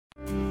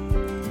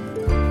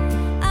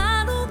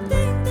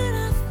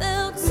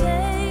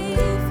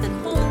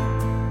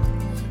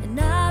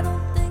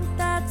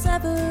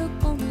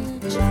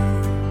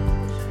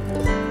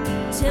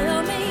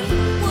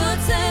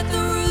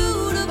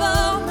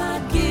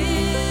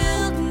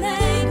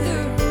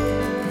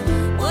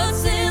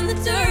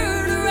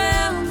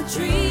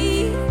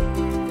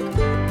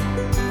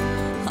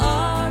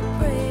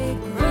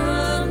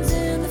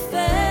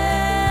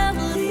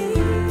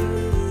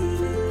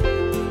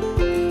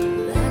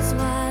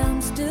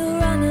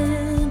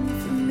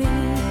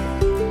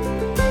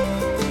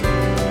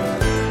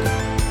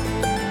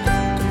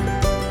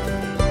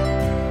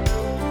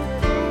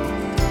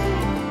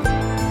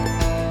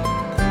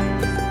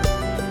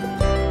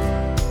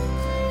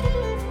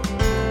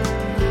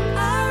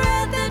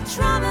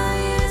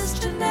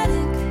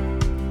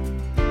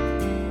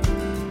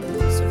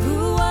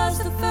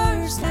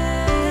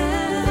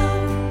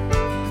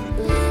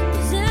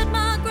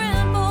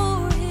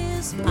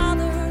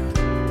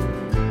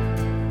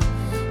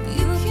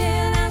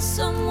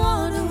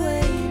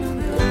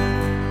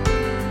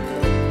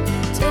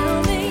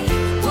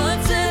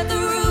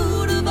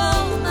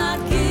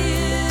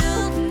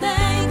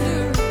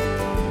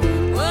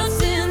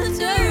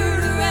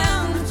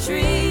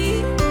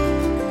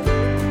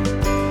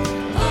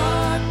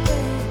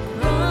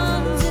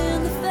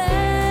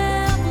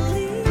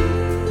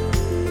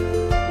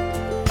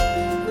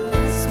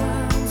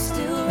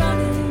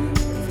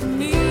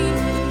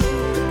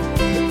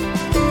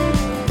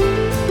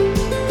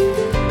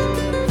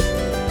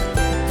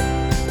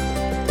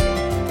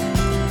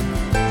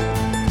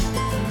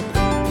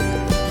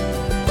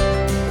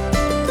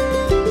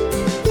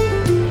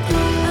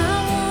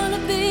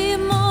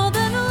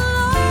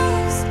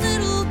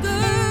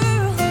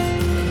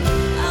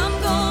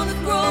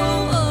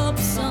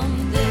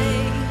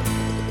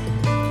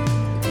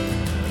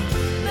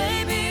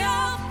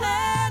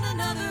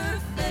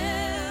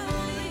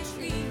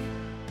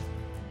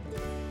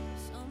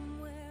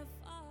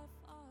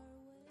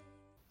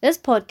This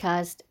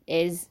podcast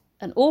is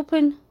an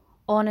open,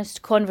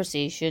 honest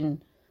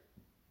conversation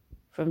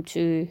from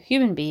two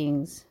human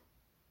beings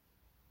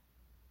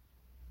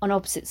on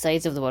opposite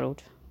sides of the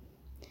world.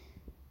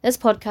 This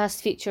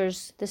podcast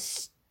features the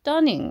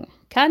stunning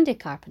Candi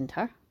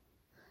Carpenter.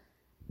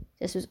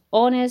 This was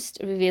honest,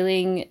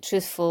 revealing,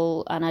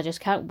 truthful, and I just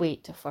can't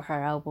wait for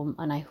her album.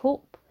 And I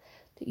hope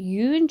that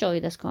you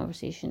enjoy this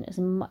conversation as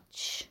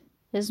much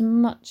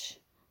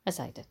as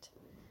I did.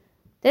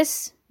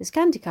 This is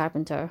Candi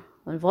Carpenter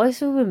on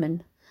Voice of a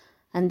Woman,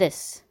 and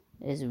this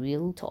is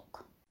Real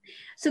Talk.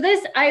 So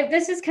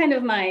this is kind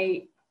of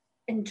my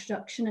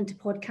introduction into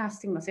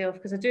podcasting myself,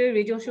 because I do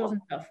radio shows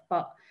and stuff,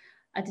 but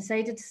I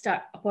decided to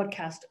start a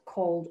podcast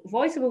called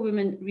Voice of a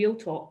Woman Real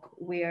Talk,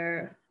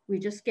 where we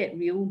just get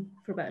real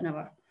for about an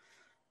hour.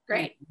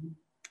 Great.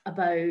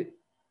 About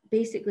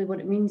basically what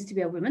it means to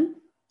be a woman,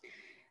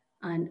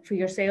 and for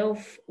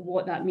yourself,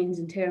 what that means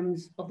in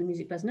terms of the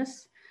music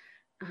business,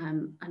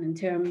 and in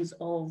terms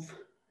of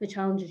the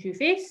challenges you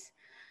face,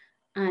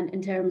 and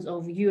in terms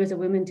of you as a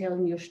woman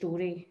telling your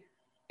story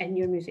in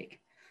your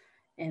music.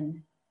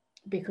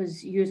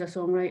 Because you as a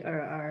songwriter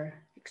are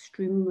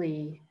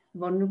extremely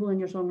vulnerable in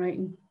your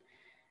songwriting.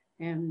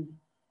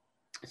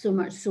 So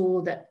much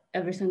so that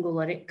every single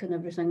lyric and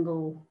every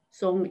single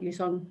song that you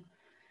sung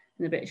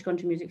in the British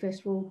Country Music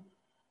Festival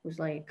was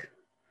like,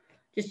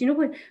 just,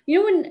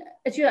 when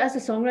as a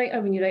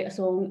songwriter, when you write a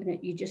song and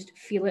you just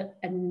feel it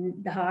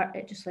in the heart,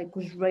 it just like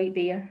goes right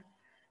there,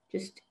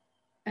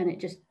 and it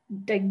just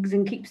digs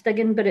and keeps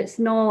digging, but it's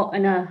not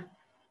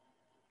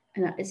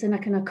it's in a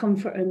kind of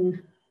comforting,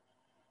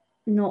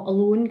 not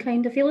alone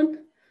kind of feeling.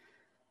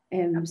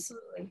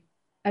 Absolutely.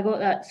 I got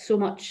that so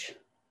much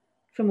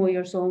from all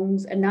your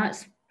songs, and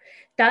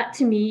that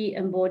to me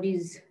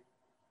embodies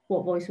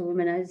what Voice of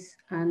Women is,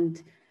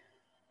 and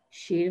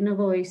sharing a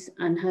voice,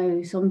 and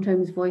how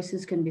sometimes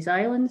voices can be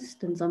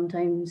silenced, and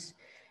sometimes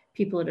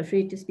people are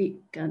afraid to speak,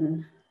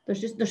 and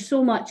there's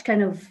so much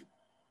kind of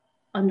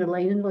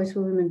underlying Voice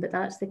of Women, but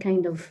that's the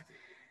kind of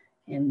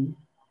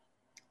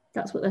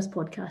that's what this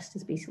podcast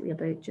is basically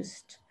about,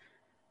 just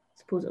I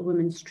suppose a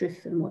woman's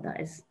truth and what that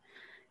is.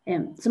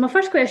 So my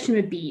first question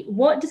would be,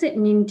 what does it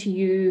mean to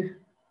you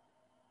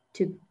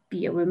to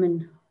be a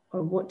woman,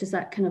 or what does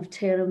that kind of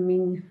term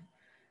mean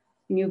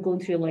when you're going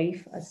through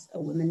life as a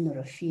woman or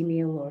a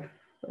female or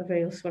whatever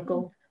else we're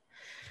called?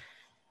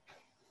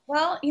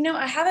 Well,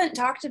 I haven't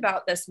talked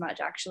about this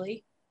much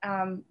actually,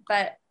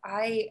 but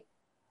I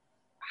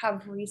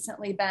have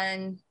recently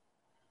been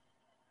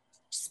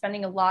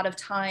spending a lot of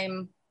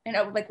time,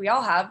 like we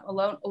all have,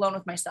 alone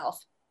with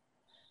myself.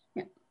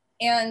 Yeah.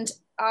 And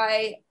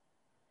I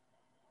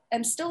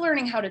am still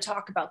learning how to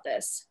talk about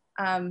this,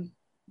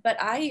 but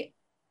I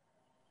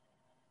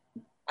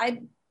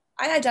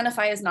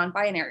identify as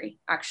non-binary,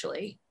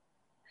 actually.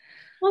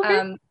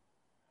 Okay.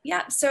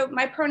 Yeah, so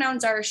my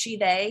pronouns are she,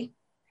 they,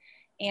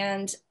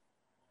 and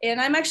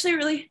I'm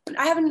actually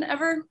I haven't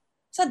ever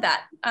said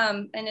that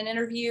in an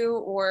interview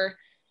or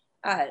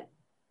at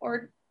all.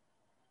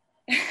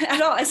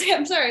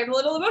 I'm sorry, I'm a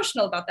little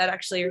emotional about that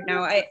actually right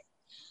now.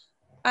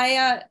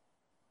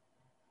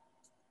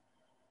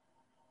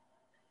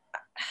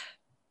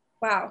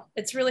 Wow,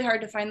 it's really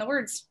hard to find the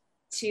words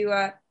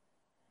to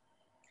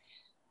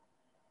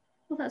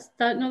Well,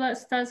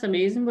 that's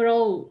amazing. We're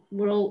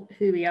all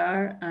who we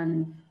are,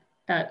 and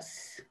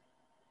that's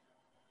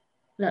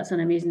an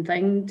amazing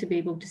thing to be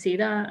able to say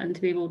that and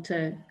to be able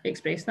to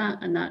express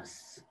that, and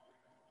that's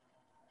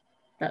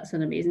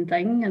an amazing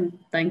thing. And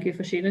thank you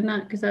for sharing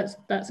that, because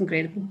that's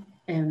incredible.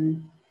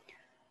 And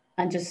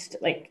just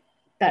like,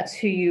 that's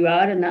who you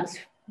are, and that's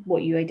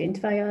what you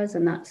identify as,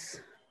 and that's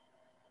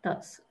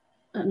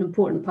an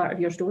important part of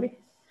your story.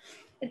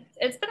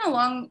 It's been a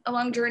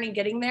long journey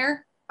getting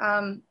there.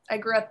 I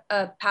grew up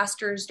a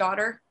pastor's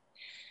daughter,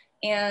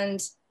 and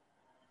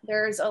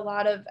there's a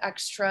lot of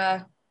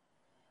extra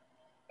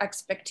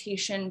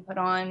expectation put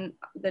on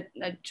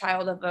a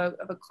child of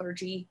a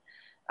clergy,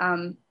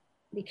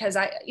 because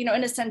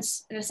in a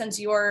sense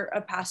you're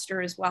a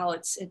pastor as well.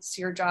 It's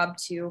your job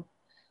to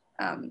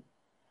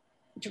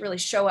really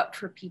show up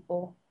for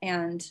people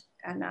and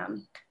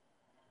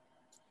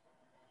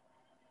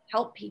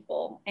help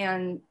people,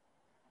 and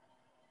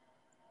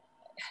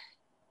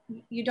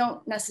you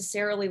don't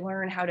necessarily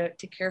learn how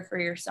to care for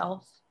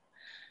yourself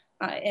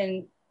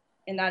in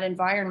that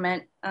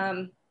environment.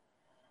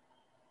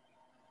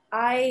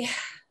 I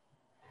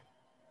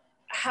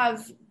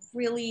have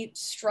really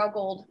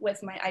struggled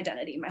with my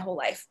identity my whole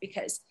life,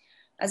 because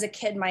as a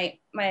kid, my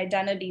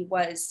identity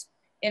was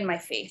in my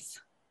faith.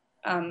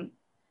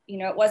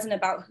 It wasn't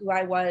about who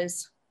I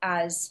was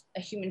as a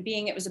human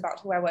being. It was about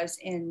who I was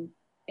in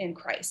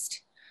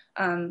Christ.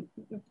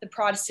 The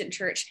Protestant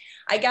church,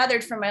 I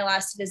gathered from my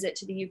last visit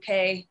to the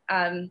UK,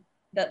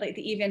 that like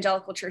the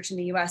evangelical church in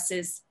the US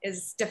is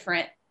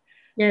different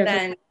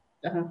than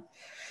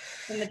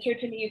the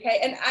church in the UK.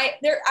 And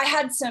I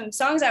had some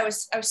songs I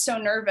was so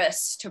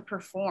nervous to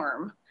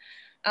perform,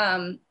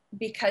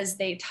 because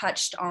they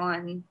touched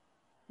on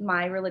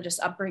my religious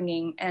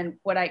upbringing and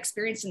what I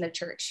experienced in the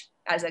church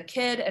as a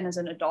kid and as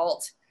an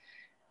adult.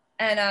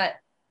 And I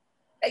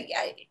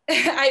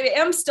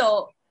am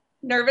still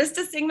nervous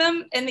to sing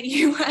them in the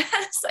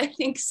US. I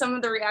think some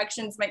of the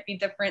reactions might be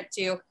different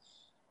to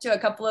a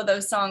couple of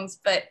those songs,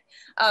 but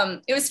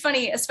it was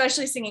funny,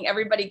 especially singing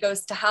Everybody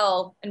Goes to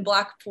Hell in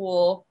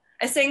Blackpool.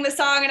 I sang the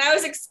song and I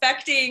was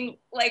expecting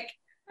like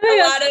a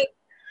lot of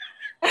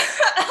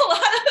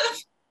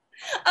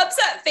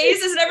upset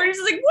faces, and everybody's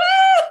just like,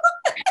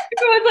 woo!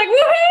 Everyone's like,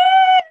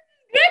 woohoo!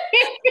 I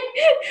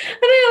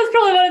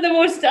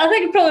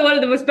think probably one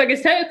of the most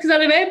biggest hits, because I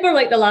remember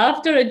like the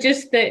laughter and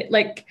just the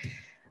like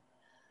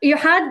you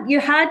had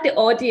the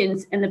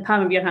audience in the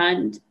palm of your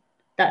hand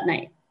that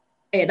night,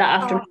 that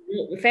afternoon.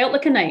 It felt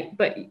like a night,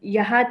 but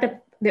you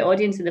had the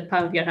audience in the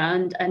palm of your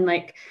hand, and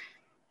like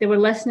they were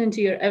listening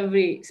to your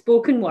every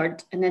spoken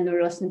word, and then they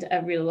were listening to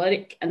every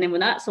lyric, and then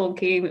when that song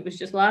came, it was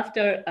just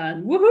laughter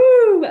and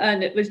woohoo,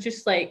 and it was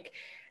just like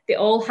they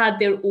all had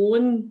their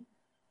own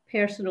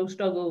personal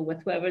struggle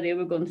with whatever they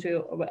were going through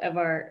or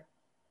whatever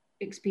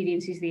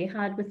experiences they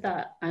had with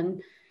that,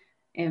 and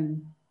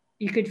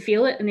you could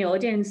feel it in the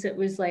audience. It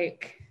was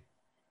like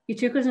you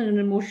took us on an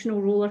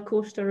emotional roller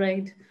coaster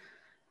ride,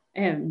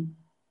 and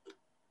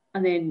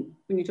then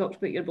when you talked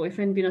about your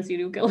boyfriend being a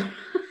serial killer,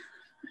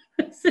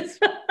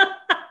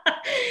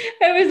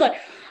 it was like,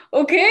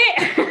 okay,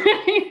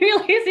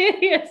 really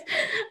serious.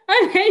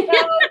 And then,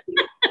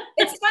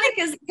 it's funny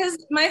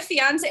because my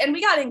fiance and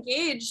we got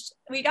engaged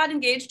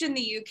in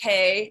the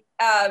UK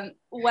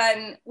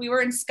when we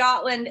were in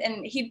Scotland,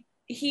 and he'd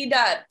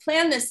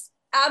planned this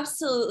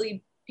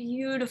absolutely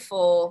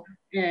beautiful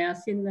I've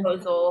seen the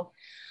proposal.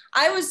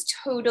 I was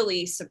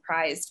totally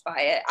surprised by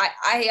it.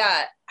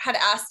 I had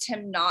asked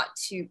him not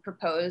to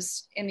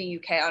propose in the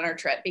UK on our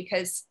trip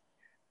because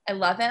I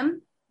love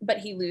him, but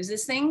he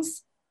loses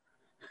things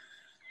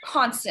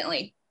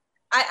constantly.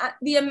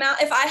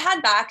 If I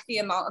had back the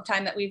amount of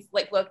time that we've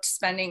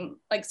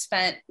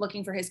spent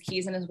looking for his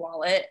keys in his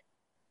wallet,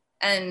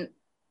 and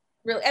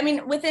really, I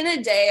mean, within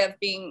a day of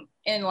being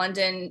in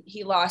London,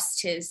 he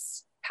lost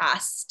his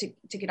pass to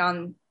get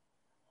on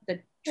the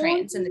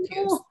trains and the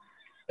tubes.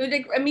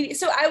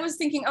 So I was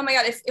thinking, oh my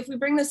God, if we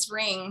bring this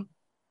ring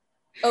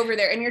over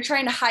there and you're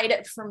trying to hide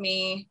it from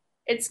me,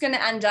 it's going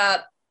to end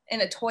up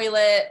in a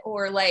toilet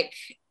or like,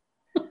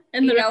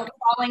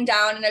 falling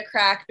down in a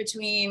crack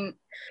between,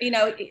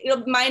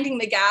 minding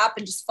the gap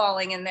and just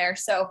falling in there.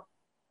 So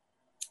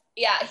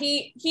yeah,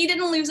 he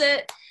didn't lose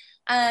it.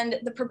 And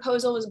the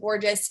proposal was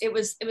gorgeous. It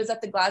was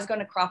at the Glasgow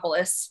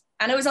Necropolis,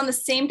 and it was on the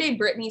same day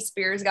Britney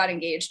Spears got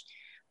engaged.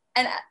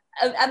 And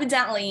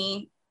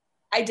evidently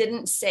I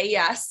didn't say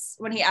yes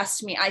when he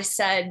asked me. I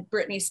said,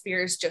 Britney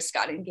Spears just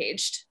got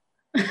engaged.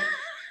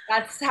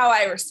 That's how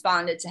I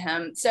responded to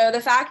him. So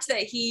the fact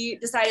that he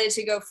decided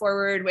to go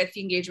forward with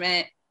the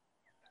engagement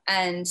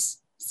and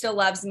still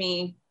loves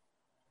me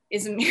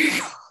is a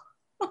miracle.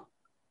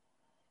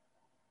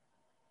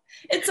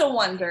 It's a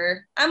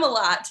wonder. I'm a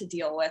lot to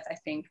deal with, I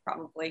think,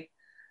 probably.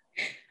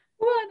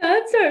 What an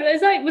answer.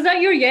 Was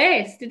that your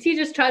yes? Did he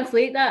just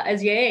translate that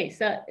as yes?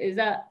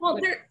 Well,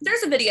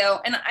 there's a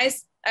video, and I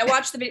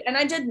watched the video and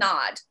I did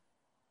nod.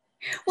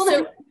 Well,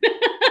 so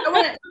I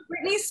went,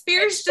 Britney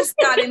Spears just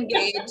got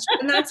engaged,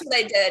 and that's what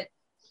I did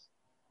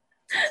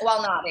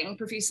while nodding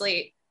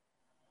profusely.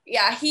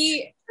 Yeah,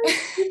 he's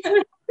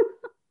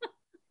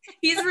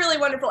really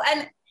wonderful.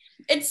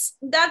 And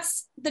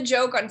that's the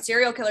joke on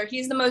serial killer.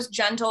 He's the most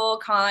gentle,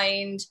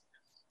 kind,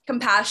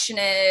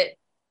 compassionate,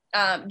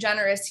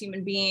 generous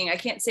human being. I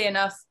can't say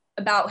enough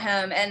about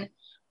him. And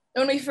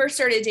when we first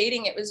started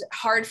dating, it was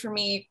hard for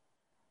me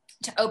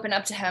to open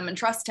up to him and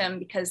trust him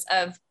because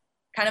of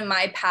kind of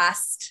my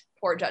past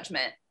poor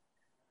judgment.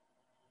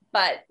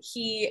 But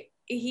he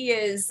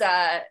is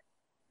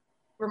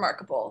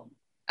remarkable.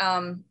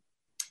 And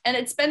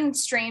it's been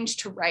strange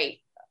to write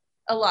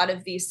a lot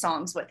of these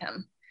songs with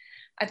him.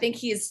 I think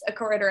he's a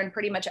co-writer in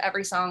pretty much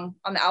every song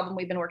on the album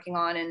we've been working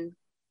on.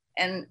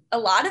 And a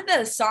lot of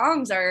the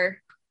songs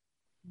are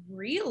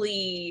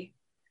really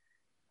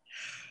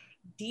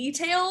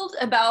detailed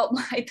about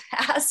my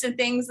past and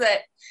things that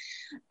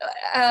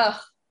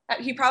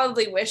he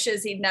probably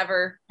wishes he'd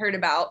never heard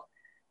about.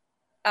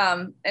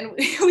 And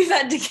we've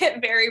had to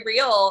get very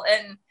real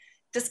and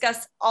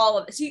discuss all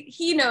of this.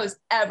 He knows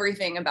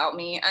everything about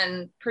me,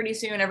 and pretty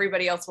soon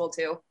everybody else will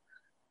too.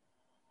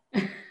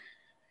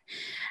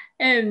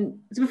 So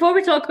before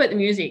we talk about the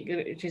music,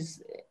 which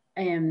is,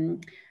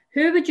 who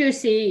would you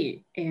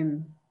say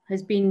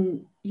has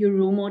been your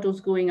role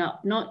models growing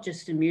up, not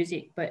just in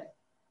music, but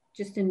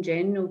just in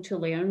general to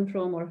learn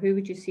from, or who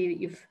would you say that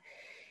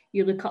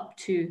you look up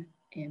to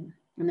in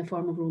the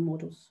form of role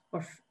models,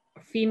 or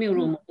female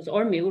role models,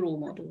 or male role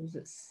models?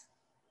 It's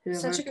whoever.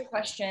 Such a good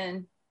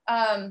question.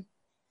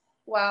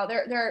 Wow,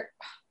 there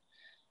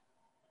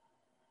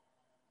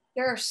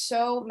are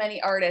so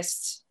many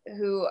artists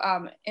who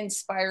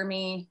inspire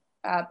me,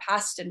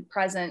 past and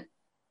present.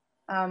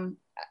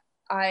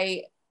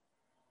 I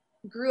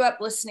grew up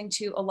listening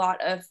to a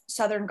lot of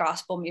Southern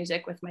gospel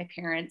music with my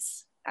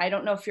parents. I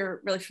don't know if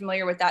you're really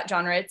familiar with that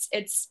genre. It's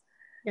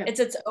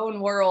its own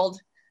world.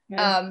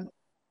 Yeah.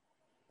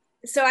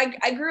 So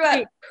I grew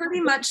up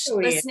pretty much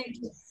listening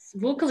to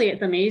vocally.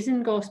 It's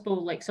amazing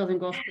gospel, like Southern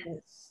gospel.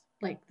 It's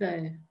like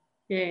the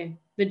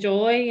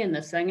joy and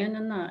the singing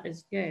and that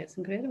is it's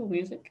incredible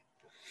music.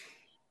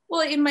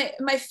 Well, in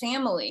my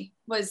family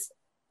was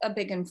a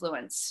big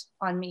influence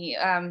on me.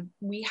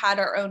 We had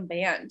our own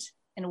band,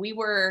 and we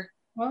were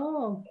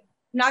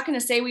not going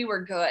to say we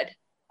were good.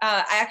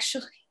 I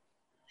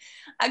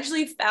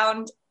actually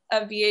found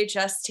a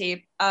VHS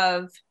tape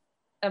of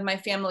my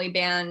family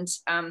band.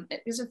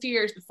 It was a few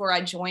years before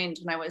I joined,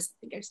 when I was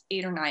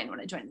 8 or 9 when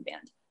I joined the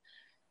band,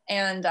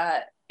 and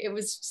it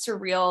was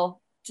surreal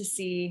to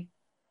see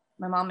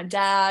my mom and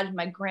dad,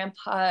 my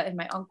grandpa and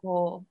my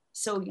uncle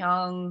so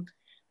young,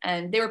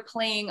 and they were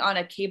playing on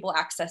a cable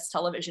access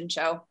television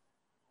show.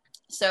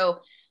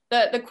 So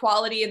the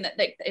quality and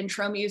the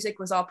intro music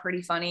was all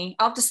pretty funny.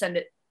 I'll have to send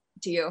it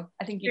to you.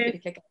 I think you'd get a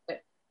kick out of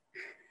it.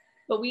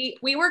 But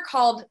we were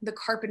called the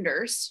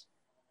Carpenters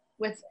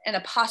with an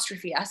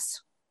apostrophe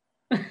S.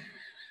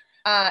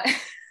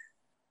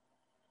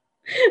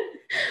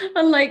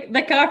 Unlike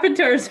the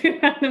Carpenters, who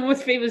had the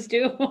most famous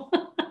duo.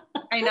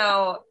 I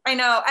know.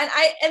 And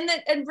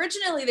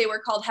originally they were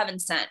called Heaven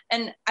Sent.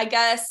 And I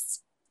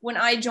guess when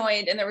I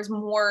joined, and there was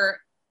more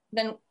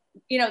than,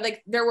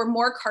 like there were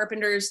more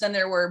Carpenters than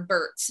there were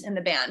Berts in the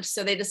band.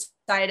 So they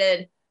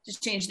decided to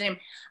change the name.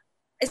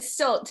 It's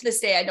still, to this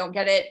day, I don't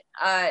get it.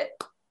 I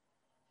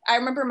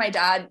remember my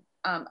dad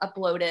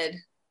uploaded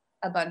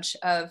a bunch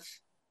of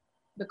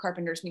the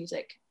Carpenters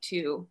music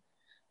to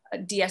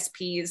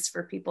DSPs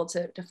for people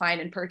to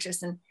find and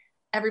purchase. And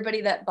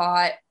everybody that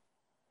bought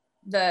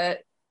the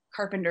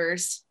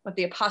Carpenters with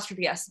the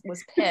apostrophe S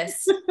was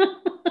pissed.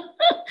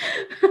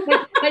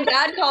 My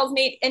dad calls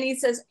me and he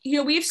says,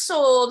 we've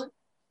sold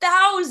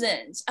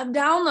thousands of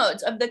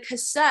downloads of the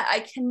cassette.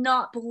 I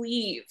cannot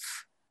believe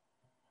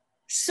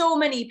so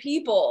many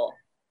people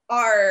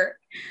are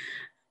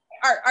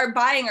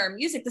buying our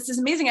music. This is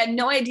amazing. I had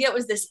no idea it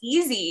was this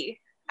easy.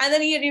 And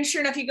then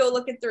sure enough, you go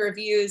look at the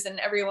reviews and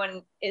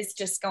everyone is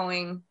just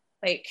going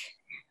like,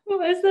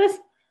 what is this?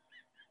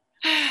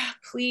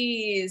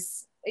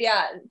 Please.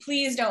 Yeah,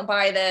 please don't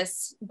buy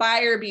this.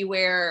 Buyer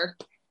beware.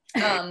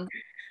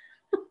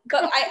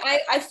 But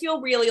I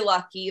feel really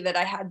lucky that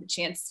I had the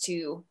chance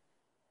to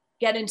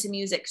get into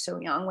music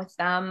so young with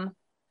them.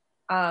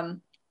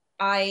 When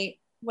I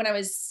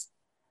was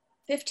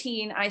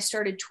 15, I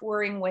started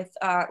touring with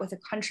a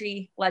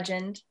country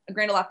legend, a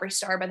Grand Ole Opry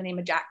star by the name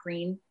of Jack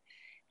Green.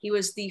 He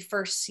was the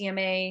first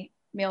CMA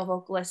male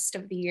vocalist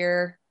of the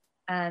year,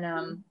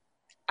 and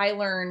I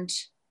learned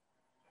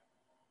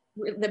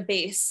the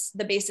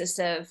basis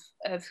of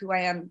who I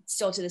am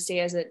still to this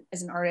day as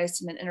an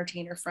artist and an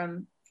entertainer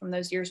from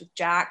those years with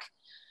Jack,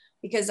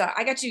 because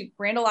I got to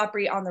Grand Ole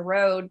Opry on the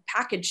road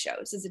package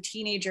shows as a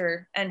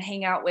teenager and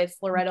hang out with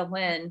Loretta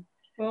Lynn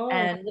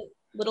and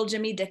little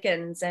Jimmy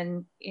Dickens,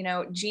 and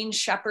Gene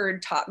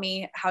Shepard taught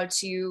me how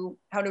to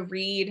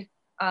read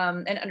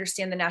and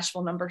understand the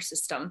Nashville number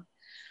system,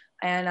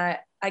 and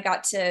I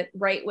got to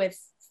write with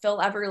Phil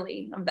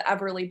Everly of the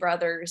Everly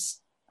Brothers,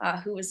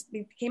 who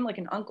became like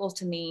an uncle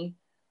to me.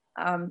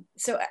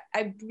 So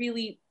I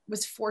really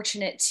was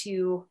fortunate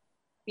to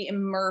be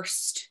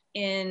immersed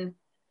in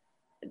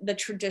the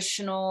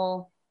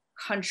traditional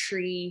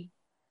country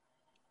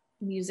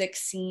music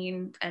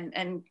scene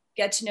and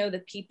get to know the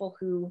people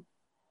who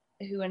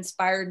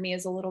inspired me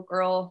as a little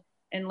girl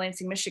in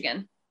Lansing,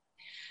 Michigan.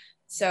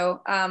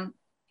 So I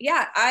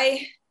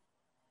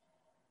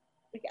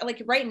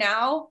like right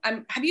now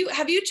have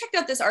you checked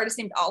out this artist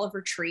named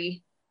Oliver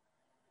Tree?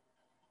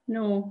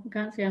 No, I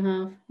can't say I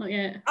have. Not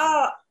yet.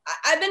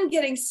 I've been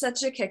getting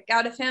such a kick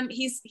out of him.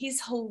 He's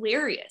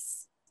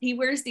hilarious. He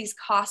wears these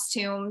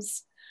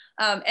costumes,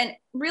 and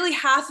really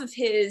half of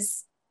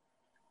his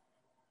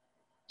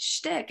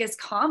shtick is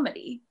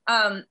comedy.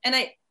 And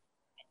I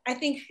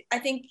think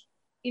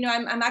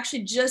I'm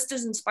actually just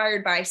as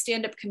inspired by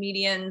stand-up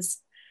comedians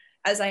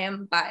as I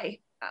am by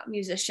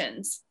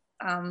musicians,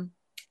 and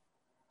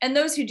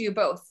those who do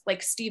both,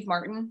 like Steve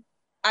Martin.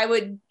 I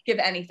would give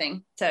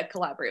anything to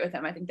collaborate with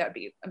him. I think that would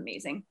be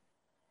amazing.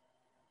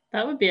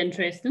 That would be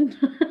interesting.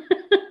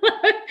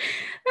 That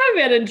would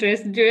be an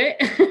interesting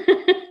duet.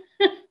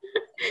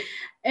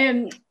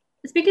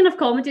 Speaking of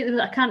comedy,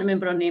 I can't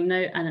remember her name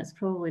now, and it's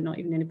probably not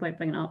even any point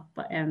bringing it up,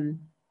 but it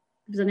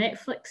was a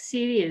Netflix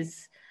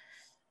series.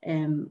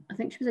 I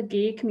think she was a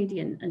gay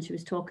comedian, and she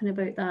was talking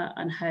about that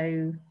and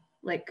how,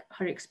 like,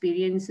 her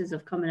experiences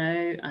of coming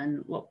out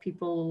and what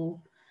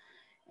people...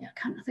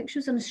 I think she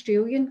was an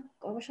Australian.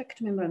 I wish I could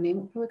remember her name.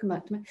 It'll probably come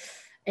back to me.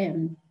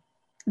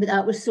 But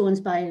that was so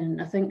inspiring.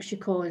 I think she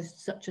caused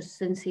such a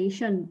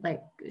sensation.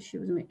 Like, it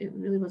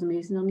really was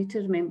amazing. I need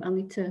to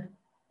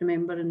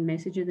remember and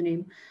message you the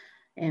name.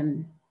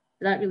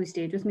 That really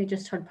stayed with me.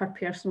 Just her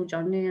personal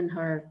journey and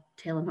her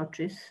telling her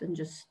truth and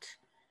just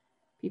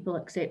people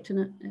accepting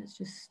it. It's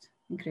just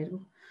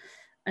incredible.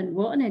 And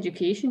what an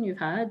education you've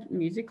had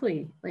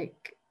musically.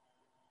 Like,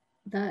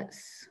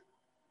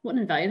 what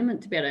an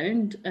environment to be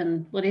around.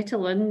 And Loretta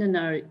Lynn and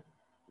our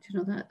you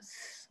know,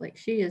 that's like,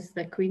 she is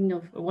the queen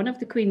of, one of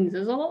the queens.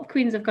 There's a lot of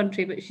queens of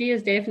country, but she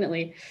is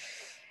definitely,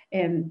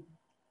 and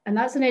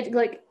that's an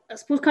like, I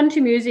suppose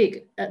country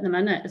music at the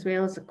minute, as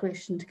well as a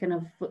question to kind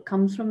of what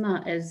comes from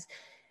that, is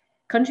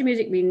country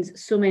music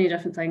means so many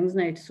different things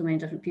now to so many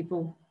different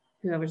people,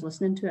 whoever's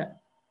listening to it.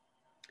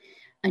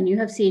 And you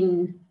have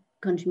seen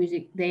country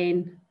music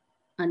then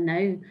and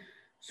now.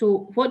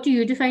 So what do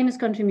you define as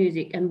country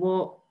music, and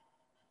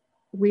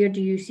where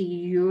do you see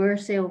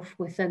yourself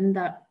within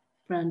that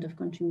brand of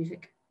country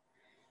music?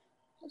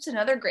 That's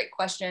another great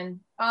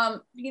question.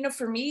 You know,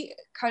 for me,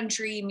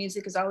 country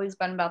music has always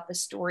been about the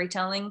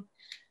storytelling.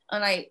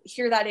 And I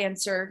hear that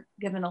answer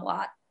given a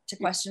lot to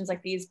questions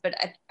like these, but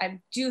I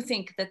do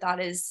think that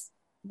is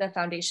the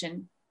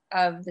foundation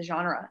of the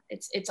genre.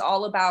 It's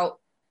all about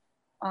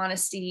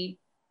honesty,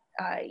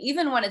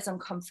 even when it's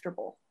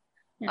uncomfortable.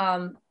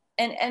 Yeah.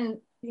 And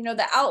you know,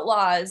 the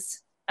Outlaws,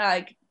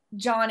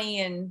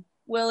 Johnny and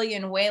Willie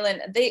and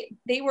Waylon,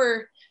 they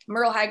were,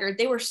 Merle Haggard,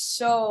 they were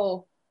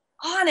so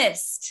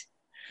honest.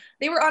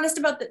 They were honest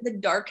about the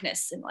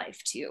darkness in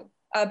life too,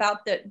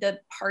 about the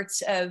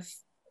parts of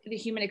the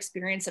human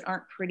experience that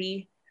aren't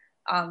pretty,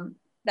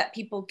 that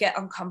people get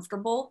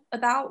uncomfortable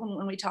about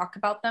when we talk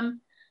about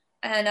them.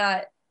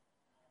 And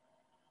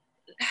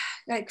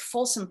like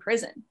Folsom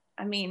Prison,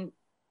 I mean,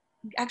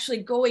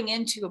 actually going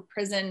into a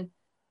prison,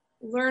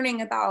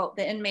 learning about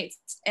the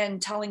inmates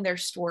and telling their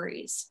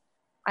stories.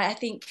 I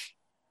think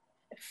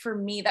for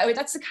me,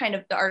 that's the kind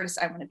of the artist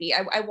I want to be.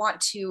 I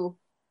want to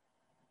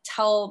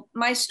tell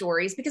my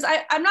stories, because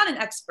I'm not an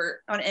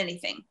expert on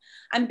anything.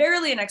 I'm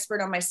barely an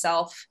expert on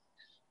myself.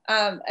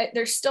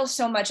 There's still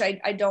so much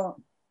I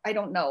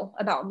don't know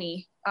about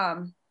me.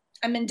 I'm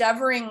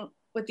endeavoring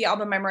with the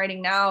album I'm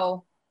writing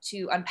now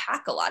to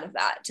unpack a lot of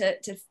that,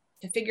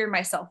 to figure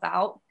myself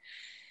out.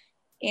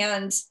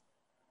 And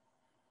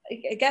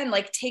again,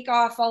 like, take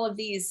off all of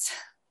these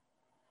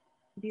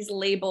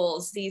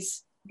labels,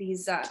 these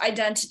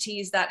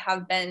identities that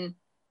have been,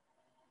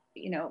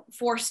 you know,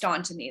 forced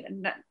onto me,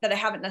 that I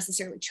haven't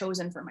necessarily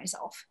chosen for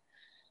myself.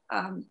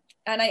 And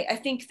I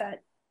think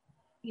that,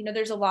 you know,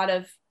 there's a lot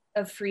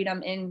of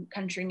freedom in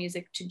country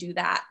music to do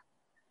that.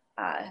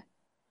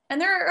 And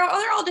they're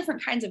all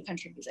different kinds of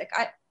country music.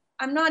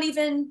 I'm not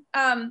even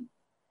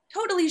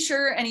totally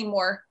sure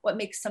anymore what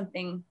makes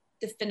something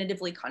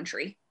definitively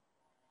country.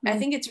 I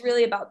think it's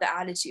really about the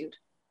attitude.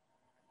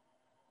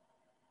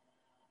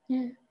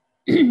 Yeah.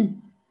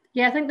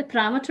 Yeah, I think the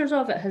parameters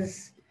of it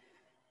has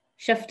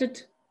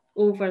shifted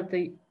over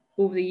the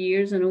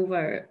years, and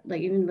over,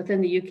 like, even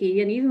within the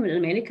UK and even in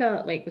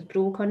America, like with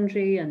pro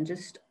country and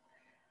just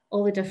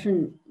all the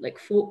different, like,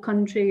 folk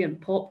country and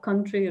pop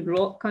country and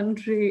rock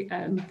country,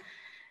 and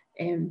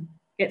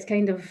it's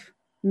kind of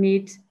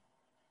made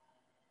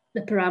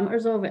the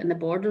parameters of it and the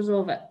borders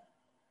of it,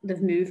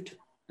 they've moved,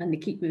 and they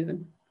keep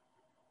moving,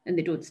 and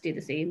they don't stay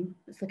the same.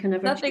 It's like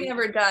nothing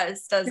ever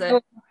does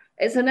it?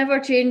 It's an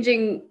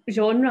ever-changing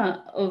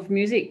genre of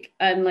music,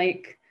 and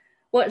like,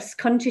 what's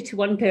country to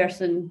one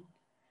person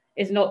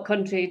is not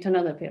country to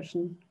another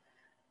person.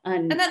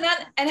 And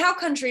how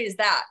country is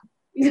that?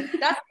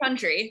 That's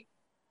country.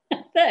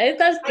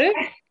 That's true.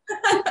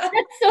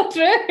 That's so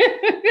true.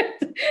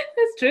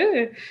 That's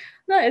true.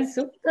 That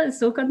is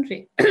so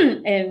country.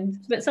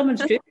 But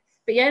someone's true.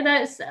 But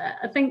yeah,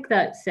 I think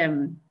that's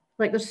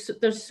like,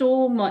 there's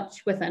so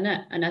much within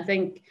it, and I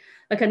think,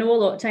 like, I know a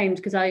lot of times,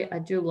 because I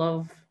do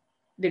love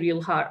the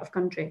real heart of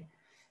country.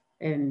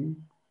 I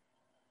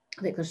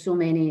think there's so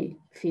many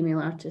female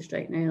artists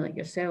right now, like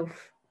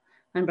yourself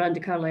and Brandy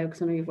Carlisle,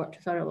 because I know you've worked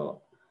with her a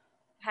lot.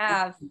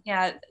 Yeah,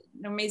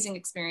 an amazing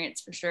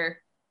experience for sure.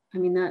 I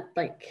mean, that,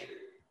 like,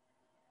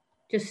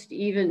 just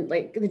even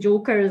like The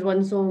Joker is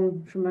one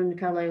song from Brandy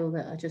Carlisle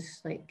that I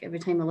just, like, every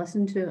time I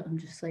listen to it, I'm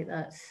just like,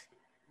 it's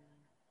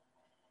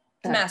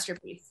a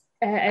masterpiece.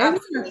 It is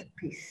a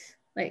masterpiece.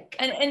 Like,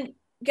 and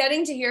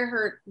getting to hear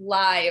her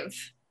live,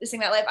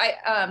 sing that live,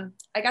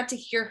 I got to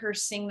hear her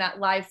sing that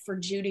live for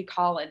Judy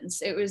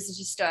Collins. It was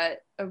just a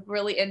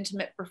really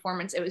intimate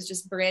performance. It was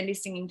just Brandy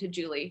singing to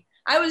Julie.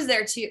 I was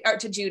there too, or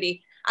to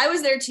Judy. I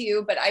was there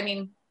too, but I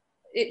mean,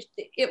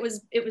 it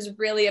was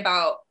really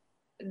about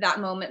that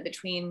moment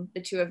between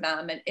the two of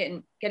them,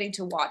 and getting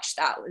to watch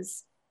that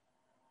was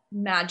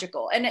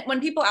magical. And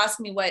when people ask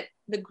me what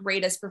the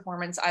greatest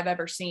performance I've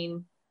ever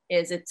seen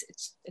is,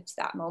 it's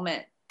that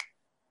moment.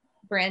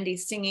 Brandy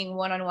singing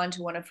one-on-one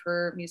to one of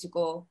her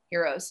musical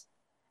heroes.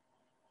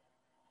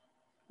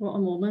 What a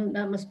moment.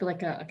 That must be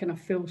like a kind of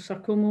full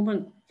circle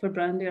moment for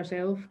Brandy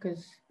herself,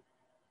 because,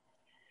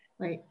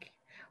 like,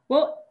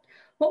 what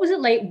was it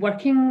like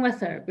working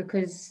with her?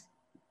 Because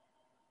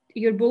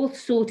you're both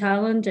so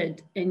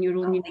talented in your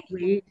own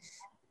ways,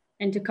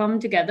 and to come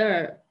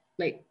together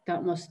like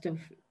that,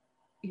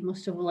 you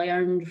must have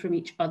learned from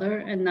each other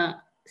in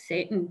that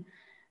setting.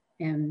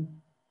 And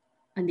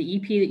the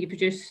EP that you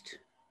produced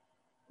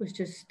was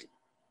just,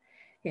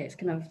 yeah, it's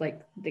kind of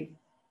like the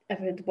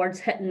words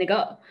hitting the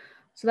gut.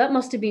 So that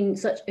must have been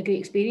such a great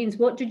experience.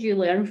 What did you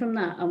learn from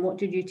that, and what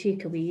did you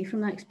take away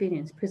from that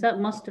experience? Because that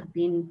must have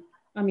been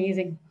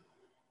amazing.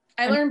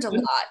 I learned a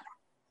lot.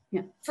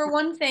 Yeah. For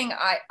one thing,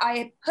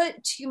 I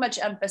put too much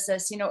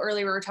emphasis,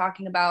 earlier we were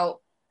talking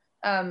about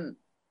kind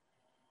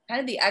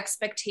of the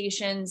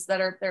expectations that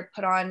they're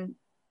put on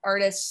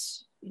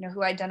artists,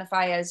 who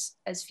identify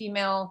as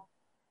female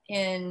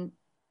in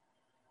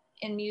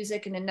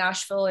music and in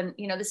Nashville. And,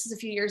 this is a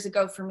few years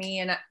ago for me.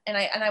 And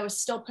I was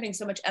still putting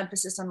so much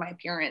emphasis on my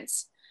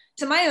appearance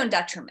to my own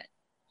detriment.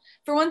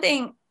 For one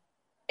thing,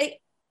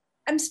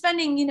 I'm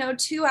spending,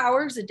 2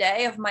 hours a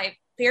day of my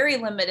very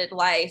limited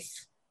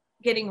life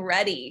getting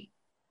ready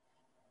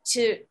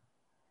to,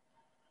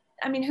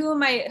 who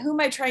am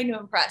I trying to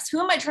impress? Who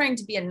am I trying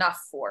to be enough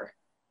for?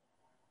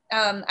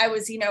 I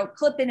was,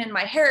 clipping in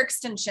my hair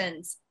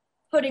extensions,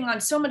 putting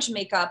on so much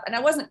makeup, and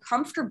I wasn't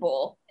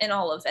comfortable in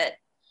all of it.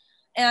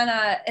 And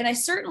I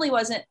certainly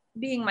wasn't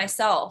being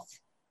myself.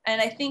 And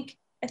I think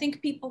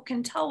people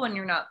can tell when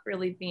you're not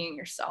really being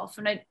yourself.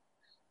 And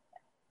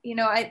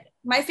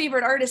my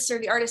favorite artists are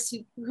the artists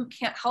who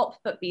can't help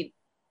but be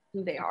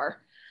who they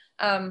are.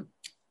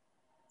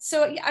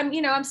 So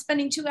I'm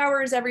spending 2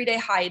 hours every day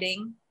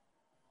hiding.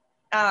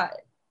 I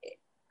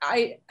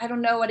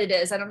don't know what it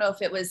is. I don't know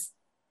if it was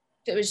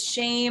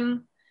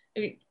shame,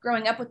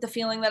 growing up with the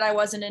feeling that I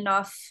wasn't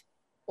enough,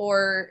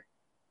 or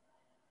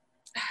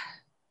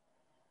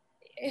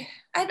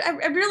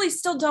I really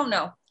still don't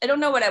know. I don't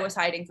know what I was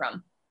hiding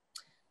from.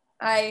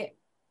 I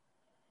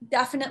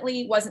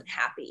definitely wasn't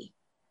happy.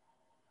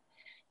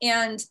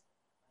 And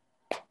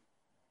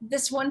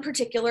this one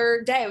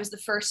particular day, it was the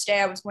first day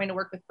I was going to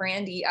work with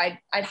Brandy. I'd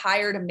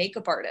hired a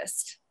makeup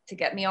artist to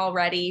get me all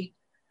ready.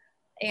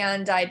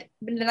 And the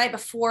night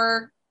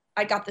before,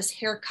 I got this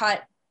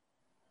haircut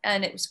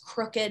and it was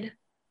crooked.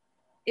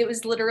 It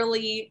was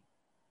literally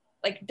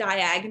like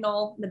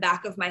diagonal in the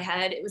back of my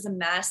head. It was a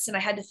mess and I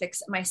had to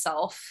fix it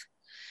myself.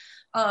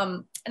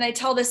 And I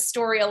tell this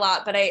story a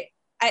lot, but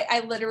I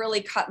literally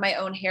cut my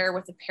own hair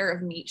with a pair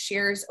of meat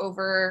shears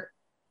over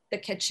the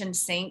kitchen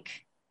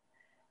sink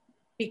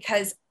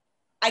because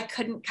I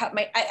couldn't cut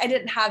I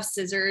didn't have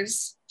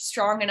scissors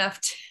strong enough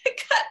to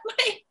cut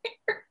my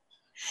hair.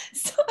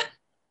 So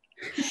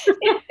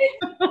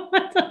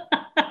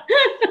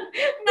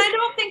I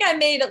don't think I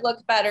made it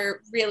look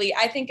better, really.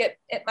 I think it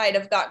might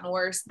have gotten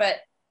worse, but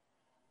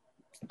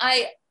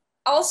I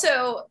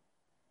also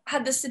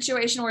had this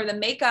situation where the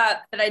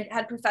makeup that I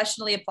had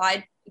professionally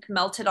applied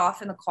melted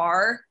off in the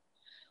car,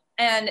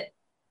 and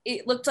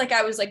it looked like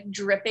I was like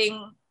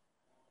dripping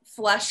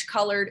flesh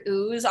colored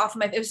ooze off of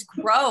my, it was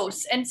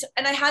gross. And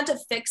I had to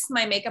fix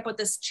my makeup with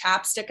this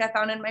chapstick I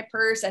found in my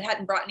purse. I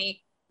hadn't brought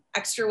any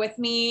extra with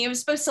me. It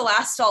was supposed to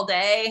last all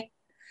day.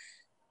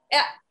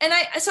 Yeah. And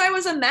so I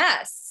was a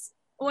mess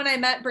when I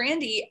met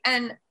Brandy,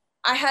 and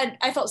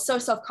I felt so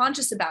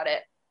self-conscious about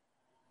it.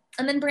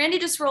 And then Brandy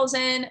just rolls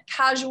in,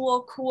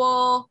 casual,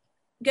 cool,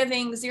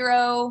 giving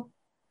 0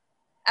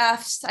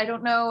 Fs. I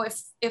don't know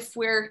if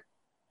we're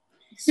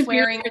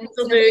swearing.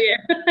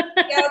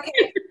 Yeah,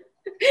 okay.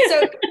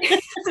 So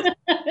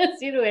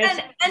 0 Fs.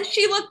 And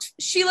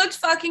she looked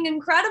fucking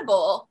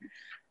incredible.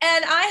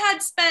 And I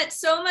had spent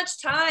so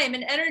much time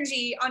and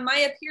energy on my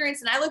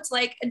appearance, and I looked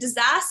like a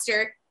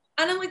disaster.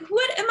 And I'm like,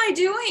 what am I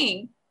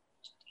doing?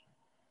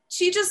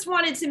 She just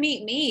wanted to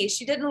meet me.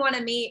 She didn't want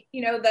to meet,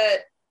 the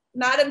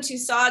Madame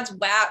Tussauds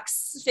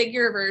wax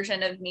figure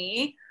version of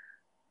me.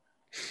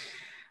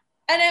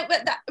 And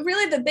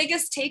really the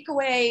biggest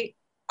takeaway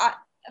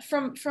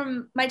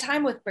from my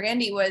time with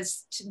Brandy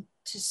was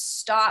to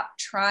stop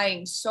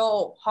trying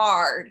so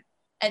hard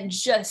and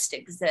just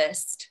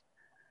exist.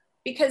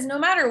 Because no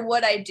matter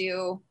what I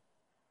do,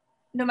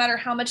 no matter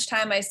how much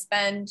time I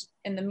spend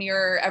in the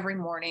mirror every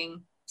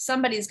morning,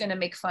 somebody's going to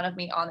make fun of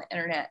me on the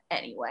internet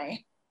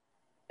anyway.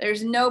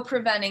 There's no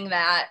preventing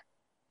that.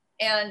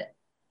 And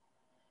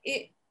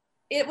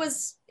it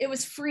was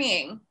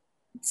freeing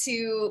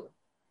to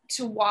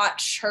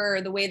watch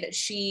her, the way that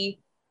she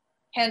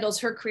handles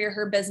her career,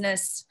 her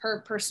business,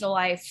 her personal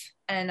life.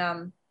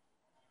 And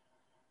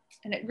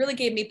it really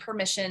gave me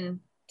permission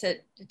to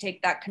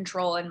take that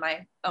control in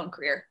my own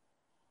career.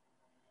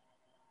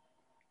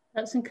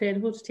 That's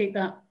incredible to take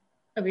that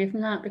away from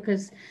that,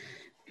 because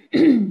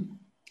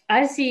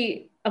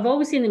I've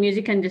always seen the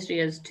music industry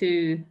as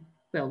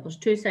there's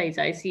two sides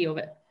I see of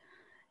it.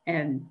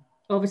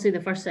 Obviously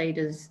the first side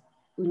is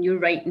when you're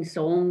writing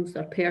songs,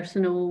 they're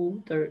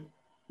personal, they're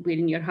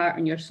wearing your heart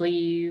on your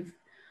sleeve.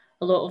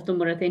 A lot of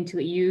them are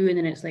authentically you, and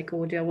then it's like,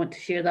 oh, do I want to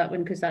share that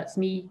one because that's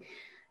me?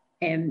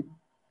 And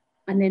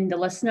then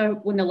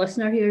when the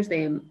listener hears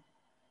them,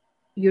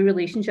 your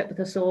relationship with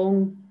a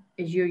song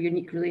is your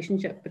unique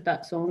relationship with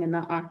that song and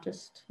that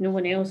artist. No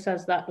one else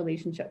has that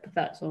relationship with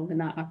that song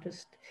and that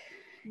artist.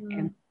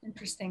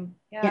 Interesting.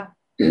 Yeah.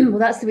 Well,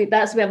 that's the way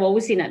I've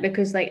always seen it,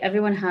 because like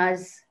everyone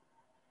has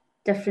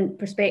different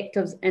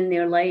perspectives in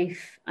their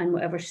life and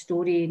whatever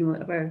story and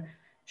whatever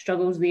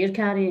struggles they're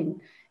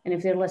carrying. And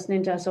if they're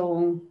listening to a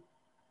song,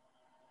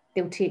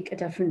 they'll take a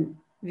different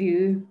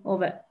view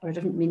of it or a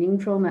different meaning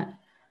from it,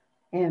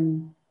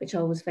 which I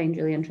always find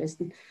really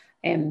interesting.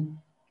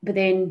 But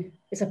then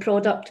it's a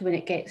product when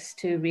it gets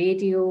to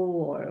radio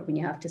or when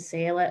you have to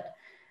sell it.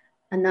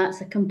 And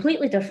that's a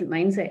completely different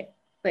mindset.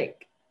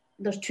 Like,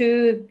 there's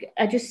two,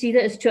 I just see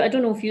that as two, I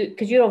don't know if you,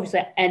 because you're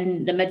obviously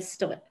in the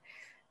midst of it.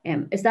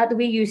 Is that the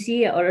way you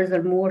see it, or is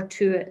there more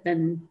to it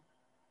than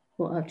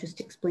what I've just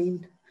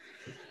explained?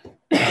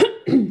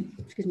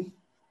 Excuse me.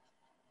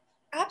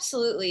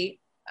 Absolutely.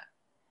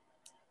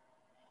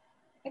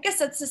 I guess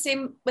that's the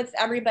same with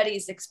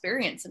everybody's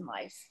experience in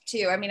life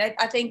too. I mean,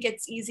 I think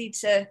it's easy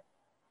to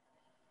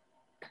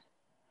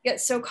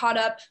get so caught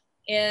up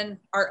in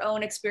our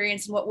own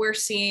experience and what we're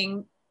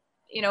seeing,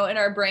 you know, in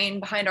our brain,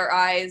 behind our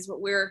eyes,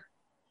 what we're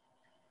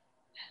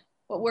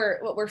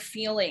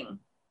feeling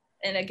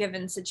in a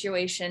given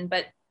situation.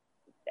 But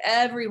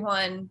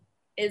everyone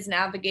is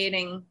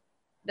navigating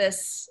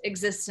this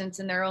existence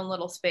in their own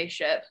little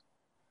spaceship,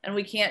 and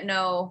we can't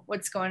know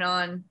what's going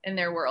on in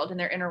their world, in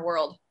their inner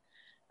world.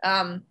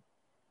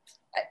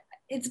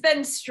 It's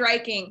been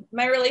striking.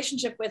 My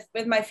relationship with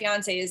my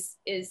fiance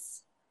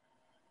is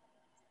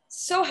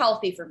so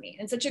healthy for me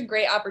and such a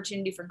great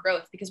opportunity for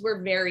growth, because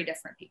we're very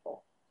different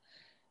people.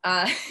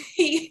 I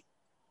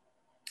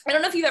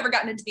don't know if you've ever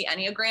gotten into the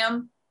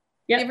Enneagram.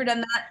 Yep. You ever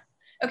done that?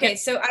 Okay, yep.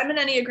 So I'm an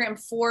Enneagram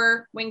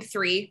 4, wing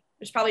 3.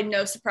 There's probably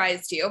no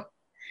surprise to you.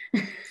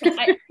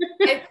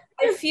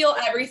 I feel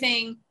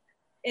everything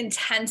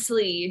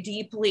intensely,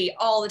 deeply,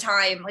 all the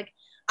time. Like,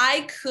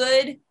 I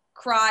could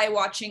cry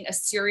watching a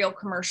cereal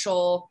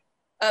commercial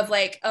of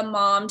like a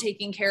mom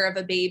taking care of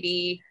a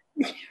baby,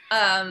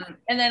 and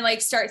then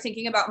like start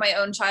thinking about my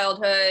own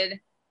childhood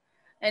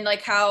and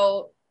like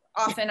how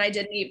often I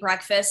didn't eat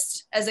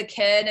breakfast as a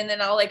kid, and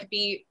then I'll like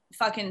be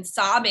fucking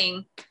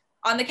sobbing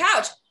on the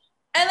couch,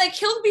 and like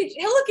he'll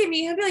look at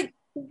me and be like,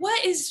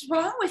 "What is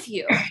wrong with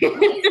you?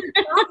 What is your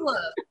problem?"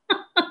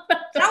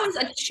 That was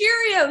a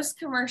Cheerios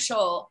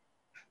commercial.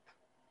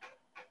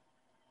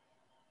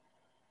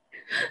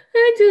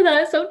 I do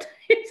that sometimes.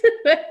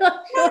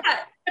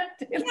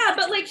 Yeah,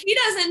 but like he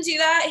doesn't do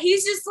that.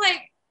 He's just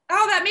like,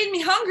 "Oh, that made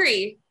me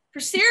hungry for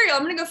cereal.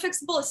 I'm gonna go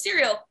fix a bowl of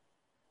cereal."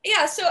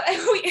 Yeah, so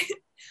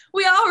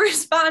we all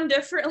respond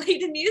differently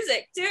to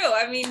music too.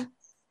 I mean,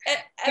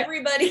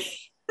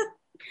 everybody's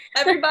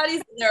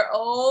in their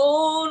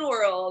own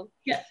world.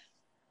 Yeah.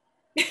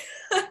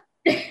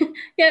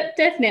 Yeah,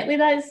 definitely.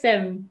 That's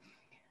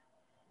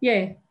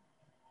yeah,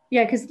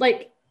 because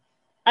like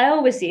I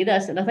always say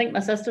this, and I think my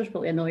sister's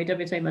probably annoyed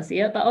every time I say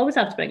it, but I always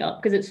have to bring it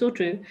up because it's so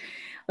true.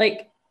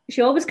 Like,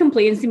 she always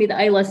complains to me that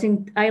I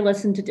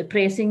listen to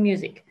depressing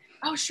music.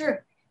 Oh,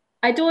 sure.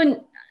 I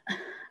don't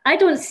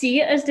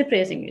see it as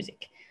depressing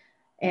music.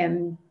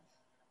 I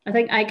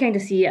think I kind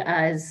of see it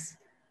as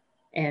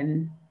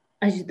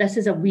this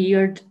is a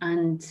weird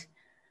and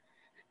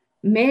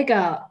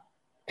mega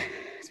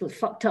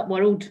fucked up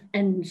world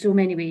in so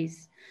many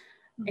ways.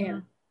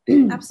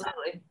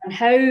 Absolutely. And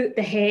how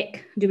the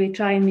heck do we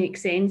try and make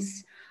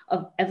sense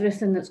of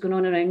everything that's going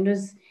on around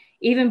us,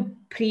 even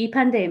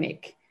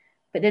pre-pandemic?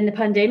 But then the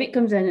pandemic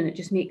comes in and it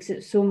just makes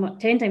it so much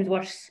 10 times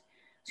worse.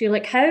 So you're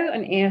like, how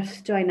on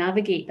earth do I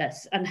navigate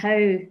this? And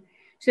how?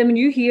 So when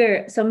you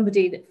hear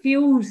somebody that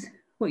feels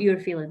what you're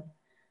feeling,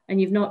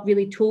 and you've not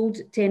really told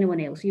it to anyone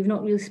else, you've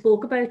not really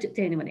spoke about it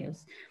to anyone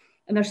else,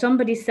 and there's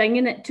somebody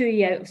singing it to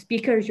you out of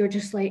speakers, you're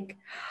just like,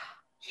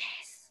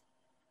 yes.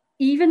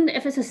 Even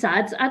if it's a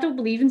sad, I don't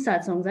believe in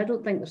sad songs. I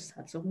don't think there's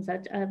sad songs.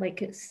 I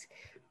like it's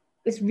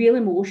real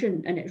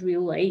emotion and it's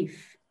real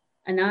life,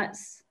 and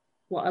that's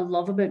what I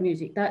love about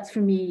music. That's for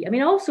me. I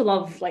mean, I also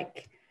love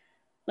like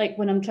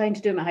when I'm trying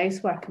to do my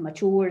housework and my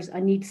chores, I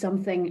need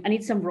some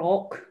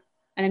rock,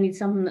 and I need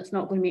something that's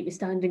not going to make me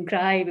stand and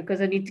cry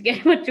because I need to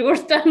get my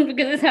chores done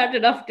because it's hard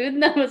enough doing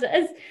them as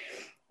it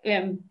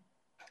is.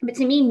 But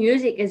to me,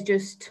 music is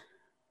just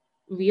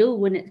real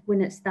when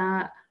it's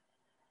that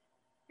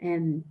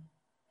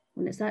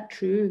when it's that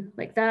true,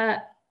 like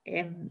that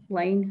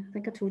line. I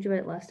think I told you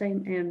about it last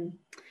time.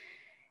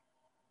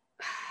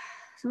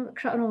 I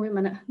don't know, wait a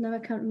minute. Now I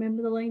can't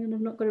remember the line and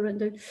I've not got it written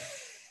down.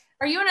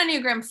 Are you an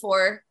Enneagram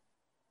 4?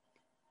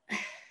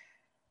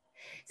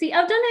 See,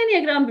 I've done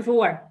Enneagram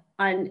before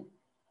and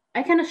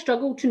I kind of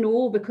struggle to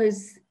know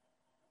because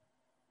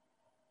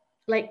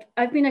like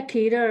I've been a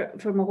carer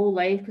for my whole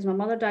life because my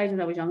mother died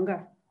when I was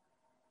younger.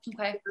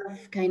 Okay.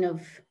 I've kind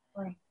of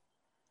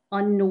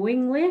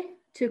unknowingly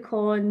took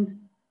on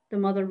the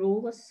mother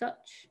role as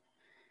such.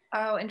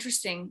 Oh,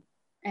 interesting.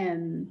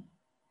 And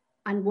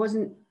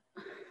wasn't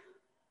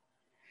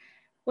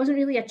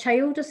really a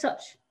child as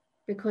such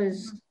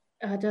because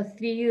I had a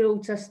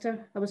 3-year-old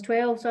sister. I was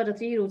 12, so I had a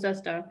 3-year-old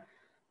sister,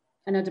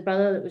 and I had a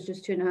brother that was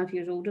just 2.5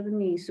 years older than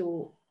me.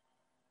 So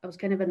I was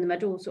kind of in the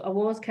middle. So I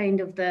was kind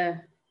of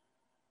the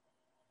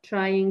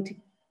trying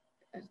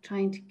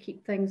to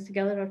keep things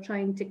together or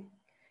trying to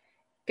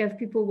give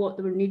people what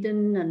they were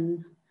needing,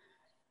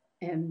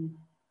 and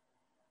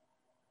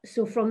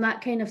so from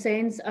that kind of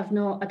sense, I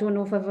don't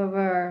know if I've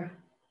ever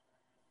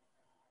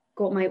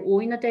got my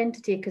own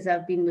identity because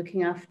I've been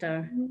looking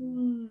after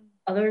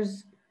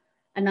others,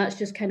 and that's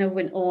just kind of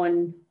went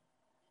on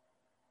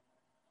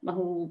my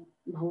whole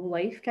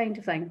life kind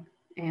of thing.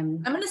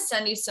 I'm going to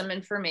send you some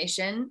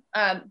information,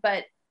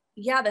 but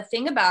yeah, the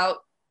thing about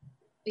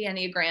the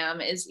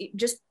Enneagram is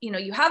just,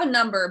 you have a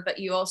number, but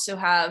you also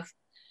have,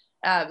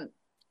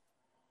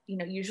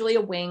 usually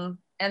a wing,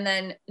 and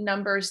then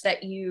numbers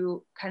that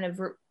you kind of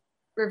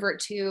revert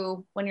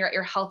to when you're at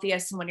your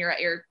healthiest and when you're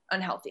at your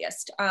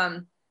unhealthiest.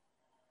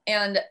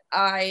 And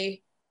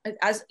I,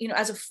 as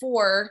a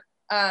 4,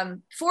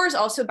 4s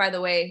also, by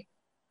the way,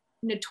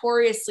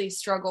 notoriously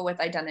struggle with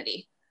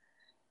identity.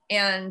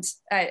 And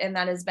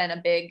that has been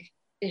a big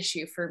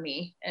issue for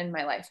me in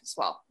my life as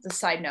well, as a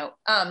side note.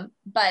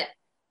 But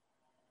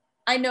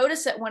I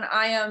notice that when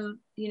I am,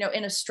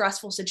 in a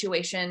stressful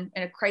situation,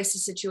 in a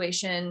crisis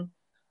situation,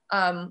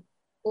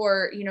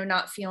 or,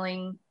 not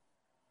feeling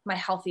my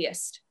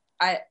healthiest,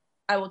 I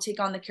will take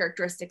on the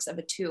characteristics of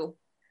a 2,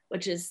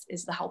 which is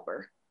the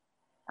helper.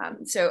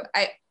 So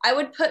I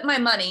would put my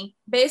money,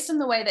 based on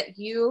the way that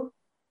you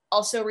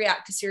also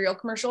react to cereal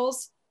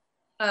commercials,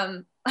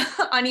 on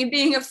you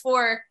being a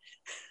 4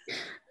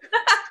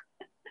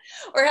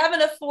 or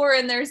having a 4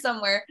 in there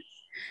somewhere.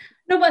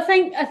 No, but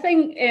I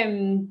think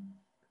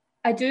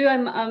I do.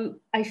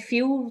 I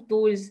feel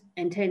those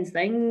intense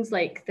things,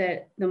 like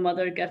the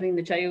mother giving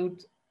the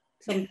child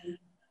something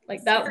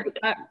like that.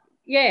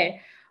 Yeah,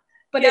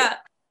 but yeah.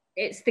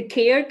 It's the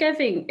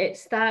caregiving.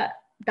 It's that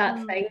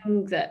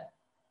thing that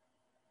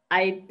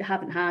I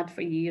haven't had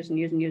for years and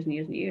years and years and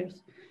years and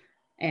years.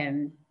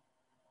 And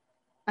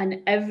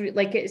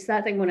it's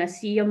that thing when I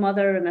see a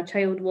mother and a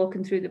child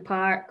walking through the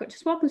park, or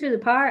just walking through the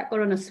park,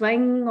 or on a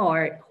swing,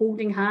 or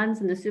holding hands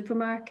in the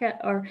supermarket,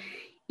 or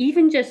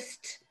even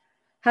just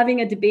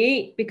having a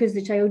debate because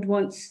the child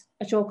wants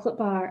a chocolate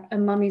bar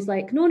and mummy's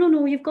like,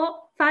 no, you've got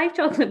 5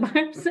 chocolate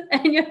bars,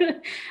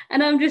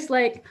 and I'm just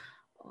like,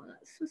 oh,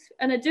 that's so sweet.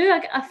 And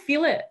I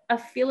feel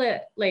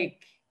it,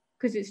 like,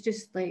 because it's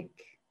just like,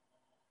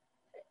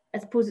 I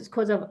suppose it's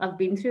because I've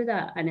been through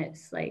that, and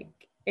it's like,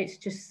 it's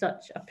just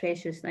such a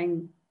precious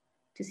thing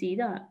to see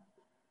that.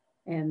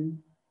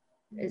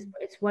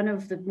 It's one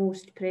of the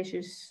most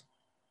precious,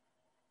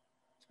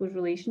 I suppose,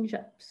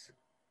 relationships.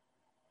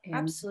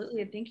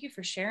 Absolutely. Thank you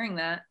for sharing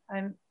that.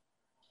 I'm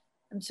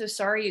so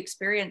sorry you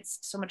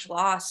experienced so much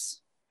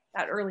loss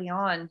that early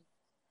on.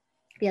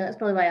 Yeah, that's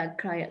probably why I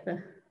cry at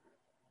the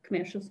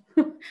commercials.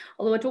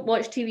 Although I don't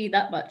watch TV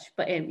that much,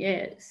 but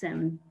yeah, it's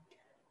a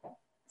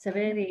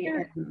very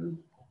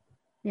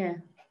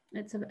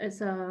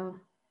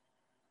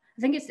I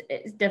think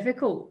it's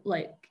difficult,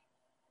 like,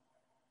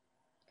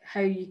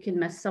 how you can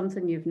miss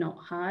something you've not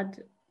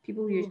had.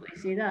 People usually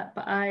say that,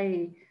 but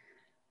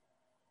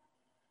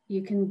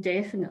you can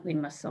definitely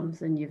miss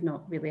something you've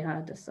not really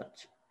had as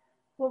such.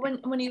 Well,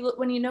 when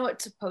you know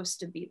it's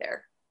supposed to be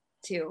there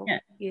too, yeah.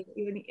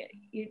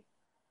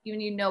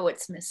 you know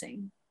it's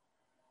missing.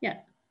 Yeah.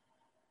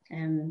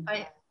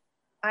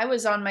 I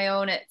was on my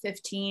own at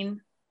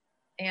 15,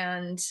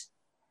 and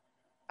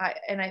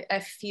I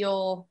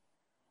feel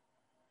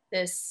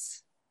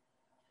this.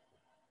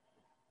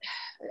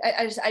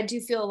 I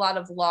do feel a lot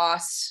of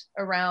loss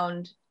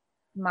around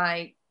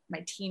my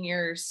teen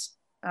years,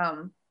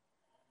 my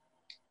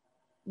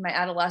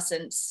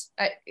adolescence.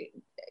 I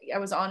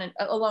was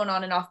alone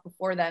on and off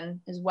before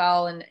then as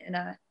well, and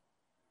I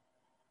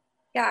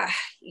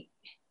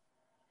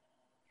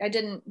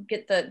didn't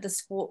get the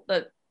school,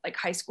 the like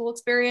high school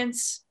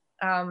experience,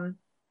 or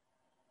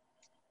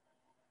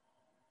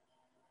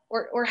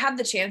have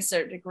the chance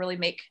to really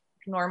make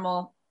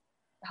normal,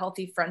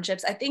 healthy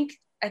friendships. I think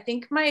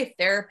my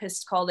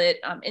therapist called it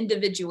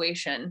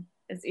individuation.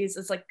 It's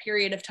this like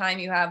period of time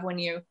you have when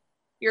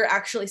you're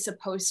actually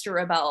supposed to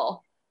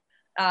rebel,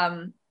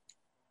 and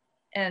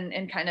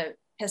kind of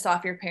piss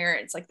off your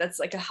parents. Like, that's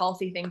like a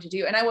healthy thing to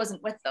do. And I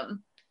wasn't with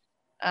them,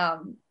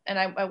 and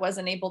I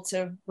wasn't able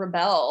to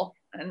rebel,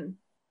 and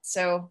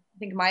so I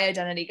think my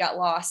identity got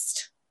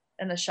lost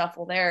in the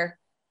shuffle there.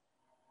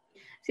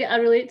 See, I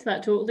relate to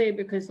that totally,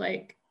 because,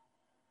 like,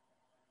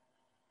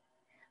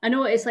 I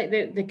know it's like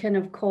the kind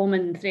of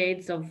common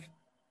threads of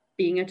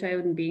being a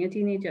child and being a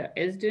teenager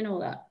is doing all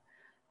that,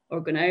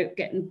 or going out,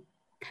 getting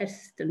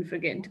pissed and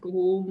forgetting to go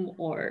home,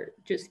 or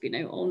just being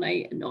out all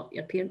night and not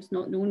your parents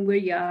not knowing where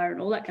you are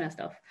and all that kind of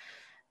stuff.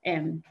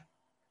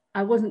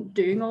 I wasn't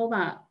doing all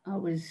that. I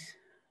was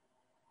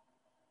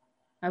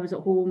at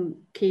home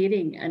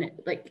caring, and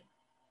it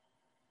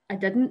I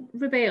didn't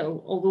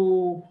rebel,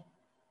 although,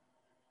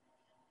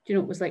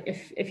 it was like,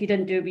 if you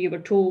didn't do what you were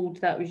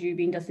told, that was you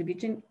being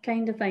disobedient,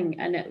 kind of thing.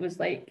 And it was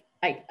like,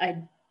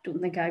 I don't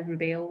think I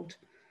rebelled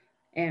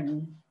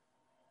in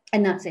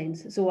that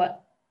sense. So I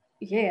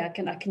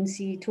can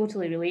see,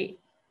 totally relate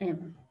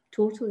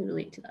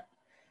to that.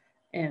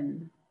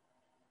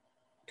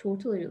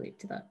 Totally relate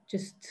to that.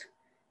 Just,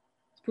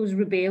 I suppose,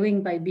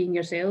 rebelling by being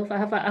yourself.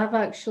 I've got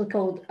a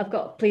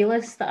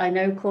playlist that I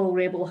now call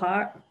Rebel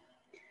Heart.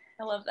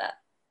 I love that.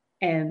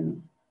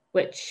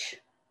 Which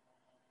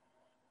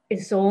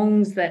is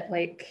songs that,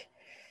 like,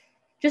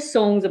 just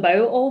songs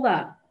about all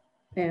that.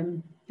 I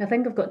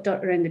think I've got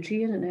Dirt Around the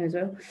Tree in it now as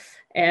well.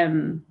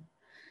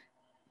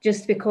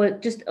 Just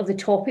of the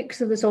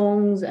topics of the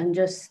songs, and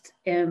just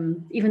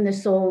even the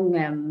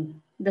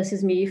song This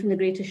Is Me from The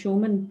Greatest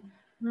Showman.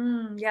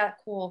 Yeah,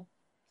 cool.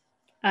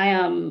 I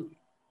am,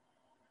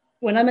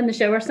 when I'm in the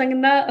shower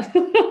singing that,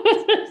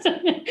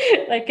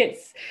 like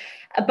it's,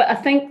 but I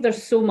think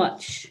there's so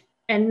much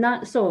in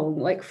that song,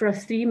 like for a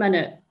 3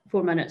 minute,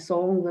 4 minute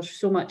song, there's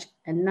so much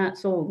in that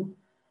song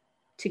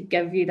to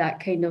give you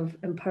that kind of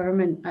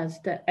empowerment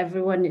as that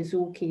everyone is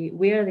okay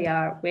where they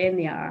are, when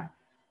they are,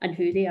 and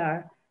who they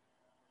are.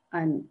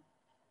 And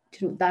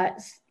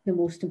that's the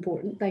most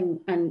important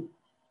thing. And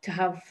to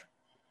have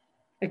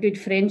a good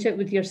friendship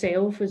with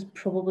yourself is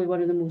probably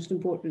one of the most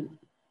important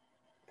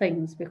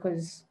things,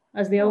 because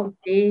as they always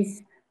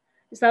say,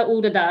 it's that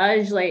old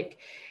adage, like,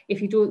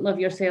 if you don't love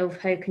yourself,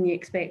 how can you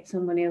expect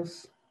someone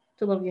else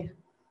to love you?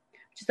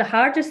 Which is the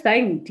hardest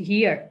thing to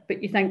hear,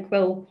 but you think,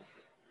 well,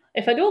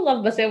 if I don't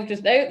love myself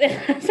just now,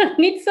 then I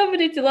need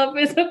somebody to love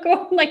me. So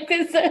go on, like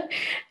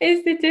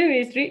it's the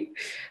two-way street.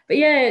 But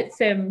yeah, it's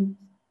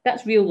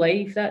that's real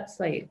life. That's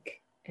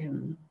like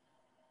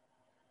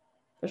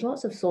there's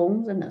lots of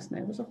songs in this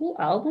now. There's a whole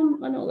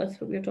album. I know that's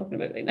what we're talking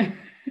about right now.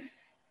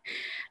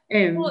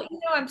 Well,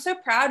 I'm so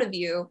proud of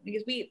you,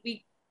 because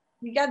we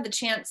got the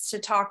chance to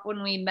talk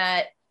when we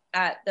met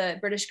at the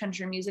British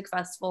Country Music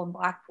Festival in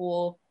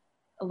Blackpool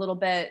a little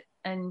bit,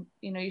 and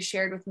you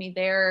shared with me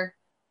there,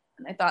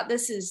 and I thought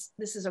this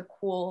is a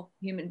cool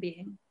human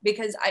being,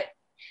 because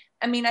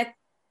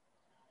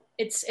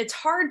it's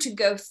hard to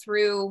go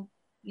through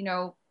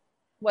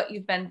what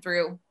you've been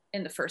through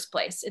in the first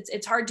place.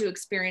 It's hard to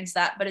experience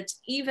that, but it's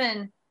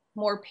even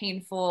more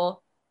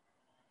painful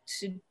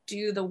to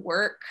do the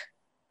work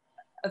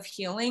of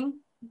healing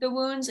the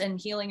wounds and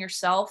healing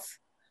yourself.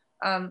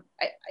 I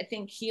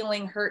think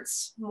healing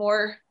hurts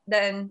more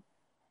than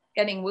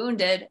getting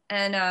wounded,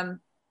 and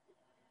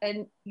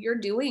you're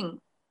doing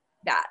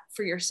that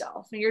for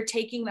yourself, and you're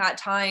taking that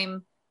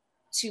time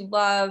to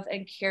love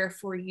and care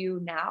for you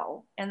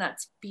now, and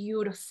that's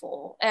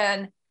beautiful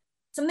and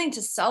something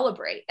to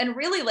celebrate. And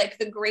really, like,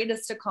 the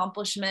greatest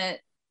accomplishment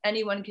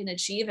anyone can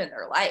achieve in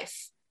their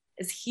life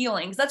is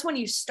healing, because that's when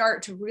you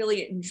start to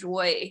really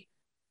enjoy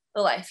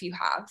the life you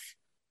have.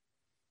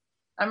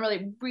 I'm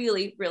really,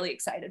 really, really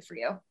excited for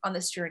you on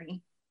this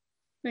journey.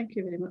 Thank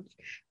you very much.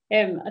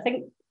 I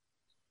think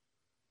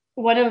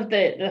one of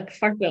the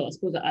first, well, I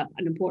suppose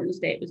an important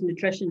step was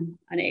nutrition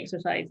and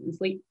exercise and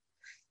sleep.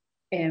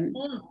 And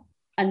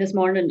this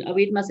morning I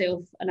weighed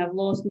myself and I've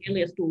lost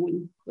nearly a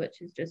stone,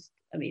 which is just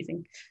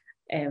amazing.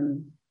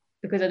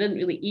 Because I didn't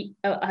really eat.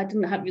 I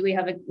didn't have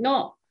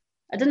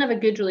a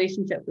good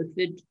relationship with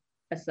food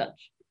as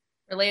such.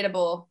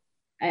 Relatable.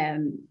 I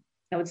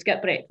would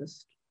skip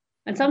breakfast,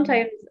 and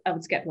sometimes I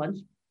would skip lunch.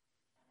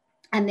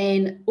 And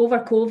then over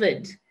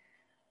COVID,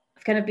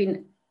 I've kind of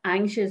been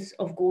anxious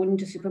of going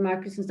to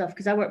supermarkets and stuff,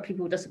 because I work with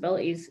people with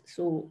disabilities.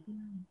 So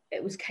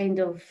it was kind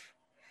of,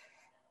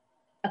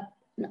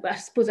 I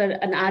suppose,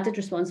 an added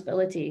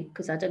responsibility,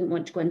 because I didn't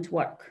want to go into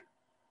work,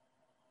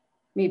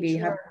 maybe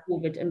have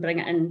COVID and bring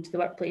it into the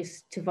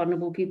workplace to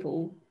vulnerable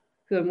people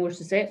who are more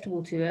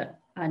susceptible to it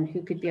and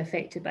who could be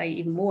affected by it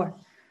even more.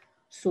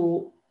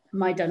 So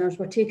my dinners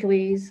were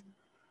takeaways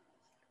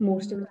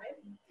most of the time.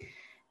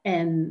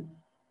 And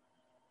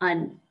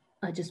I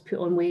just put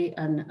on weight,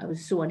 and I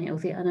was so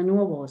unhealthy, and I know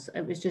I was.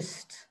 It was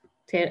just,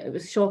 it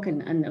was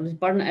shocking, and I was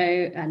burnt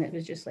out, and it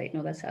was just like,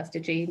 no, this has to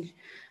change.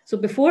 So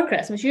before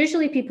Christmas,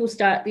 usually people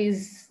start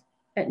these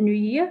at New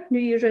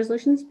Year's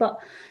resolutions, but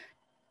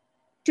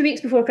 2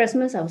 weeks before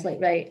Christmas, I was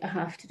like, right, I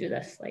have to do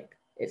this. Like,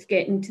 it's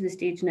getting to the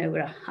stage now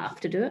where I have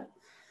to do it.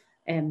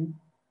 And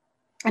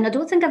I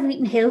don't think I've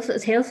eaten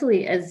as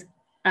healthily as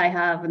I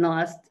have in the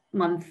last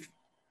month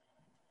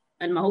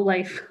in my whole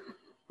life.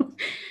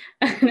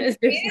 And it's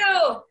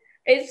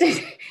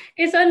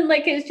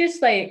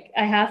just like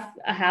I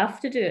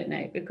have to do it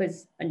now,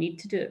 because I need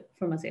to do it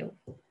for myself.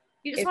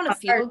 You just want to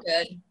feel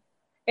good.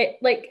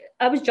 Like,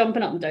 I was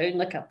jumping up and down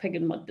like a pig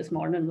in mud this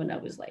morning when I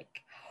was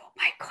like, oh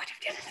my God,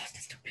 I've nearly lost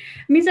this.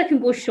 It means I can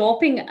go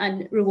shopping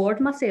and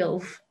reward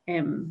myself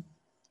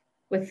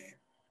with,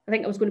 I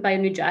think I was going to buy a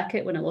new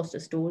jacket when I lost a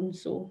stone,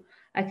 so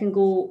I can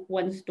go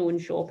 1 stone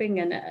shopping,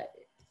 and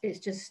it's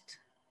just,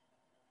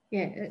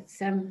 yeah,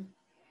 it's you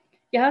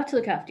have to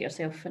look after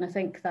yourself, and I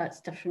think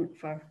that's different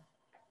for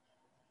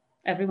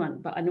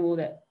everyone. But I know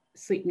that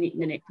sleep and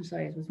eating and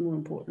exercise was more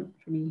important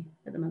for me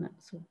at the minute.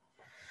 So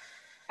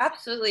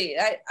absolutely.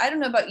 I don't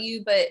know about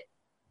you, but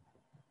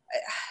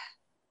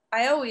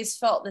I always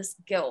felt this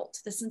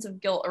sense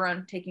of guilt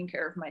around taking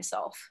care of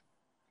myself.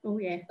 Oh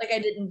yeah. Like I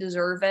didn't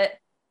deserve it.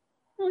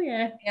 Oh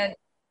yeah. And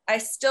I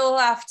still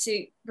have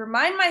to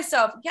remind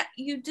myself, yeah,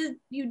 you do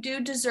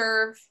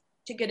deserve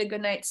to get a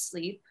good night's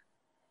sleep.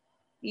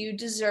 You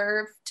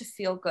deserve to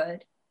feel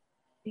good.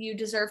 You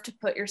deserve to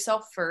put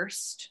yourself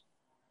first.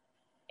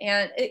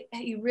 And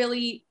you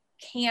really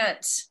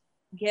can't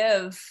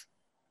give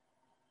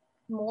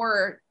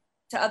more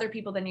to other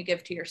people than you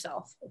give to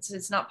yourself.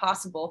 It's not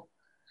possible.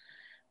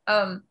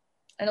 And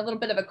a little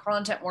bit of a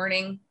content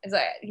warning is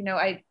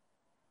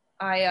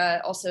I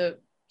also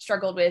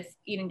struggled with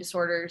eating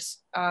disorders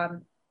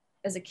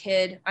as a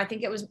kid. I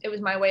think it was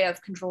my way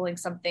of controlling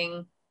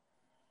something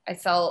I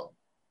felt,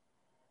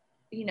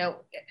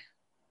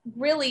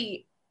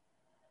 really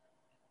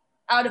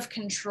out of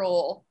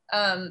control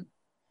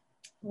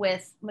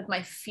with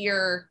my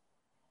fear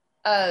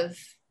of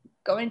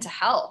going to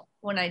hell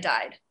when I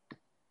died.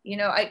 You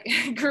know,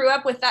 I grew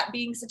up with that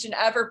being such an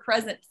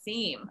ever-present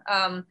theme,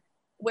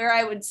 where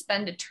I would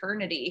spend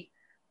eternity,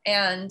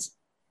 and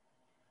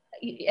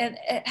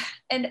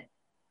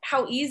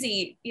how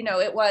easy, you know,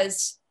 it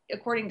was,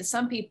 according to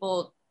some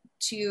people,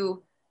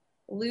 to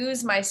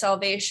lose my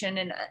salvation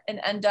and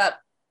end up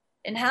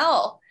in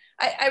hell.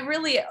 I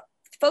really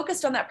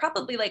focused on that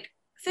probably like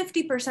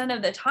 50%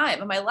 of the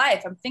time of my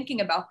life. I'm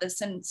thinking about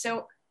this. And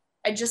so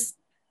I just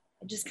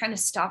kind of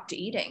stopped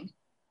eating.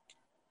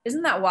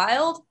 Isn't that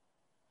wild?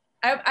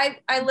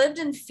 I lived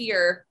in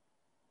fear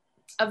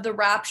of the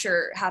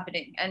rapture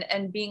happening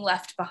and being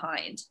left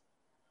behind.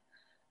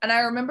 And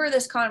I remember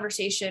this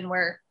conversation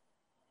where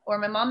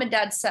my mom and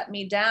dad set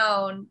me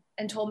down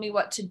and told me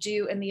what to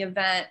do in the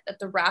event that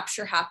the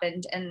rapture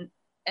happened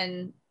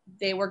and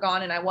they were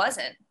gone and I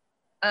wasn't.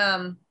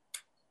 I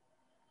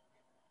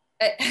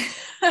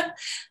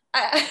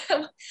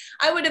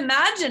would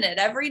imagine it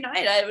every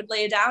night. I would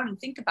lay down and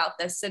think about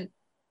this, and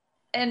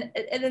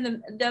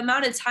the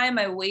amount of time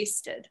I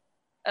wasted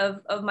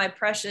of my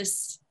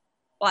precious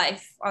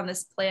life on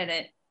this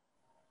planet,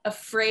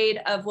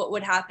 afraid of what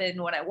would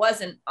happen when I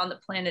wasn't on the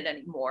planet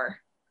anymore,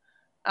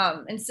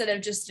 instead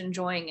of just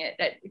enjoying it.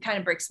 It kind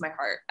of breaks my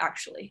heart,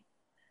 actually.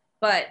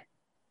 But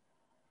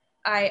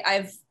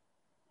I've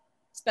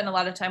spent a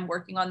lot of time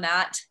working on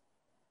that.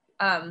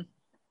 And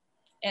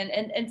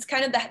it's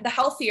kind of the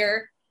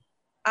healthier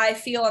I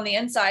feel on the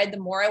inside, the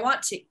more I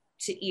want to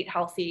eat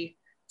healthy,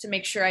 to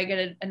make sure I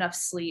get enough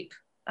sleep.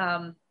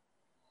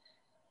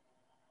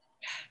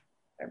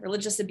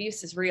 Religious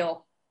abuse is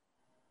real.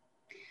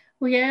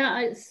 Well,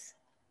 yeah,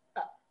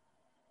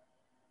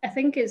 I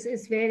think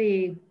it's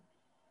very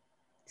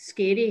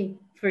scary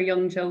for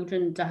young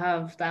children to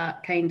have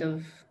that kind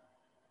of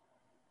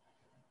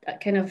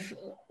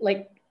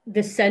like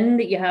the sin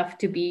that you have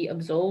to be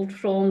absolved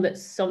from that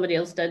somebody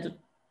else did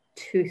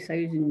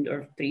 2,000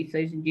 or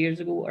 3,000 years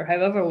ago, or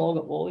however long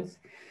it was,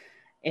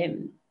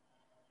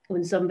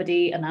 when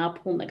somebody ate an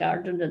apple in the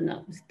garden, and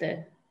that was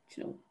the,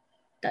 you know,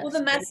 well, the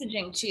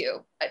messaging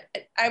too.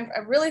 I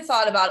really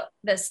thought about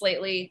this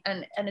lately,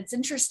 and it's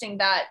interesting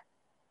that,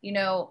 you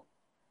know,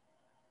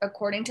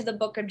 according to the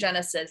book of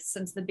Genesis,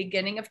 since the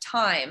beginning of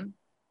time,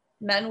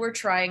 men were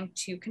trying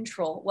to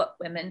control what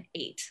women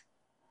ate.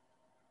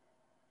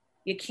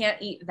 You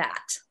can't eat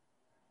that.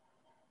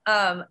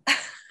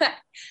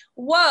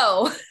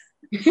 Whoa.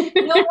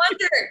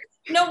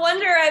 No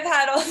wonder I've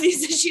had all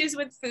these issues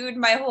with food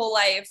my whole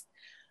life.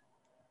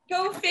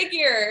 Go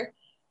figure.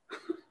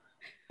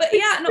 But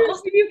yeah, no.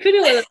 Also, you put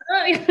it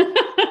like that.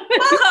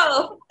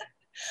 Oh.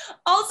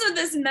 Also,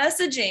 this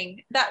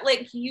messaging that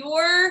like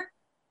you're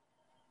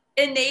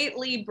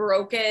innately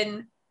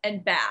broken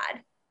and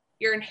bad.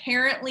 You're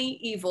inherently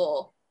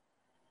evil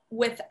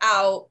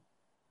without,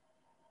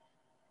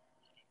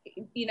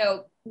 you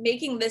know,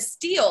 making this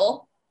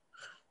deal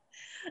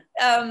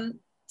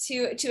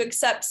to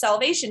accept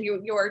salvation.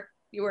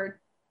 You're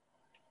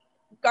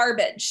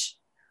garbage.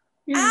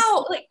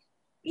 Ow, like,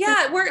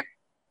 yeah,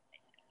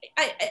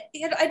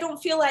 I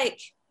don't feel like,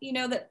 you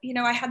know, that, you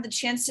know, I had the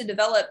chance to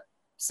develop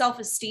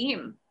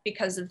self-esteem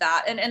because of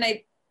that. And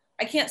I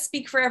can't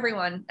speak for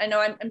everyone. I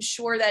know I'm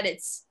sure that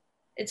it's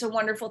a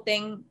wonderful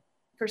thing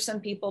for some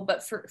people,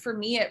 but for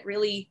me, it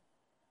really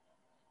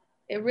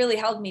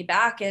held me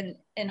back and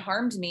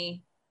harmed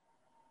me.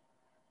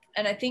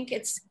 And I think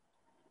it's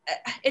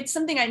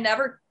something I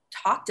never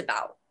talked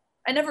about.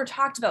 I never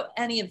talked about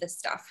any of this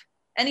stuff,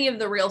 any of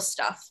the real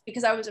stuff,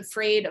 because I was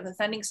afraid of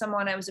offending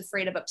someone. I was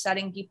afraid of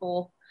upsetting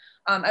people.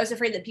 I was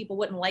afraid that people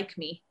wouldn't like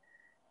me.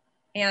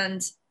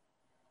 And,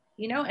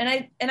 you know,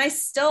 and I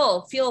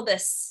still feel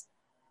this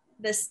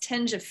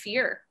tinge of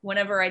fear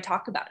whenever I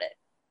talk about it.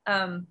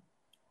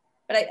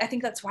 But I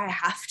think that's why I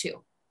have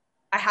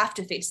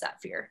to face that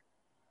fear.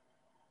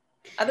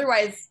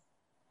 Otherwise,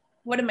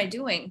 what am I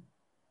doing?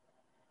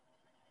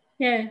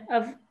 Yeah,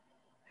 I've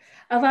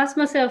asked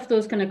myself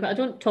those kind of, I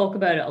don't talk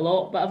about it a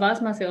lot, but I've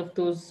asked myself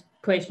those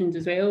questions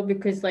as well,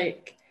 because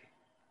like,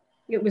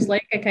 it was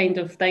like a kind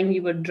of thing.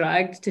 You were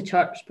dragged to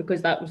church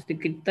because that was the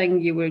good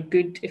thing. You were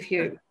good if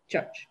you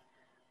church,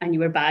 and you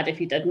were bad if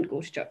you didn't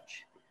go to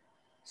church.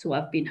 So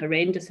I've been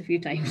horrendous a few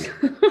times.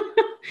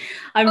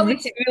 I'm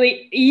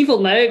really evil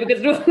now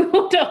because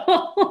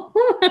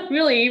I'm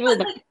really evil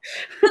now.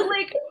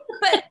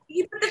 But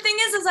the thing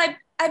is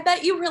I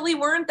bet you really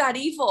weren't that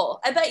evil.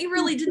 I bet you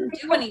really didn't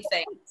do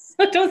anything.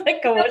 I don't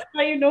think I was.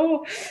 I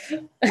know.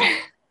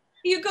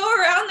 You go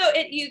around though,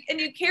 and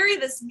you carry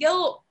this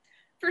guilt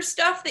for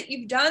stuff that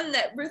you've done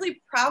that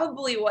really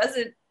probably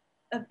wasn't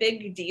a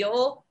big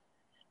deal.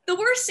 The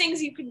worst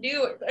things you can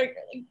do are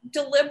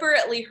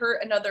deliberately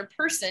hurt another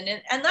person,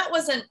 and that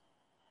wasn't.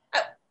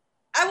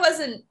 I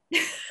wasn't.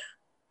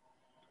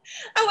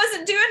 I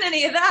wasn't doing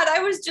any of that.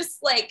 I was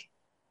just like,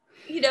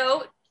 you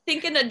know,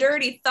 thinking a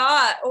dirty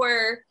thought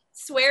or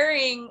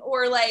swearing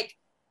or like,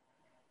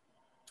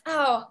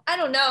 oh, I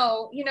don't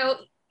know, you know,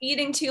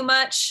 eating too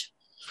much.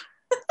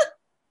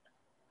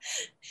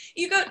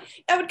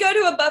 I would go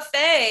to a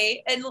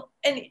buffet and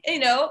you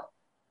know,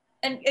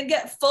 and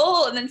get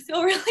full and then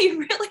feel really,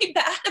 really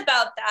bad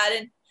about that.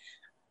 And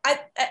I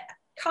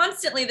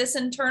constantly this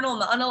internal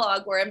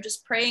monologue where I'm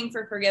just praying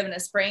for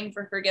forgiveness.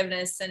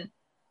 And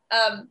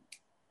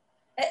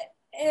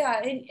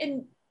yeah,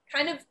 and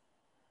kind of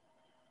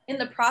in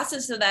the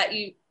process of that,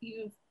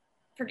 you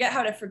forget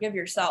how to forgive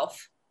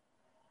yourself.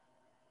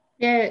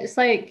 Yeah, it's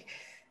like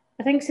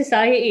I think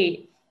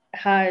society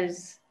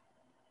has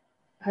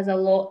a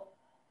lot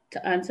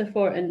to answer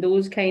for in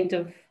those kind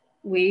of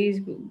ways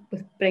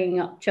with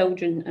bringing up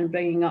children and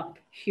bringing up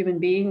human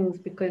beings,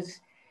 because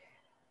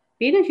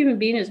being a human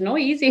being is not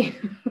easy.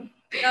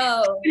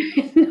 No.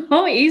 It's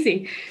not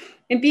easy.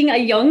 And being a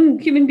young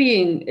human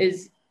being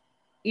is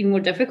even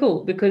more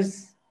difficult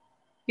because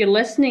you're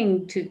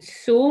listening to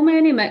so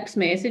many mixed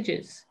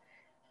messages.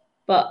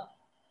 But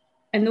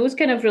and those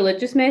kind of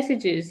religious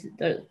messages,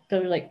 they're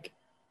like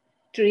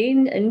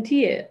drained into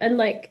you. And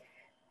like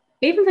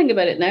even think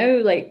about it now,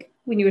 like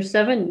when you were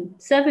seven,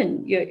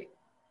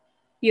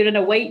 you're in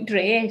a white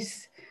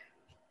dress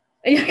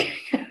and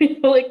you're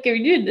like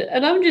communion.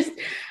 And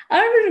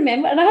I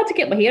remember, and I had to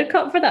get my hair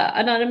cut for that.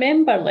 And I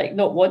remember like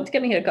not wanting to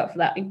get my hair cut for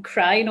that and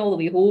crying all the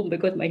way home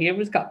because my hair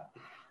was cut.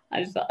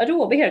 I just thought, I don't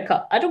want my hair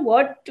cut. I don't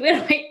want to wear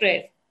a white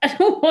dress. I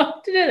don't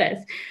want to do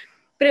this.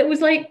 But it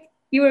was like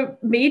you were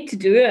made to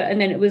do it. And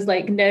then it was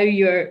like now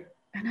you're,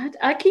 and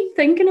I keep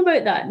thinking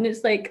about that. And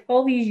it's like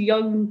all these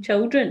young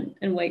children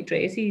in white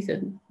dresses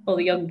and all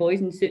the young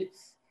boys in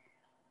suits.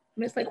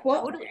 And it's like,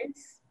 what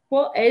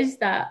is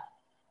that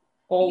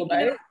all about?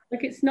 You know,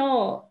 Like it's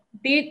not,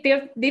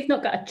 they've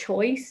not got a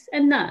choice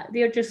in that.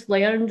 They're just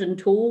learned and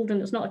told,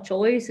 and it's not a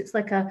choice. It's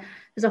like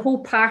there's a whole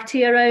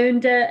party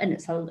around it, and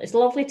it's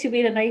lovely to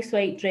wear a nice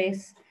white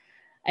dress.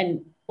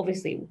 And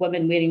obviously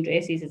women wearing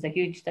dresses is a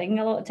huge thing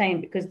a lot of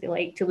time because they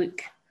like to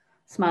look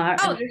smart.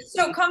 oh, they're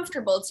so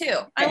comfortable too.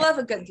 I love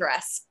a good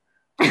dress.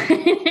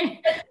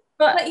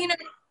 but you know,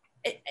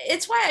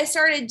 it's why I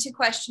started to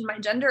question my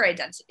gender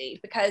identity,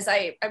 because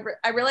I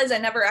realized I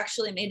never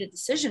actually made a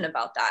decision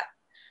about that.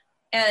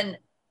 And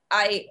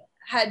I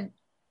had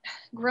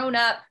grown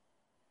up,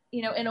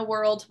 you know, in a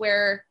world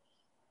where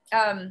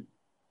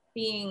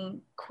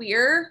being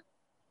queer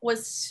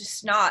was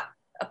just not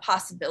a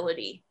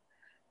possibility.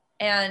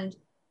 And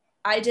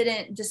I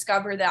didn't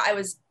discover that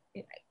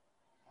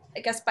I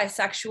guess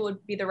bisexual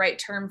would be the right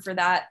term for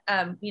that,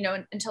 you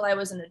know, until I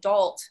was an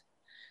adult,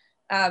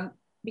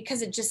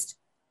 because it just,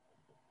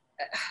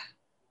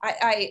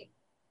 I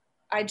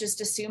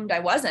just assumed I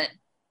wasn't.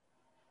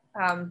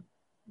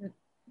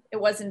 It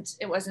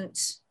wasn't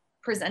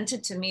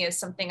presented to me as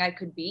something I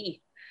could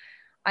be.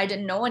 I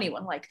didn't know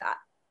anyone like that.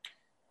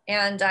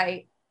 And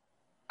I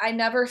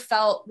never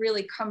felt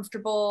really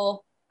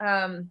comfortable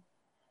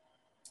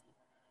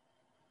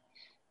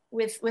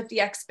with the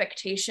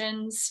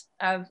expectations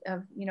of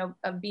you know,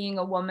 of being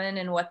a woman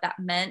and what that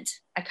meant.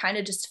 I kind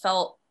of just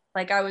felt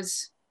like I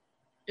was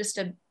just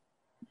a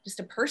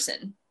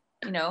person,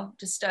 you know,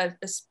 just a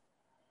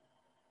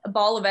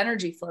ball of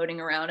energy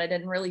floating around. I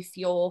didn't really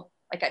feel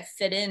like I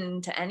fit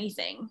into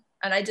anything.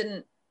 And I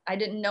didn't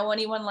know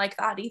anyone like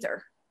that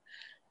either.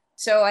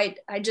 So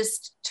I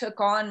just took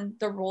on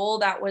the role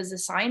that was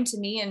assigned to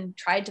me and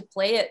tried to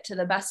play it to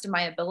the best of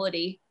my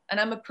ability. And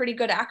I'm a pretty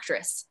good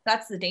actress.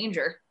 That's the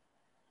danger.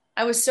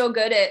 I was so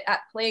good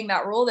at playing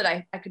that role that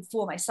I could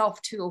fool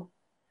myself too.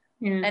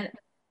 yeah. And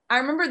I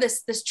remember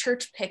this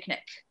church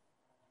picnic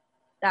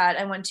that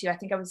I went to. I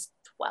think I was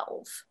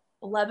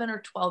 11 or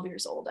 12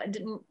 years old. I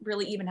didn't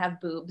really even have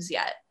boobs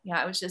yet.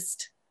 Yeah, I was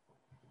just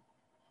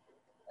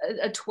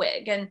a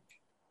twig. And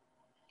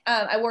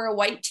I wore a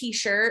white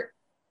t-shirt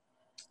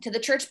to the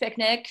church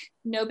picnic.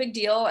 No big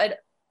deal. I'd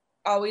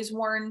always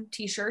worn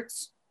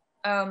t-shirts.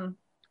 I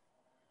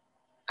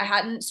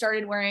hadn't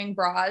started wearing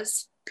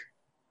bras.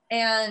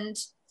 And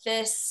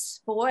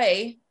this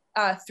boy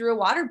threw a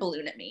water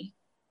balloon at me.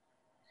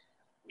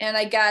 And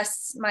I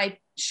guess my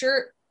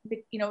shirt,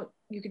 you know,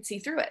 you could see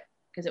through it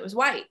because it was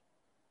white.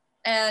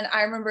 And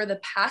I remember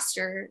the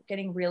pastor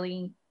getting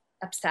really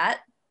upset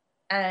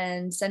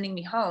and sending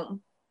me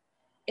home.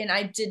 And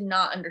I did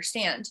not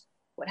understand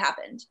what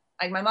happened.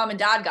 Like my mom and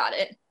dad got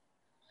it.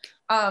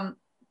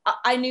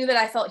 I knew that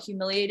I felt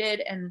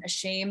humiliated and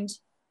ashamed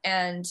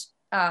and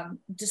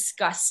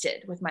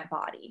disgusted with my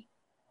body.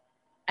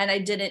 And I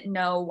didn't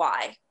know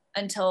why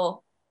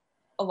until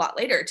a lot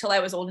later, till I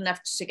was old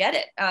enough to get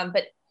it.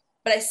 But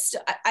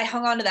I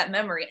hung on to that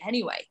memory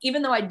anyway,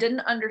 even though I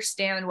didn't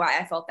understand why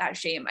I felt that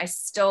shame. I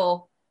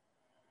still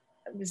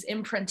was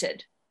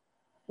imprinted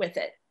with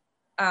it.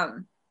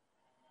 And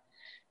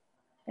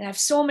I have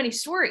so many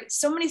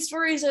stories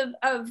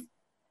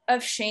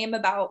of shame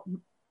about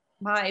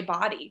my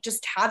body,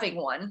 just having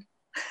one.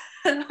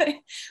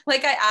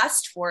 Like I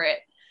asked for it.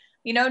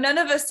 You know, none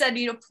of us said,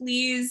 you know,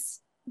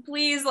 please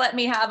let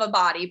me have a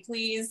body.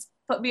 Please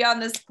put me on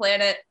this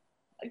planet.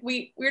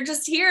 Like we're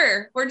just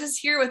here. We're just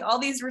here with all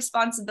these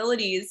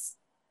responsibilities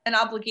and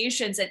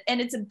obligations. And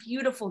it's a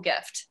beautiful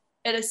gift.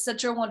 It is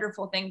such a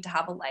wonderful thing to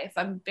have a life.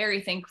 I'm very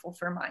thankful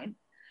for mine.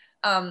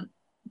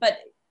 But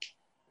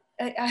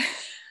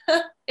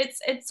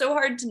it's so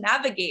hard to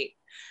navigate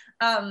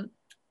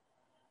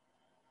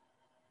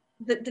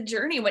the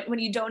journey when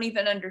you don't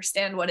even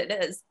understand what it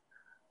is.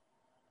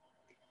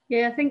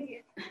 Yeah, I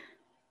think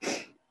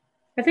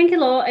a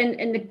lot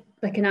in the,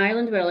 like in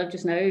Ireland where I live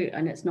just now,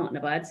 and it's not in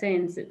a bad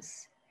sense,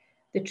 it's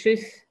the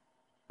truth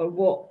or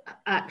what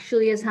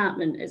actually is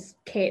happening is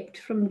kept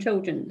from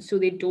children, so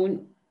they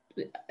don't,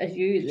 as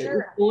you, they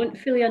don't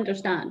fully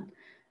understand.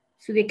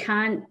 So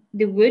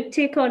they would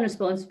take on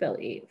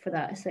responsibility for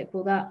that. It's like,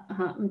 well, that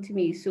happened to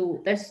me.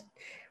 So this,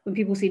 when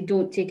people say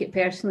don't take it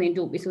personally and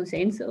don't be so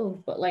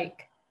sensitive, but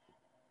like,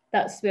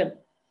 that's where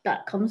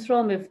that comes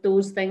from if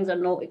those things are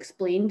not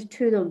explained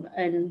to them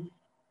and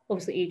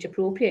obviously age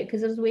appropriate,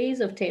 because there's ways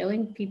of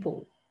telling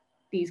people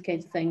these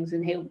kinds of things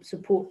and help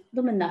support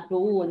them in that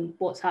role and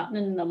what's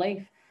happening in their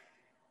life.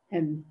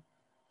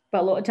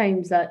 But a lot of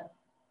times that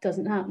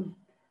doesn't happen.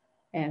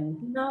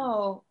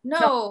 No.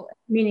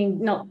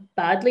 Meaning not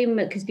badly,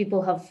 because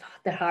people have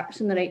their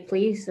hearts in the right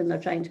place and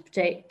they're trying to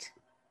protect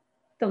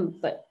them.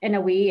 But in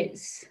a way,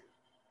 it's,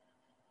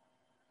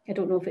 I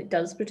don't know if it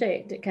does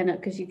protect it, kind of,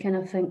 because you kind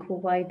of think, well,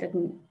 why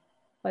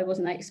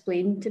wasn't that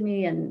explained to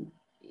me? And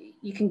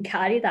you can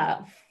carry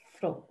that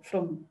from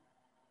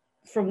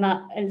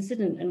that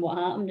incident and what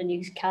happened, and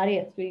you carry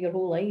it through your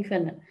whole life,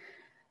 and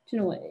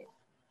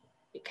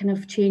it kind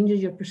of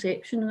changes your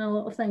perception on a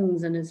lot of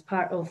things, and is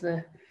part of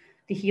the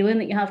healing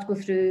that you have to go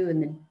through,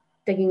 and the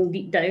digging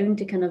deep down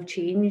to kind of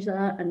change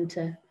that and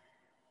to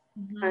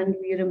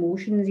handle your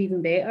emotions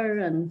even better.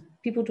 And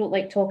people don't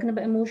like talking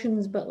about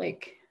emotions, but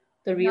like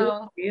they're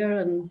really there,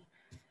 and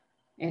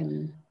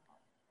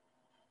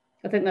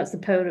I think that's the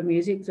power of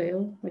music as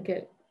well. Like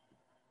it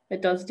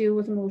does deal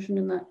with emotion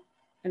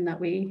in that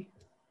way.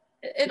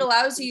 It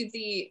allows you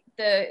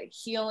the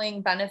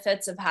healing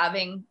benefits of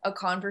having a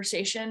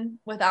conversation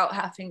without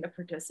having to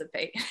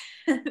participate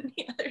in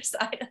the other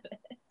side of it.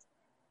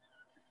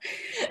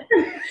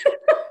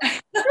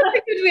 That's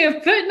a good way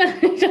of putting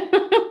it.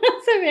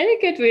 That's a very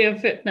good way of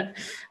putting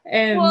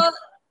it. Well,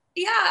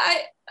 yeah,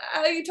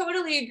 I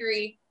totally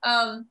agree.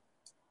 And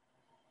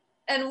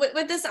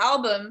with this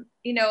album,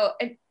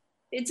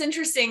 it's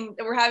interesting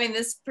that we're having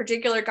this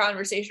particular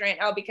conversation right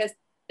now, because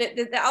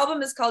the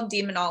album is called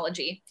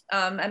Demonology.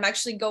 I'm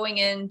actually going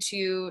in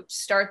to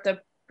start the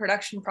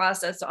production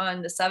process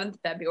on the 7th of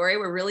February.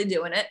 We're really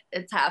doing it.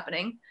 It's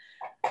happening.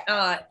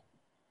 And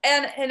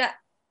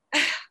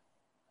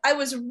I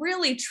was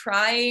really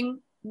trying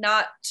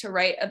not to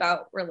write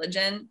about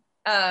religion.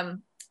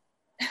 And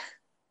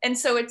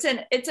so it's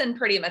in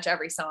pretty much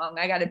every song.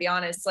 I got to be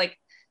honest. Like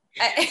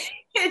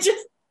it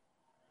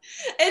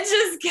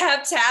just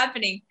kept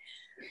happening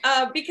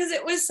because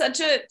it was such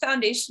a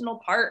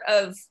foundational part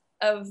of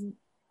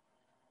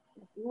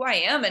who I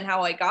am and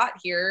how I got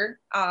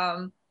here,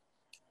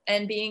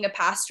 and being a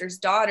pastor's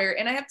daughter.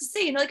 And I have to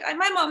say, like,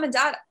 my mom and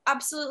dad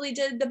absolutely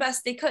did the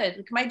best they could.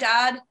 Like, my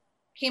dad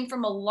came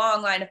from a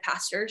long line of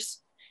pastors.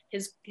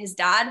 His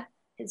dad,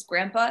 his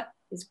grandpa,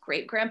 his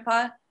great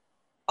grandpa,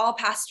 all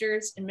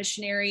pastors and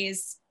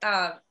missionaries.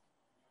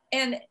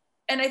 And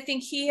I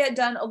think he had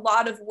done a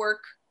lot of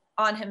work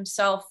on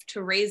himself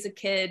to raise a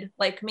kid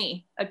like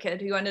me, a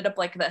kid who ended up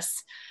like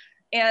this.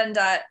 And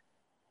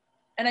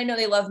I know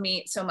they love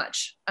me so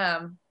much.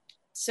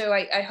 So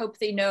I hope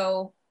they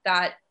know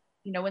that,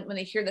 when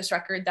they hear this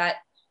record, that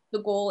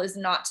the goal is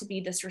not to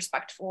be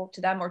disrespectful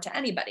to them or to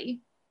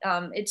anybody.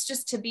 It's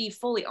just to be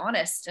fully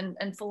honest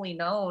and fully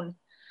known,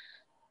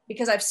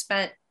 because I've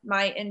spent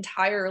my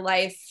entire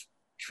life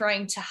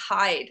trying to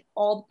hide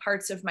all the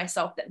parts of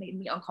myself that made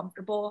me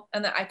uncomfortable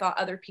and that I thought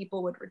other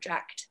people would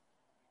reject.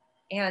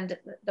 And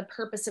the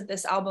purpose of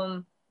this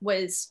album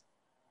was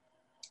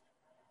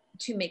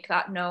to make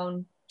that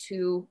known,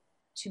 to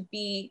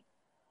be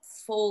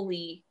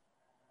fully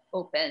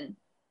open,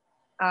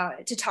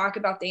 to talk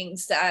about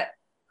things that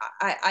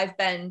I've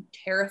been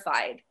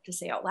terrified to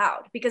say out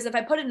loud. Because if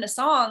I put it in a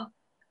song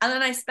and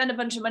then I spend a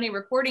bunch of money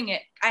recording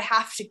it, I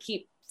have to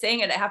keep saying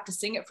it. I have to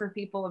sing it for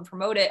people and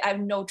promote it. I have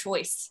no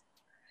choice.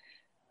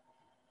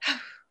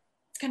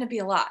 It's going to be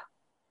a lot.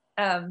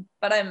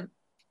 But I'm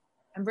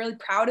really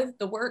proud of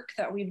the work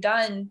that we've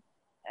done.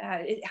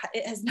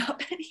 It has not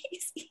been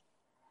easy.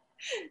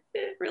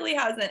 It really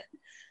hasn't.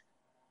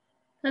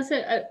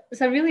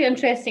 It's a really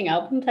interesting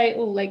album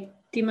title. Like,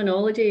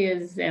 demonology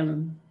is,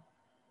 you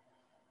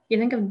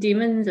think of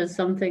demons as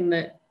something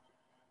that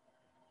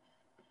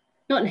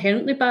not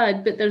inherently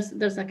bad, but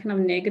there's a kind of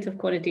negative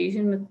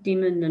connotation with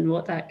demon and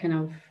what that kind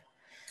of.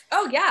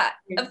 Oh yeah,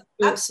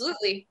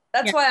 absolutely.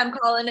 That's why I'm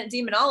calling it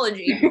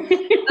demonology.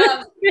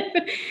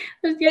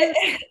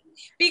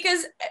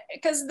 Because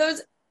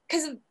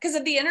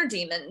of the inner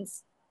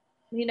demons,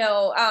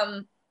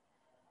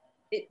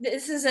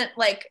 this isn't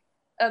like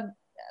an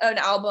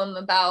album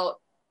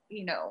about,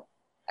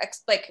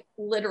 like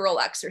literal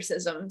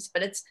exorcisms,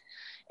 but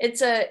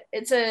it's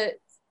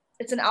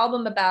an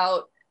album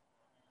about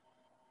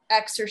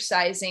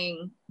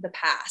exorcising the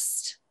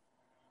past,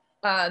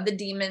 the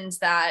demons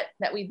that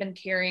we've been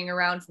carrying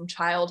around from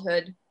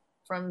childhood,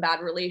 from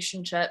bad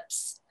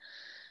relationships,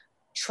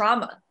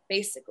 trauma,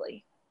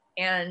 basically.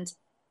 And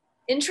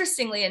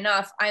interestingly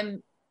enough, I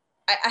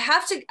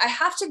have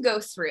to go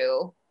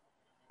through,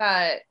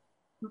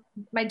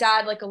 my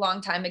dad, like a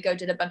long time ago,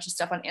 did a bunch of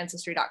stuff on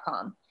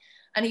ancestry.com,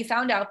 and he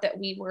found out that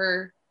we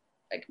were,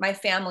 like, my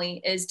family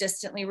is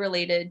distantly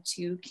related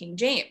to King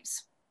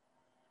James.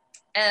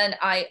 And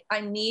I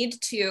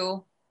need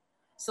to,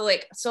 so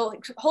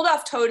hold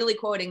off totally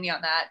quoting me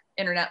on that,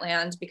 internet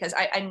land, because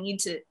I need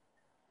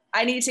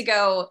to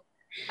go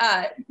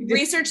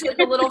research it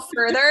a little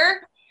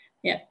further.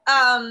 Yeah.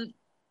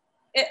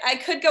 I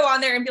could go on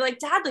there and be like,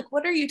 Dad, like,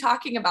 what are you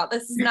talking about?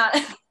 This is not.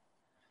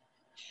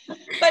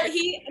 but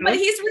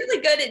he's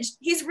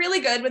really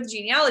good with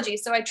genealogy,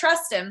 so I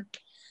trust him.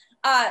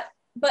 But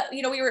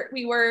you know,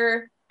 we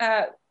were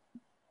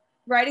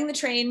riding the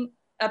train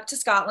up to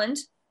Scotland,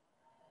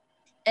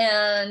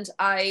 and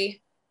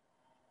I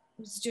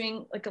was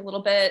doing like a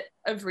little bit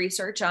of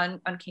research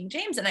on King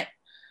James, and I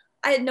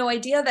had no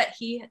idea that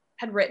he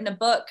had written a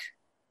book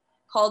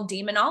called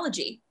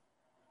Demonology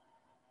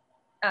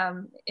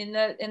in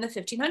the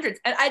 1500s.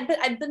 And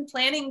I'd been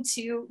planning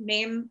to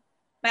name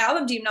my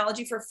album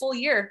Demonology for a full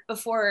year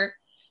before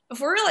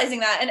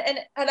realizing that. And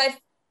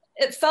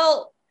it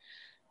felt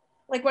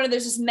like one of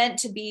those just meant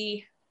to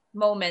be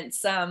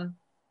moments. I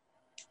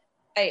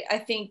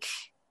think,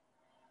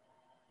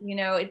 you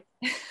know, it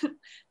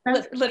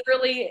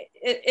literally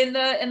in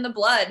the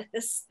blood,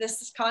 this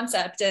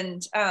concept.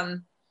 And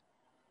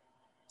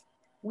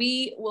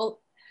we'll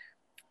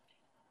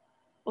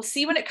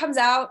see when it comes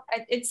out.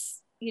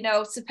 It's, you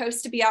know,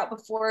 supposed to be out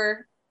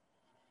before,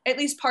 at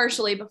least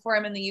partially, before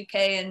I'm in the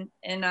UK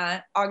in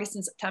August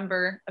and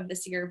September of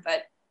this year.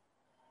 But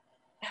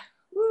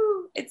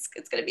it's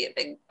going to be a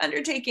big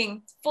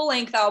undertaking.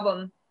 Full-length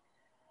album.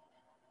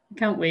 I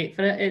can't wait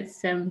for it.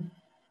 It's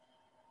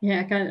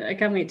yeah, I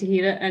can't wait to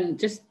hear it. And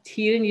just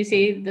hearing you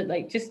say that,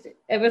 like, just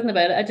everything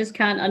about it, I just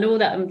can't. I know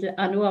I'm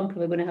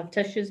probably going to have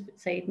tissues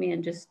beside me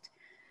and just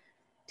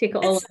take it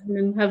all in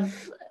and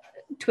have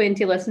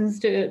 20 listens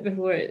to it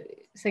before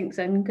it sinks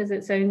in, because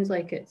it sounds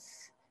like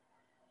it's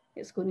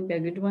going to be a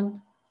good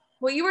one.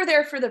 Well, you were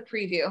there for the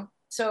preview,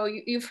 so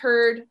you've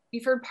heard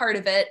part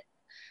of it.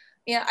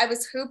 Yeah, I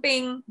was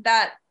hoping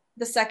that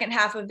the second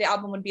half of the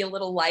album would be a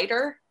little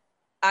lighter.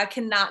 I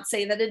cannot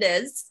say that it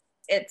is.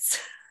 It's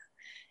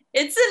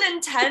an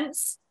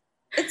intense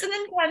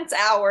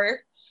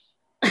hour,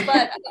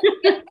 but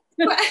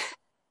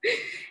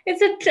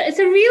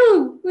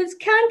it's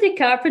Candi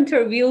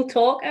Carpenter real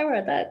talk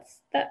hour. That's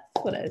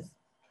what it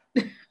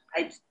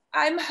is.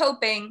 I'm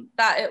hoping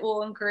that it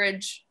will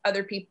encourage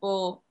other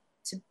people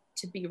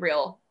to be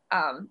real,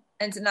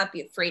 and to not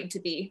be afraid to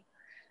be.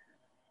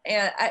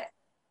 And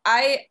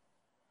I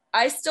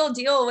still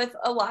deal with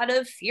a lot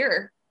of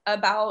fear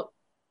about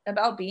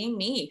being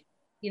me.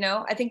 You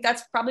know, I think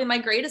that's probably my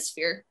greatest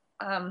fear.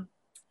 And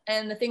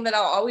the thing that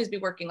I'll always be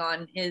working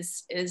on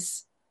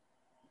is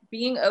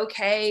being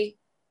okay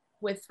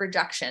with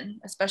rejection,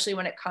 especially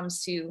when it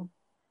comes to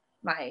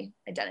my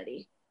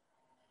identity.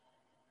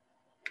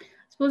 I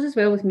suppose as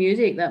well with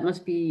music, that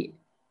must be,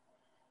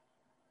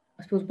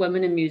 I suppose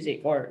women in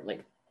music, or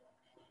like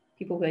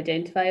people who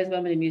identify as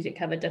women in music,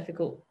 have a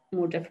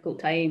more difficult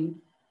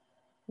time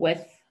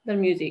with their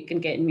music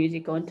and getting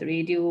music onto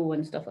radio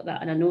and stuff like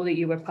that. And I know that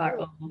you were part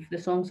of the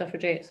Song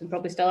Suffragettes, and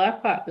probably still are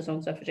part of the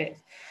Song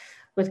Suffragettes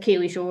with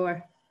Kaylee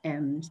Shore.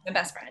 My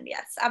best friend,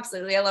 yes,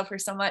 absolutely. I love her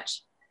so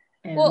much.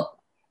 Well,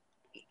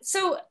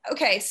 so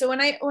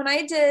when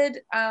I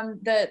did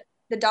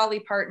the Dolly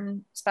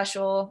Parton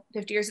special,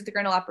 50 Years at the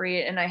Grand Ole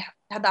Opry, and I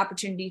had the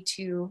opportunity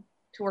to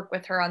work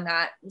with her on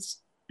that. It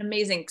was an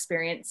amazing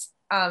experience.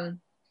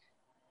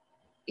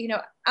 You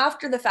know,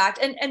 after the fact,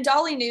 and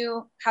Dolly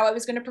knew how I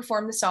was going to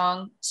perform the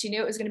song. She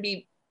knew it was going to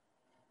be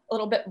a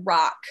little bit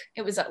rock.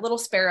 It was a Little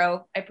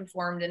Sparrow I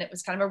performed, and it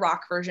was kind of a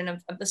rock version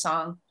of the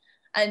song.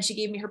 And she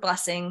gave me her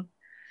blessing.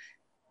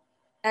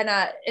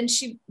 And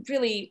she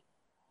really,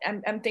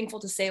 I'm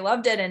thankful to say,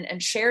 loved it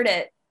and shared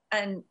it.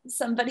 And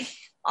somebody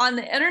on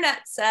the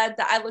internet said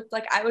that I looked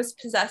like I was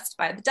possessed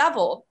by the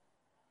devil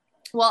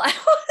while I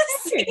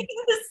was singing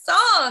the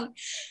song.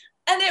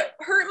 And it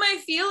hurt my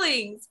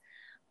feelings,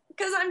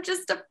 because I'm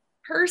just a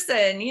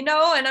person, you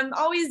know, and I'm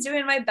always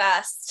doing my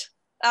best.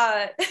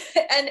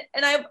 And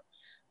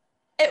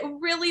it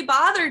really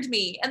bothered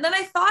me. And then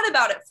I thought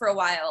about it for a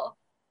while,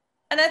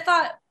 and I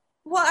thought,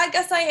 well, I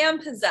guess I am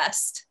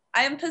possessed.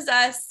 I am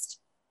possessed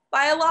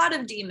by a lot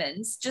of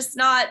demons, just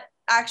not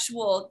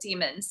actual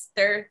demons.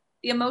 They're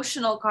the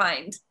emotional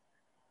kind.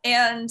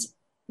 And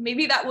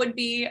maybe that would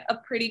be a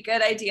pretty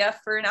good idea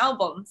for an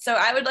album. So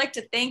I would like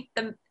to thank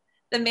the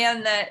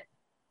man that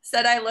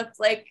said I looked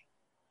like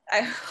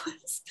I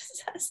was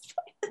possessed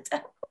by the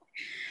devil.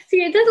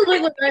 See, it doesn't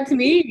look like that to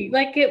me.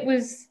 Like to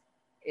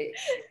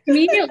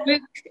me,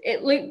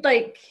 it looked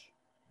like,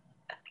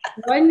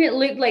 one, it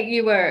looked like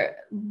you were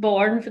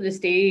born for the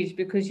stage,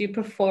 because you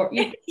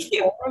performed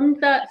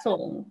that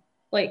song.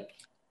 Like,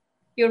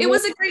 it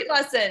was a great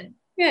lesson.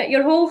 Yeah,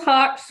 your whole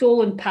heart,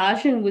 soul, and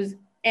passion was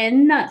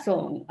in that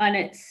song.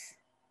 And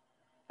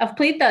I've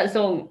played that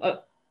song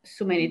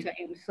so many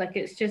times. Like,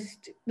 it's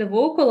just, the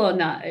vocal on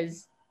that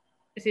is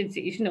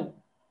sensational.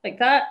 Like,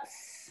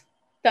 that's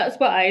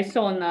what I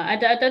saw in that. I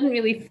didn't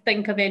really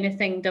think of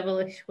anything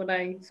devilish when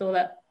I saw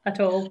that at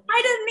all.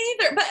 I didn't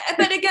either.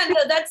 But again,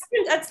 though,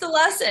 that's the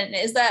lesson,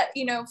 is that,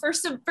 you know,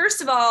 first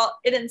of all,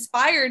 it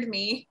inspired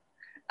me.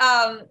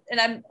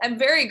 And I'm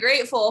very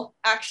grateful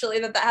actually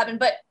that happened.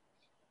 But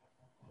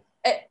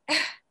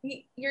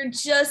you're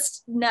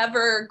just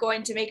never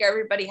going to make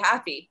everybody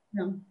happy.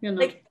 No, you're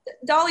not. Like,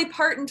 Dolly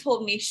Parton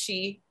told me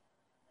she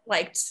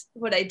liked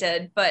what I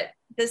did, but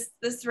this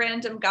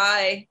random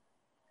guy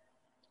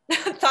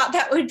thought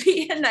that would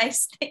be a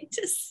nice thing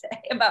to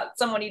say about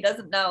someone he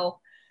doesn't know.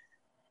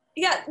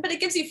 Yeah, but it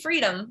gives you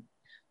freedom.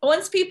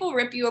 Once people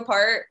rip you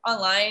apart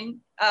online,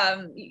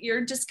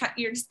 you're just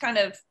kind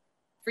of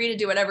free to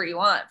do whatever you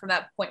want from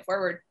that point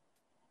forward.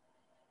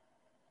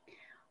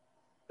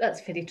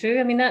 That's very true.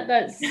 I mean,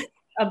 that's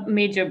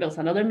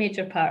another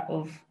major part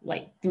of,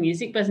 like, the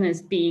music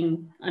business,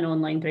 being an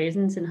online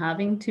presence and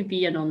having to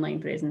be an online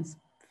presence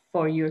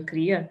for your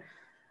career.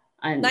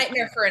 And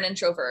nightmare for an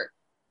introvert.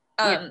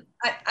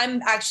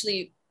 I'm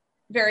actually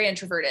very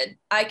introverted.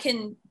 I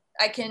can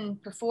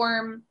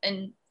perform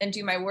and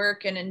do my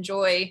work and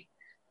enjoy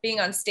being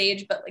on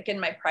stage, but like in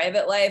my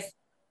private life,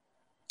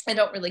 I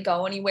don't really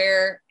go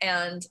anywhere,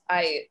 and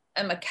I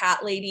am a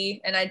cat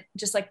lady, and I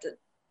just like to,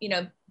 you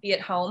know, be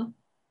at home.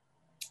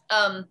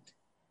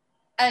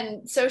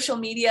 And social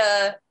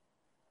media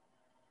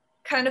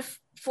kind of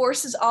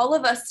forces all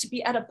of us to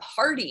be at a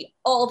party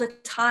all the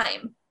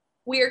time.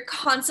 We are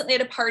constantly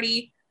at a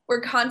party. We're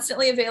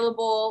constantly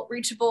available,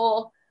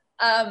 reachable.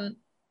 And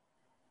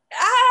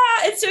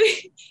so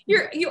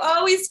you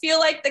always feel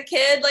like the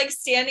kid, like,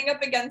 standing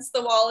up against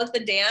the wall at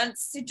the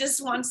dance, who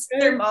just wants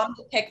their mom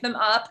to pick them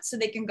up so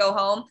they can go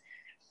home.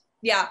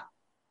 Yeah,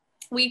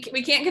 we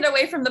can't get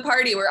away from the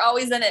party. We're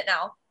always in it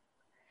now.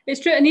 It's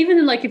true. And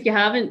even, like, if you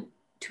haven't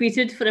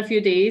tweeted for a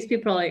few days,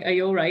 people are like, "Are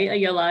you all right? Are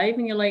you alive?"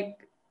 And you're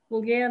like,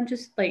 "Well, yeah, I'm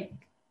just, like,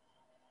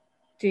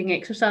 doing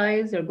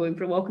exercise or going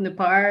for a walk in the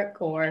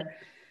park, or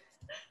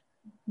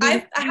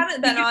I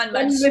haven't been on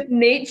much with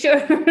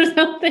nature or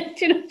something,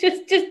 you know,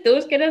 just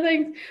those kind of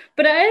things."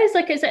 But it is,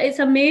 like, it's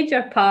a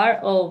major part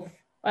of,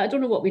 I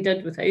don't know what we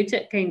did without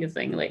it, kind of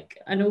thing. Like,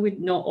 I know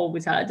we'd not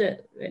always had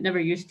it. It never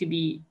used to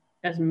be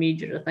as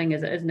major a thing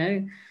as it is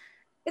now.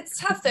 It's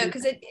tough though,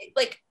 because it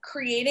like,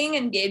 creating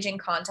engaging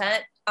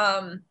content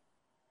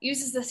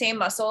uses the same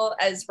muscle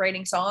as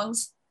writing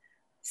songs.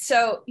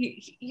 So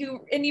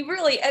you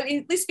really, I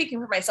mean, at least speaking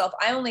for myself,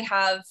 I only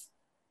have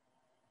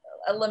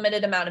a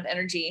limited amount of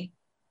energy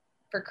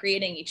for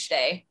creating each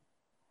day,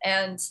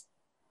 and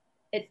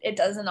it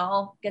doesn't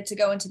all get to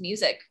go into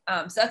music.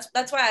 So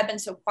that's why I've been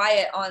so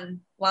quiet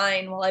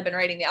online while I've been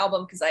writing the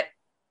album, because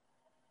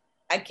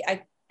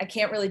I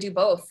can't really do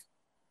both.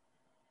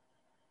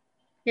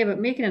 Yeah,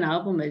 but making an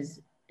album is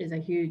a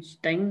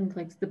huge thing.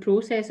 Like, the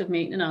process of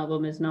making an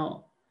album is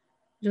not,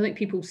 I don't think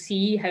people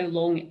see how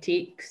long it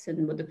takes,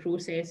 and with the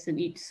process in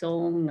each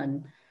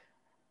song,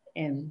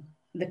 and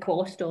the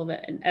cost of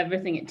it and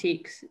everything it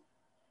takes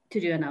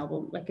to do an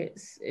album. Like,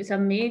 it's a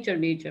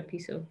major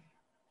piece of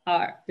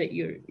art that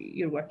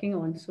you're working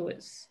on. So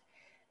it's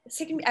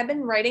taken me, I've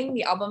been writing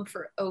the album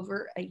for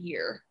over a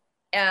year,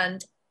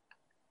 and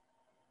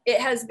it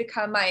has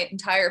become my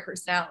entire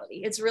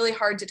personality. It's really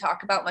hard to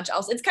talk about much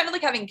else. It's kind of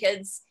like having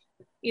kids,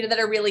 you know, that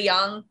are really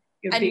young,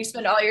 and you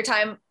spend all your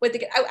time with the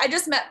kid. I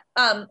just met,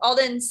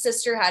 Alden's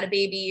sister had a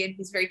baby, and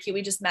he's very cute.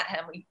 We just met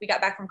him. We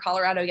got back from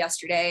Colorado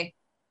yesterday.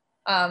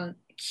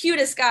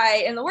 Cutest guy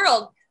in the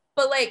world,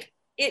 but like,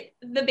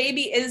 the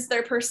baby is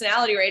their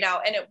personality right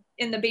now.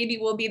 And the baby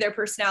will be their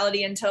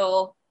personality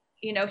until,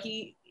 you know,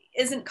 he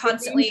isn't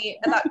constantly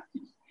about,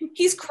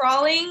 he's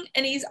crawling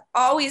and he's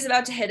always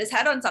about to hit his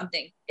head on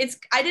something.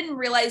 I didn't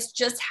realize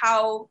just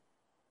how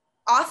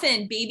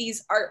often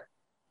babies are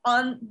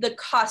on the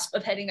cusp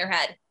of hitting their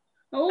head.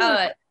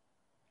 That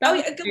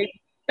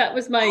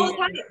was my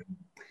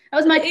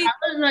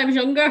talent when I was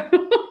younger.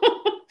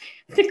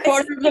 The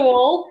corner of the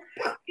wall.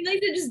 You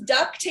like to just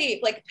duct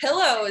tape like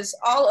pillows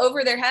all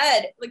over their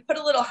head, like put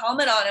a little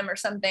helmet on him or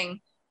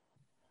something.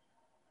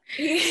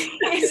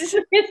 Kids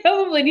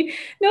probably need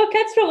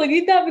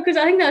that, because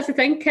I think that's the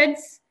thing.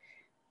 Kids,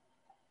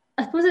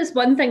 I suppose it's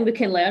one thing we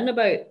can learn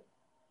about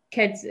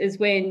kids is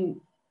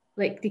when,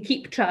 like, they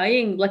keep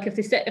trying. Like, if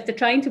they're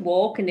trying to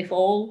walk and they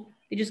fall,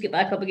 they just get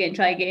back up again,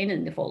 try again,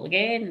 and they fall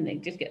again, and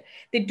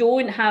they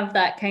don't have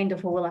that kind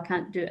of, oh, well, I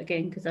can't do it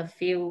again because I've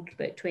failed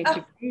about 20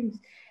 times.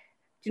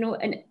 Do you know?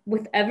 And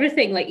with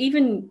everything, like,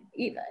 even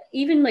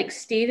like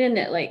staring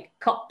at, like,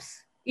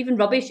 cups, even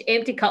rubbish,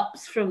 empty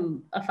cups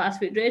from a fast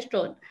food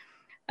restaurant.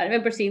 I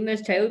remember seeing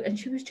this child, and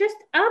she was just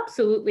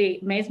absolutely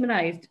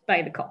mesmerized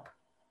by the cup.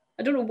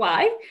 I don't know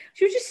why.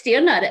 She was just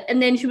staring at it,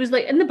 and then she was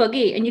like in the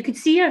buggy, and you could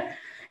see her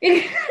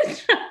trying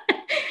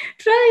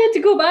to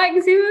go back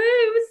and say,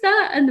 what's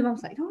that? And the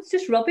mum's like, no, it's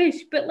just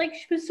rubbish. But, like,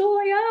 she was so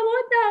like, I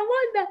want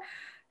that.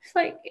 It's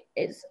like,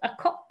 it's a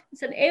cup.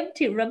 It's an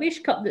empty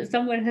rubbish cup that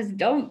someone has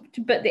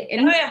dumped. But the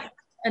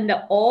and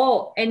the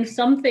awe in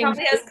something.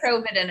 Probably has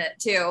COVID in it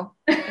too,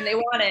 and they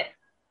want it.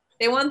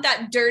 They want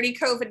that dirty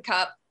COVID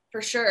cup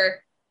for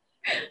sure.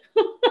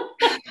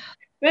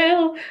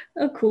 Well,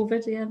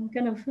 COVID, yeah, I'm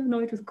kind of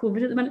annoyed with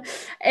COVID at the minute.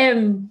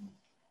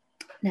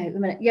 Now, the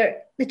minute,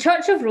 the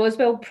Church of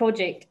Roswell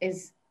project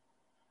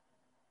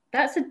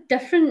that's a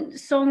different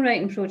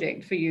songwriting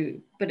project for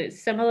you, but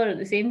it's similar at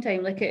the same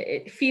time. Like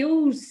it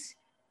feels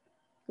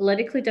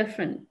lyrically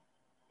different.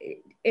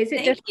 Is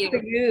it different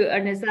for you,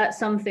 and is that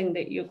something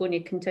that you're going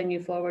to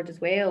continue forward as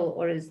well,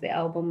 or is the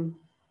album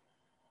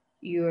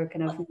your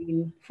kind of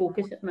main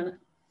focus at the minute?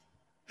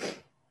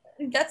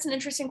 That's an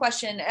interesting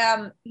question.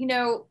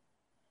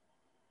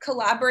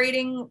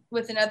 Collaborating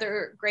with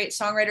another great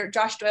songwriter,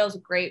 Josh Doyle is a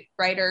great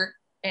writer,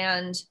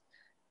 and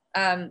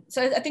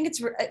so I think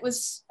it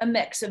was a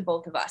mix of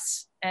both of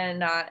us,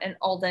 and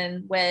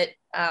Alden Witt,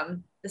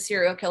 the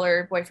serial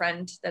killer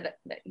boyfriend that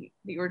you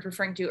were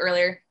referring to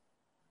earlier.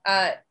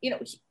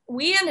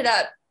 We ended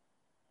up,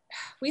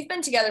 we've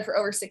been together for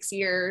over 6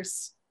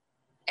 years,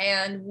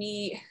 and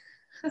we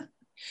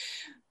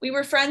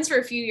were friends for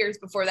a few years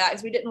before that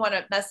because we didn't want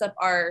to mess up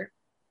our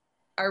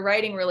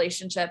writing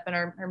relationship and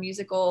our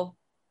musical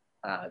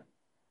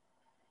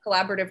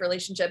collaborative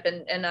relationship,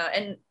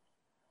 and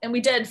we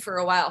did for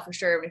a while for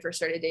sure when we first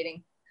started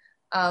dating.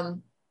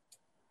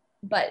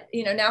 But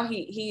now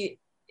he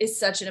is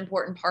such an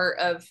important part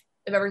of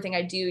everything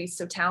I do. He's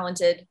so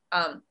talented.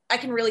 I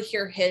can really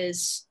hear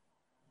his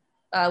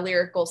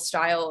lyrical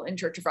style in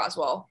Church of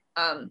Roswell.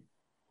 And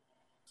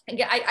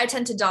yeah, I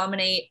tend to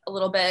dominate a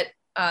little bit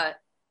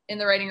in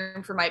the writing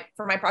room for my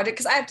project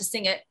because I have to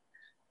sing it.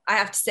 I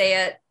have to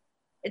say it.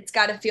 It's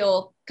got to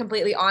feel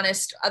completely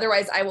honest.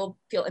 Otherwise, I will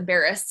feel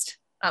embarrassed.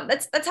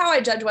 That's how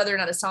I judge whether or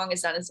not a song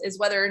is done, is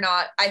whether or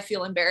not I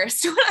feel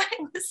embarrassed when I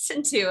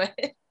listen to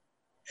it.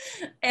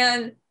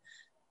 And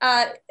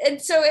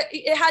so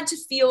it had to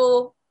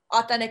feel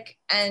authentic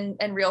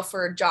and real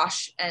for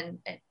Josh and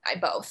I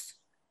both.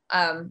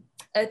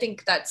 I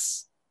think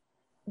that's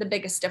the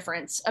biggest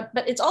difference,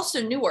 but it's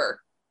also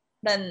newer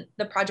than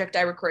the project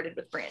I recorded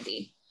with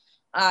Brandy.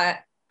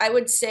 I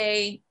would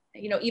say,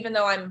 even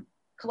though I'm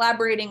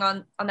collaborating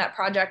on that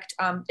project,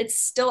 it's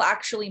still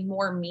actually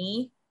more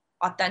me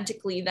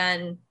authentically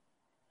than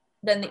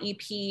the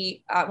EP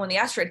When the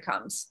Asteroid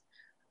Comes,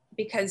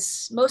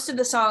 because most of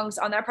the songs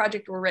on that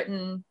project were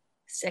written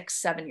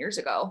 6-7 years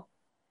ago,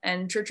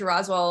 and Church of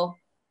Roswell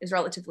is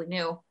relatively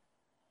new.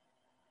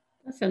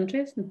 That's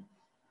interesting.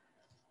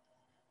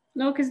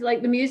 No, because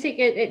like the music,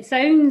 it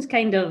sounds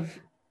kind of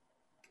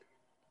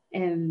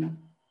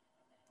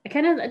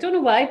I don't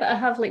know why, but I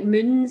have like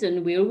moons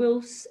and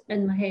werewolves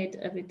in my head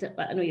every time.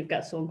 I know you've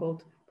got a song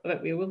called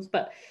about werewolves,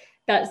 but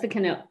that's the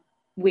kind of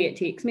way it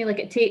takes me. Like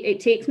it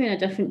takes me on a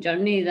different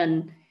journey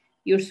than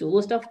your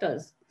solo stuff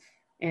does,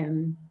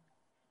 and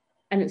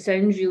it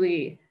sounds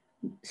really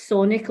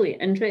sonically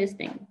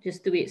interesting,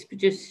 just the way it's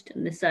produced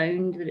and the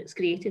sound that it's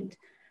created.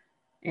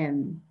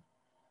 And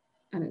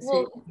it's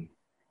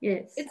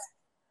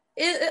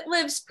it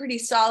lives pretty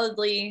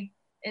solidly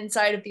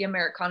inside of the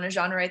Americana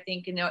genre, I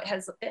think. It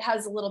has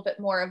a little bit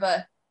more of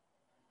a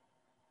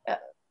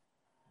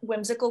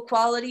whimsical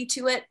quality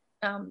to it.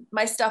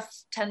 My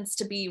stuff tends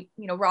to be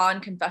raw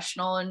and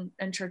confessional,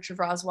 and Church of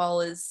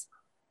Roswell is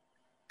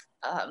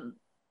a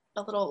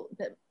little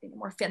bit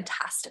more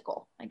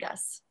fantastical, I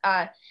guess.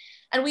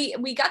 And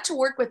we got to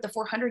work with the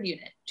 400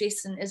 unit,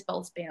 Jason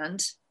Isbell's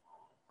band,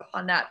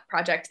 on that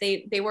project.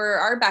 They were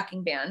our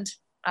backing band.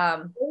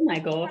 Oh my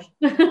gosh.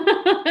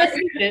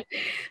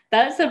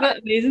 That's a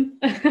bit amazing.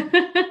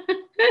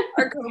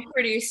 Our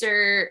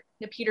co-producer,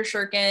 Peter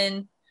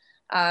Shurkin,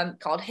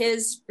 called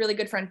his really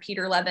good friend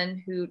Peter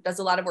Levin, who does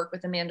a lot of work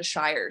with Amanda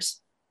Shires,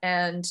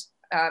 and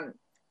asked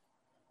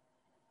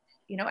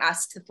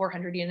the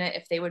 400 unit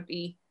if they would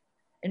be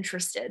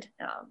interested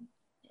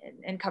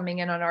in coming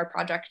in on our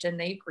project, and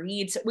they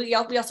agreed. So we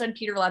also had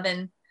Peter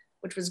Levin,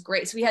 which was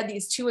great. So we had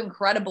these two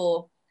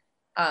incredible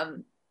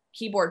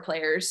keyboard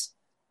players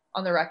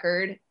on the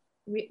record.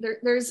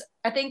 There's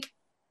I think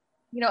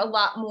a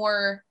lot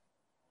more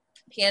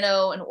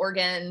piano and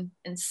organ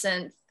and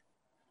synth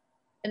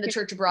in the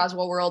Church of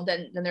Roswell world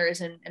than there is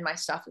in my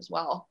stuff as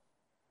well.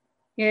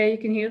 Yeah, you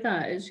can hear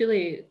that. It's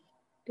really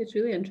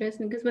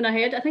interesting, because when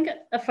I think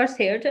I first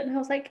heard it and I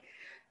was like,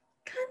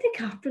 Candi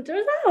Carpenter,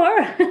 is that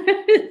her?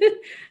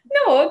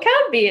 No, it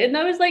can't be. And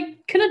I was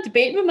like kind of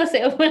debating with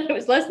myself when I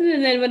was listening,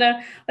 and then when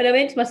I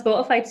went to my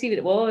Spotify to see what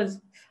it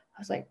was, I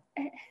was like,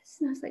 and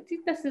I was like,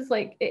 dude, this is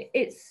like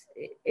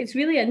it's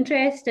really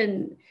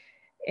interesting,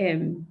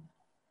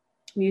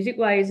 music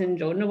wise and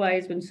genre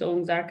wise, when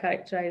songs are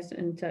characterized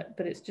into,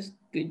 but it's just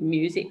good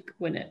music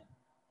when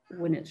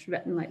it's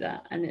written like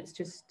that, and it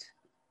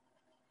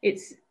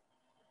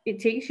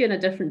takes you on a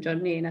different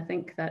journey, and I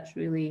think that's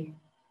really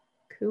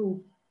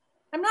cool.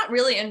 I'm not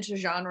really into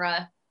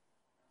genre.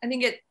 I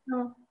think it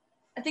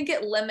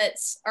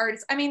limits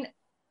artists. I mean,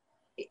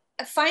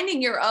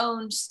 finding your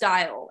own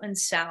style and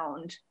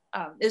sound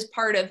is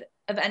part of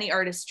any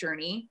artist's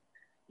journey.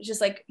 It's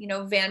just like,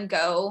 Van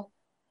Gogh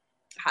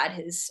had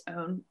his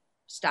own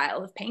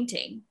style of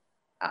painting,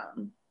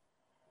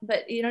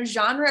 But, you know,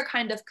 genre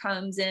kind of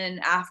comes in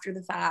after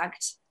the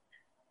fact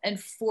and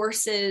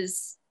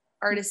forces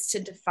artists to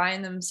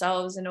define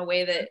themselves in a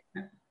way that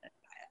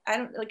I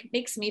don't like, it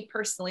makes me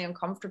personally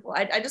uncomfortable.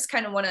 I just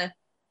kind of want to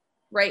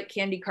write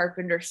Candi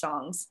Carpenter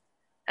songs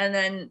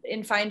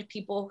and find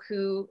people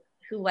who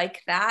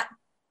like that.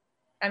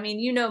 I mean,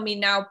 you know me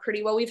now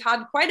pretty well. We've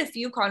had quite a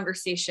few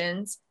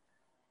conversations,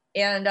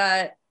 and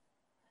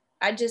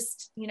I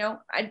just, you know,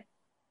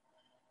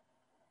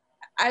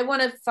 I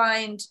want to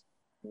find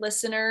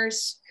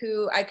listeners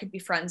who I could be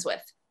friends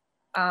with,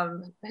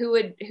 who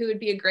would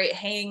be a great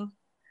hang,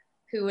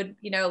 who would,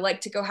 you know,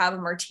 like to go have a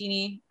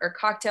martini or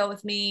cocktail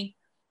with me,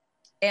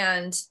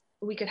 and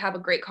we could have a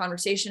great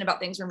conversation about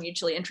things we're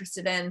mutually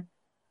interested in.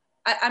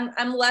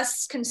 I'm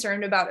less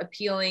concerned about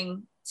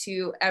appealing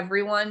to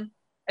everyone.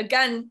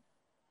 Again,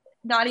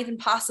 not even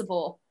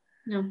possible.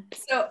 No.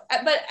 So,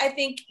 but I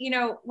think, you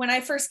know, when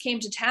I first came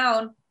to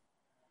town,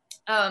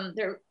 I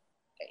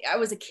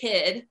was a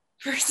kid,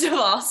 first of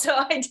all, so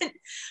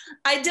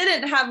I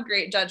didn't have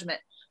great judgment,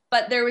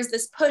 but there was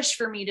this push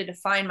for me to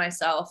define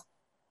myself,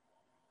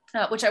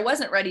 which I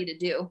wasn't ready to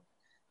do.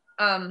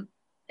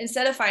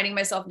 Instead of finding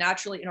myself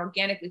naturally and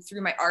organically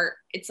through my art,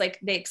 it's like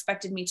they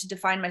expected me to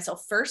define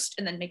myself first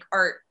and then make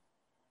art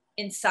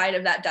inside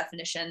of that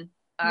definition.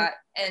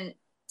 And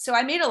so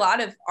I made a lot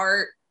of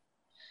art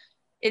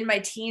in my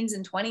teens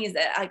and 20s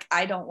that like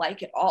I don't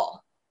like at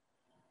all.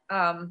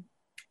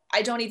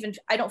 I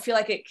don't feel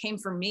like it came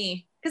from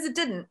me, because it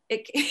didn't.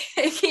 It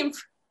came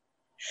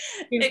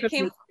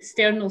from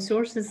external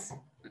sources.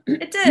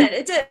 It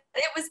did.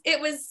 It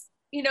was,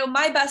 you know,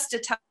 my best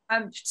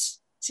attempt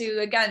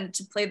to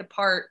play the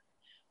part.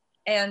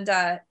 And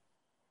I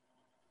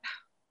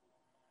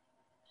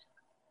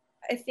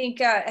think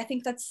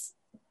that's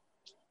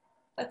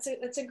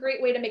a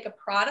great way to make a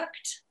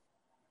product,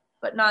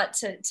 but not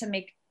to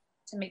make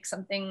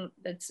something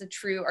that's a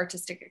true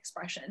artistic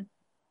expression.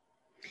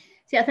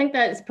 See, I think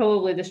that's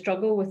probably the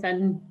struggle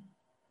within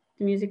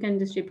the music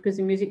industry, because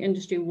the music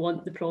industry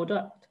want the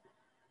product.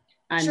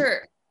 And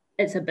sure.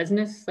 It's a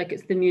business, like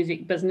it's the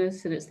music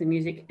business and it's the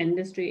music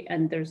industry,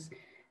 and there's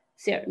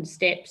certain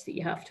steps that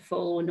you have to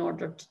follow in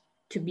order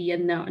to be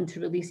in that and to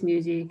release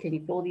music, and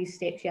you've all these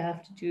steps you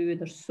have to do.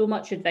 There's so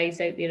much advice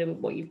out there about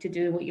what you've to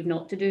do and what you've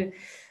not to do.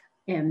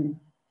 And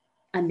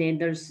then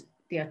there's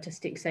the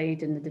artistic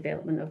side and the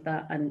development of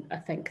that. And I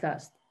think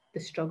that's the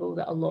struggle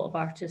that a lot of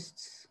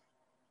artists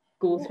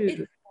go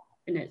through.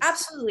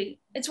 Absolutely.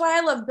 It's why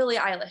I love Billie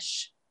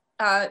Eilish.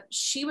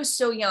 She was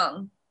so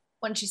young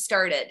when she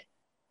started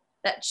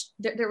that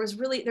there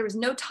was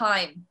no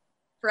time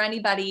for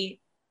anybody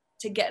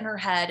to get in her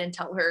head and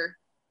tell her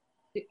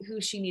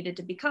who she needed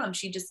to become.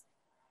 She just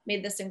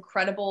made this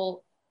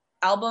incredible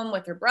album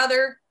with her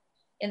brother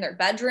in their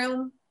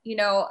bedroom, you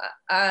know,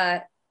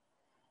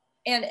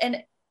 and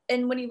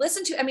when you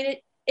listen to, I mean,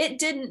 it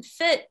didn't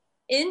fit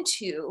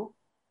into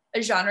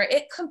a genre.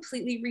 It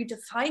completely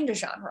redefined a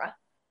genre.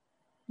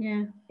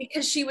 Yeah.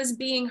 Because she was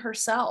being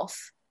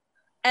herself.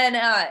 And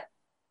I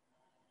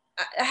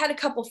had a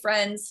couple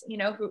friends, you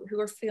know, who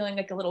were feeling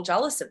like a little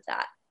jealous of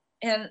that.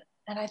 And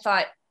I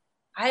thought,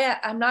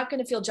 I'm not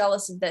going to feel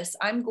jealous of this.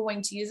 I'm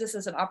going to use this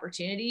as an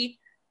opportunity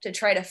to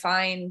try to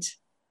find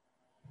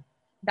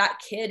that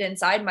kid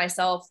inside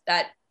myself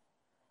that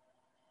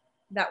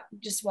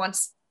just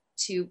wants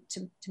to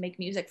make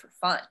music for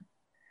fun.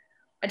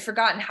 I'd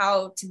forgotten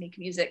how to make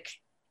music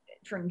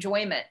for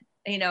enjoyment.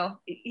 You know,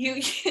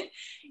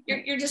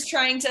 you're just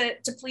trying to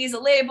please a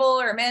label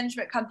or a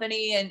management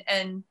company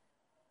and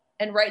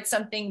write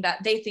something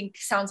that they think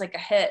sounds like a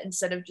hit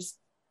instead of just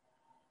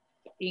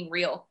being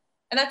real.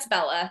 And that's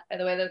Bella, by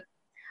the way.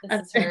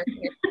 This is her.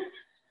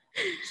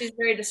 She's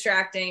very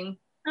distracting.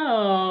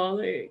 Oh,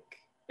 look.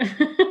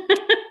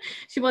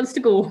 She wants to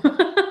go.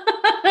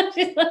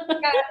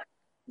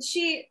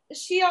 She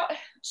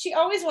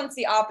always wants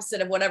the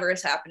opposite of whatever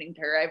is happening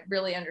to her. I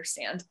really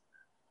understand.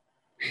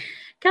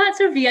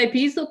 Cats are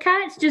VIPs, though.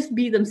 Cats just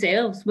be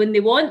themselves. When they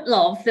want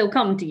love, they'll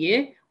come to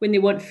you. When they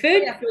want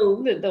food,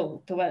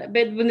 they'll but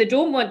when they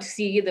don't want to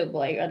see you, they'll be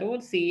like, I don't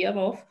want to see you, I'm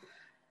off.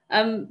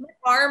 My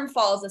arm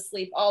falls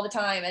asleep all the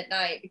time at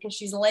night because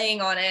she's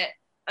laying on it,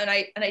 and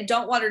I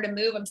don't want her to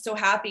move. I'm so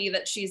happy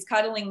that she's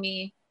cuddling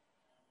me.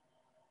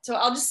 So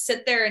I'll just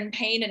sit there in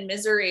pain and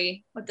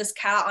misery with this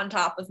cat on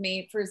top of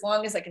me for as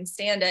long as I can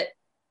stand it.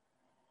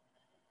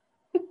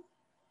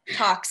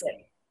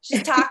 Toxic.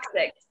 She's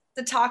toxic.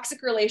 It's a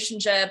toxic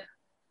relationship.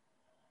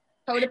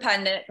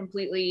 Codependent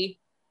completely.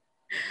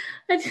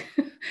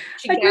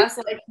 She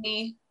gaslights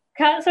me.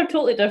 Cats are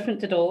totally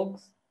different to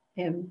dogs.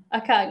 I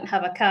can't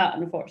have a cat,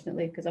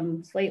 unfortunately, because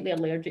I'm slightly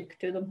allergic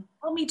to them.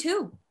 Oh, me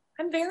too.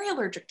 I'm very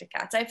allergic to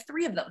cats. I have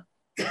 3 of them.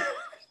 Do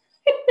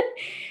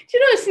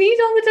you not sneeze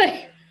all the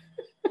time?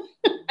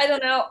 I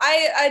don't know.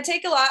 I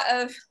take a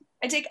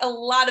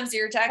lot of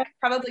Zyrtec,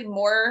 probably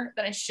more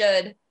than I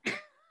should.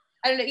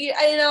 I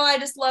don't know.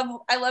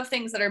 I love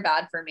things that are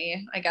bad for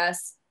me, I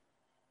guess.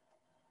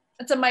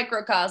 It's a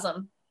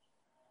microcosm.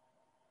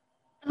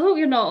 I hope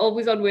you're not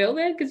always unwell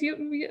then, because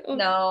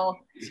No.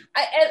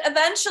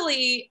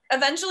 Eventually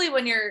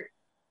when you're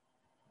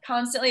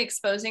constantly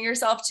exposing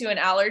yourself to an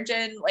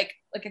allergen, like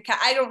a cat,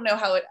 I don't know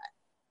how it,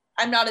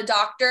 I'm not a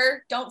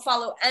doctor. Don't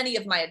follow any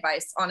of my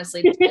advice,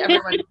 honestly,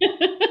 everyone.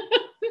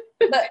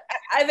 But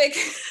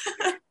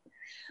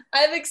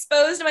I've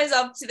exposed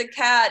myself to the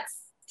cats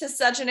to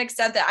such an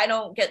extent that I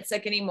don't get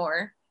sick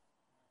anymore.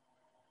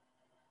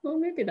 Well,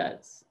 maybe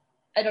that's.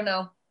 I don't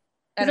know.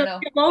 I don't know.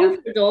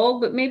 Long for a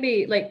dog, but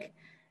maybe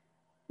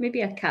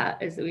a cat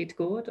is the way to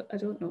go. I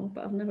don't know,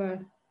 but I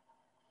never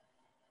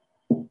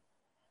know.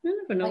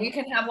 Well, you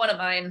can have one of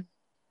mine.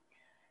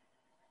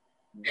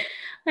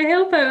 I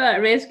help out at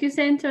a rescue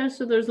centre,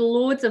 so there's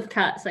loads of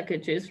cats I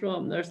could choose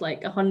from. There's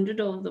like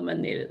 100 of them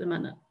in there at the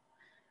minute.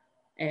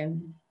 I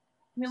mean,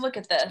 look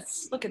at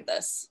this. Look at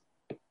this.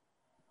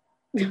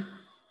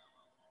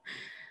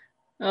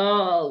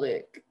 Oh,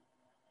 look.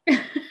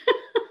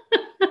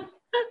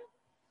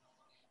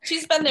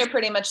 She's been there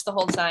pretty much the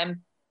whole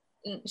time.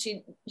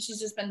 She's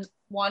just been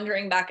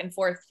wandering back and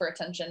forth for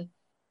attention.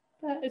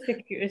 That is the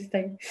cutest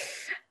thing.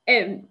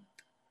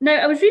 Now,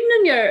 I was reading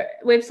on your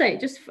website,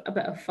 just a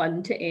bit of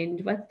fun to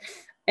end with.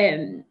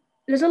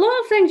 There's a lot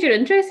of things you're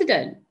interested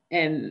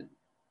in.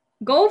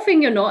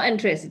 Golfing, you're not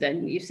interested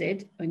in. You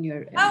said on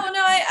your. Oh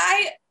no,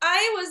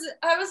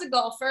 I was a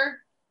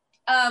golfer.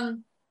 I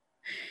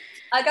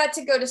got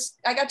to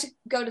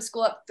go to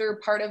school up through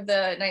part of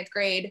the 9th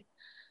grade,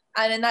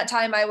 and in that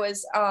time I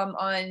was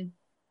on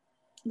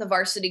the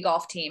varsity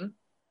golf team,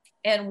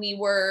 and we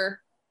were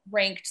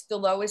ranked the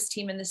lowest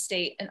team in the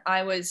state, and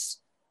I was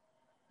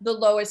the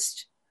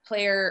lowest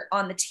player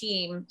on the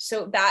team.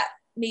 So that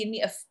made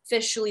me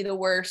officially the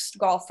worst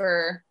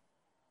golfer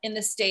in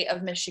the state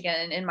of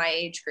Michigan in my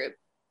age group.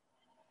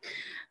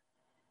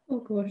 Oh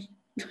gosh.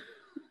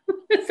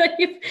 It's like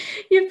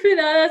you put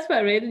that's what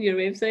I read on your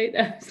website.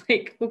 I was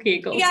like, okay,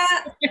 golf. Yeah.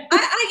 I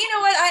you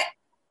know what?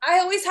 I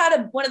always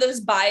had one of those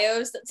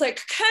bios that's like,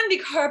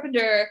 Candi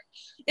Carpenter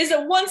is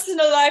a once in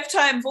a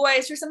lifetime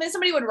voice or something.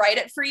 Somebody would write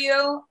it for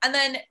you, and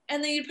then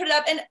you put it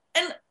up, and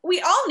we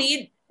all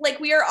need,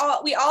 like, we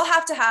all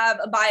have to have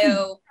a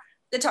bio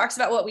that talks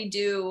about what we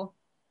do,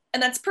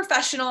 and that's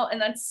professional and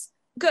that's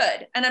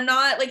good. And I'm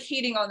not like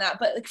hating on that,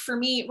 but like for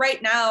me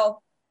right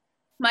now,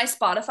 my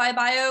Spotify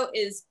bio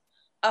is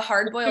a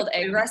hard-boiled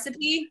egg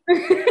recipe.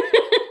 I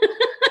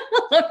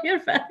love your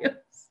bios.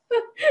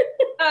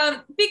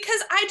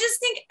 Because I just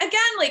think, again,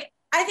 like,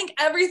 I think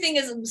everything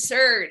is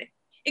absurd.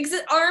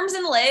 Arms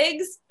and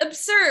legs,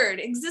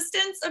 absurd.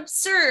 Existence,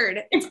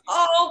 absurd. It's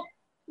all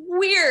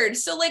weird.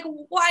 So, like,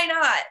 why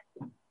not?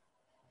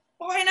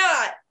 Why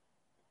not?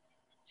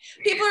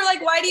 People are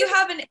like, why do you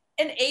have an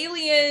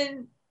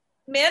alien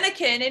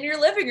mannequin in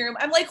your living room?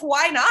 I'm like,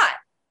 why not?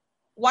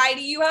 Why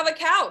do you have a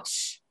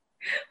couch?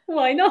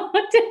 Why not?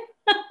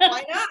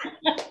 Why not?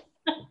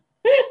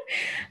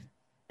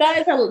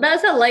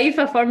 That's a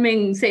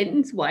life-affirming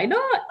sentence. Why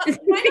not?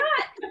 Why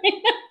not?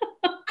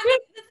 I mean,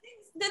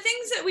 the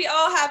things that we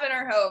all have in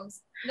our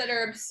homes that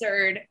are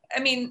absurd. I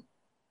mean,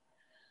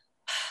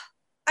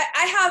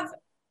 I have,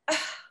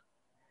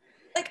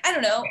 like, I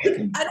don't know.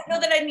 Like, I don't know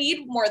that I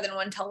need more than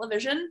one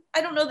television.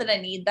 I don't know that I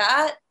need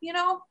that, you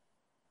know?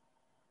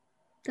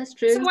 That's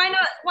true. So why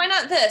not? Why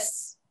not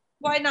this?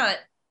 Why not?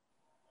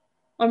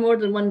 Or more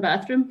than one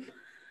bathroom.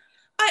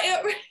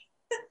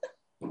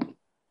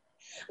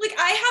 Like,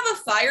 I have a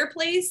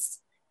fireplace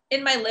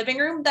in my living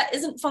room that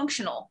isn't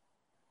functional.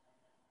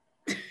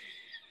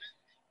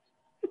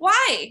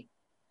 Why?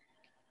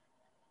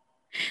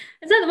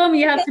 Is that the one where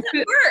you have to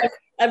put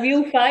a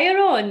real fire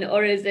on,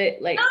 or is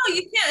it like? No,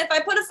 you can't. If I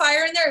put a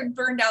fire in there, it would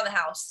burn down the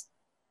house.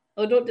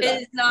 Oh, don't do that.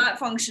 It is not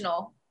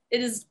functional.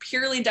 It is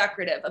purely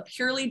decorative, a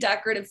purely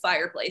decorative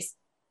fireplace.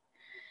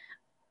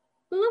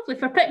 Lovely,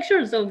 for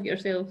pictures of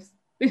yourselves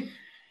and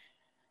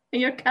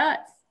your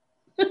cats.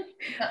 For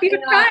your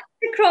cats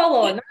to crawl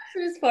on. That's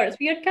what it's for. It's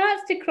for your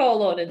cats to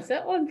crawl on and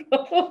sit on.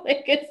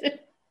 Like, here's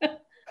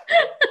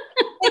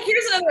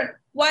another one.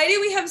 Why do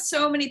we have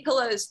so many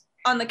pillows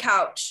on the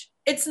couch?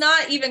 It's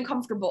not even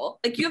comfortable.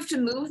 Like, you have to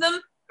move them.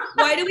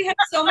 Why do we have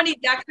so many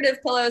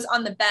decorative pillows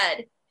on the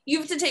bed? You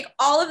have to take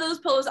all of those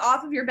pillows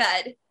off of your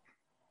bed.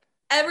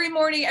 Every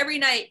morning, every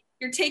night,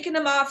 you're taking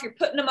them off, you're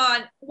putting them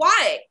on.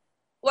 Why?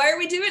 Why are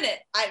we doing it?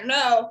 I don't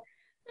know.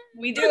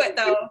 We do it,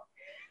 though.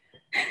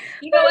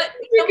 You know what?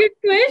 That's a good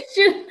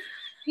question.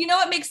 You know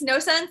what makes no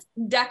sense?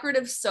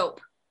 Decorative soap.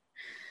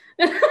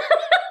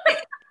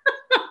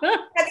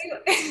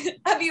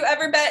 Have you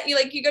ever bet you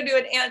go to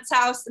an aunt's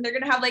house and they're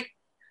gonna have like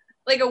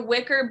a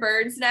wicker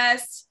bird's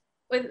nest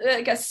with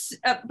like a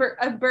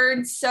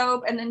bird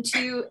soap and then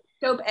 2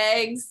 soap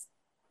eggs,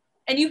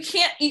 and you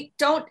can't eat,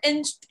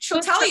 and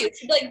she'll tell you,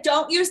 like,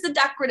 don't use the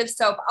decorative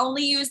soap,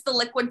 only use the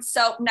liquid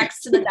soap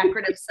next to the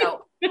decorative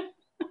soap.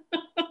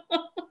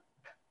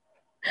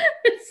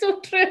 It's so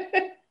true.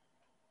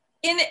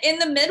 In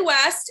the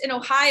Midwest, in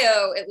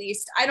Ohio at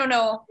least, I don't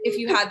know if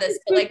you had this,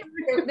 but like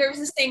there was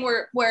this thing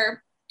where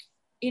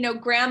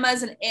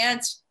grandmas and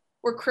aunts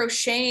were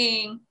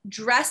crocheting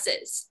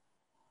dresses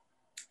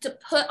to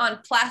put on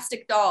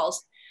plastic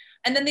dolls,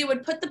 And then they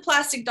would put the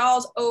plastic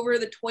dolls over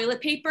the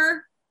toilet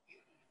paper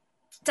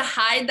to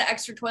hide the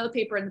extra toilet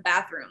paper in the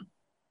bathroom.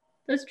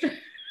 That's true.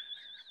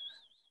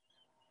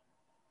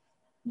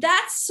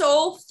 That's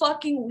so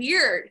fucking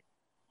weird.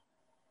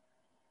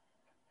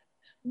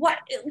 What,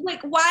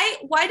 like,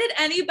 why did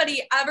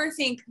anybody ever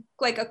think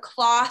like a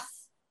cloth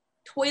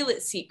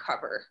toilet seat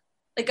cover,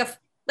 like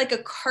a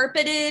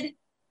carpeted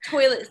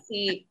toilet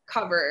seat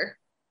cover?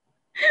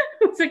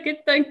 It's a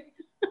good thing.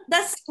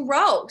 That's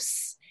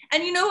gross.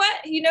 And you know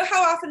what? You know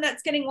how often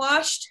that's getting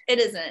washed? It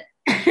isn't.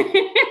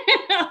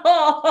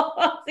 Oh,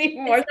 that's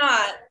even worse. It's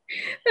not.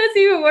 That's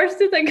even worse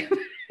to think about.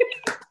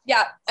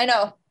 Yeah, I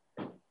know.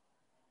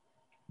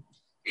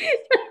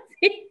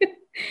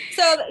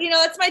 So, you know,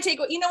 that's my take.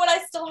 You know what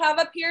I still have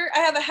up here? I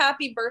have a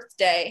happy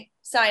birthday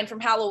sign from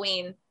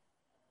Halloween.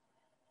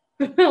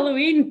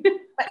 Halloween.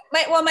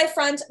 My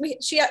friend,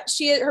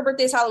 her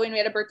birthday's Halloween. We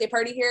had a birthday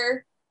party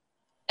here,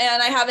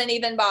 and I haven't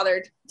even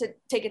bothered to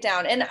take it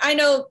down. And I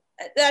know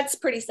that's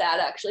pretty sad,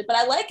 actually, but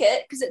I like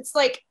it because it's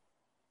like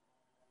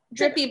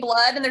drippy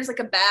blood, and there's like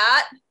a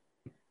bat.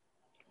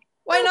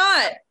 Why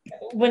not?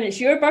 When it's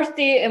your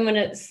birthday and when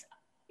it's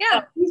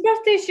his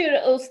birthday, sure,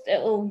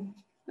 it'll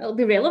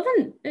be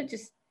relevant. It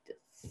just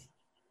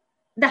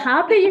the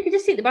happy, you could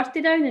just take the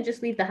birthday down and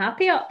just leave the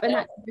happy up, and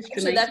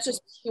that's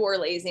just pure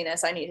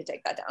laziness. I need to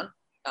take that down.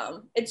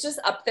 It's just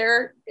up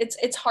there.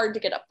 It's hard to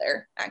get up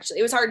there. Actually,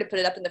 it was hard to put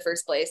it up in the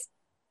first place.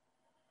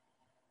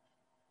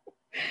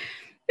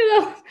 You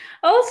know,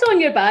 also on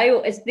your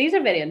bio, these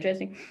are very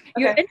interesting.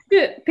 You're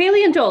into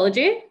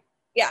paleontology,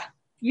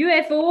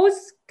 UFOs,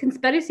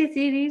 conspiracy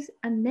theories,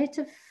 and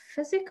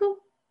metaphysical.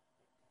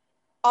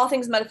 All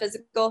things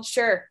metaphysical,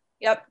 sure.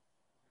 Yep.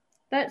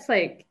 That's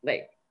like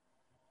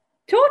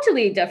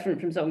totally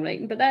different from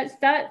songwriting, but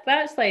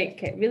that's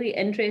like really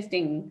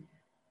interesting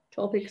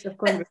topics of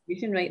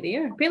conversation right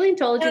there.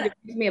 Paleontology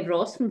reminds me of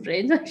Ross from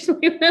Friends,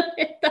 actually.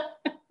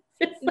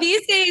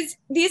 These days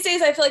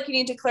I feel like you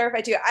need to clarify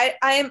too.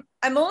 I'm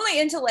only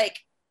into like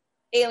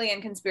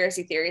alien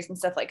conspiracy theories and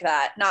stuff like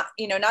that. Not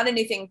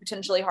anything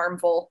potentially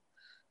harmful.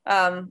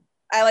 I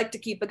like to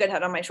keep a good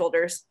head on my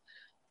shoulders,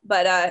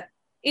 but I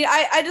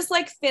just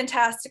like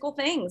fantastical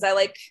things. I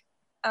like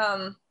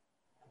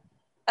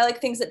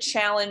things that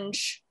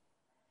challenge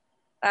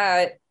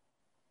what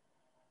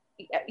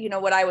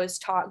I was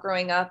taught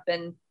growing up,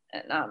 and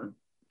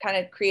kind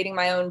of creating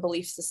my own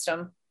belief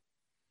system.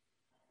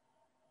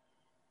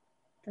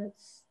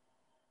 That's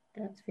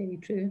very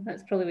true.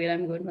 That's probably where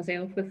I'm going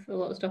myself with a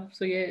lot of stuff.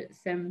 So yeah, it's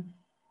I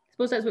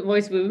suppose that's what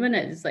Voice of Women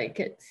is. Like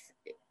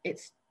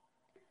it's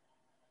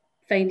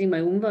finding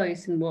my own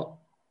voice and what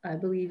I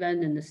believe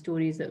in and the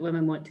stories that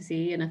women want to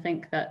say. And I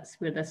think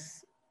that's where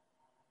this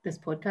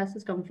podcast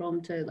has come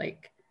from, to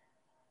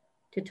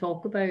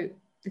talk about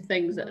the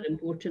things that are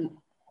important,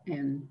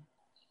 being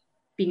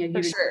a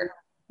human. For sure.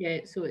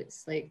 Yeah, so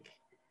it's like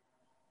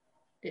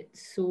I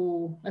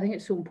think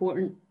it's so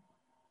important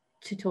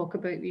to talk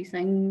about these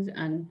things,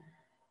 and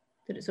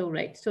that it's all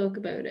right to talk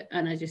about it.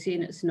 And as you're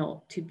saying, it's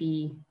not to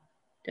be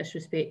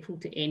disrespectful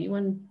to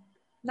anyone.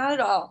 Not at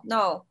all,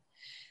 no.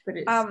 But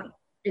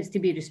it's to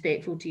be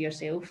respectful to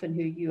yourself and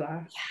who you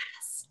are.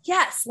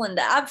 Yes,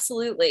 Linda,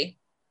 absolutely.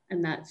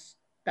 And that's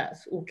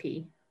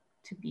okay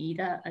to be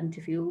that and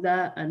to feel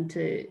that and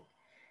to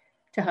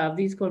have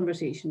these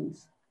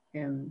conversations,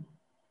 and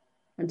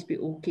to be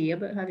okay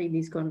about having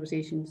these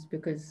conversations,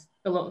 because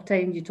a lot of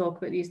times you talk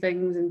about these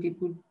things and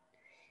people,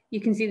 you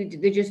can see that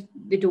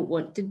they don't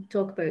want to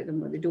talk about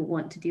them, or they don't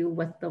want to deal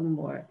with them,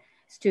 or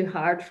it's too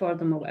hard for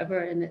them, or whatever.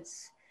 And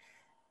it's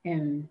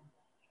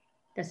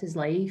this is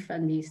life,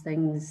 and these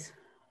things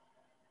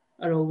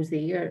are always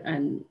there,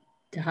 and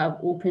to have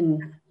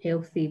open,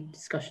 healthy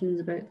discussions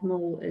about them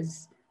all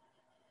is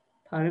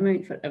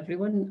paramount for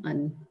everyone,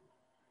 and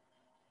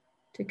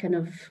to kind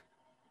of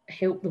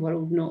help the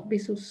world not be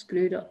so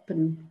screwed up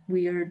and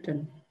weird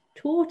and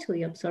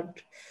totally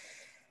absurd.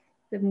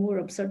 The more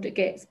absurd it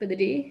gets by the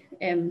day.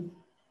 So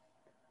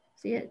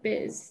yeah, but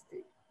it's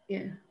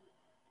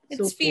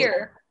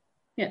fear.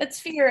 Yeah, it's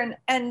fear,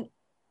 and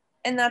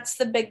that's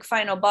the big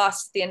final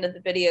boss at the end of the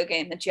video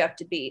game that you have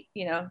to beat.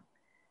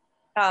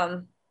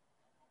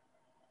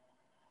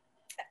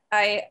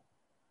 I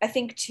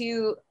think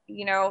too,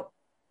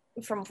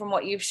 from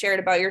what you've shared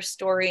about your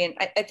story, and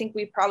I think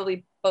we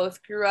probably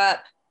both grew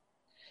up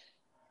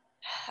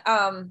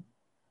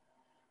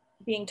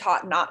being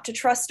taught not to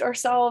trust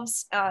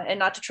ourselves, and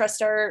not to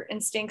trust our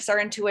instincts, our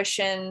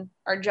intuition,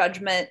 our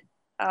judgment,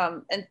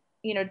 and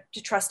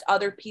to trust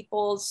other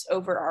people's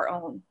over our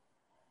own.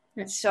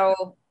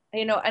 So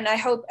and I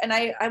hope, and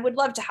I would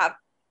love to have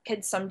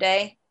kids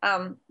someday,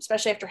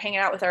 especially after hanging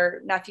out with our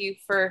nephew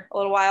for a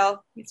little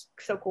while. He's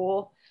so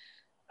cool.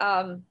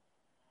 I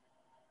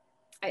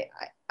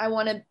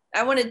want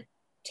to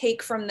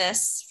take from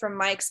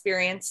my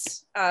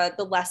experience,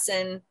 the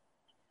lesson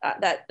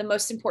that the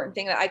most important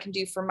thing that I can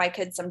do for my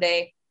kids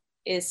someday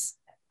is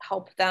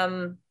help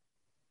them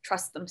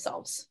trust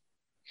themselves,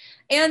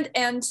 and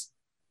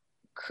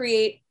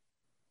create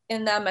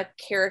in them a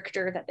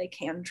character that they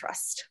can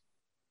trust.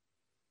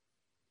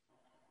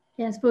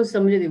 Yeah, I suppose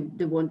somebody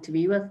they want to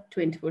be with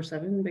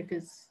 24/7,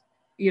 because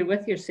you're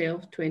with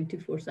yourself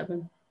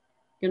 24/7.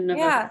 You're never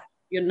Yeah.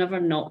 you're never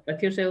not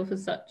with yourself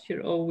as such.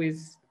 You're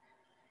always,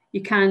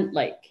 you can't,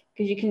 like,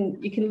 because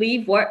you can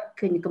leave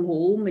work and you come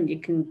home, and you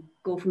can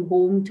go from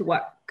home to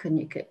work,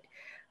 and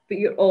but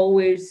you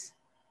always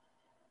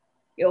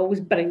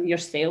bring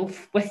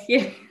yourself with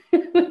you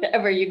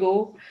wherever you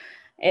go.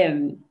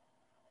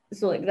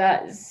 So like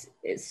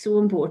it's so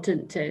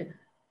important to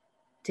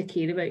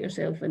care about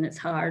yourself, and it's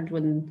hard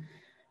when,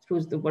 I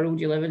suppose, the world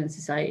you live in and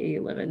society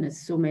you live in is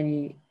so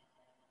many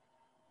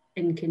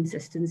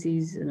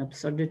inconsistencies and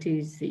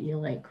absurdities that you're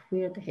like,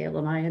 where the hell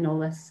am I in all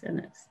this? And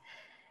it's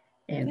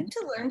You have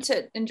to learn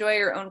to enjoy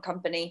your own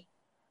company.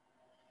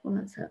 well,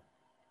 that's it.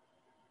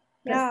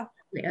 Yeah.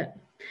 It.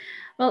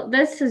 Well,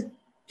 this has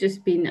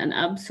just been an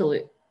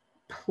absolute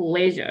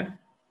pleasure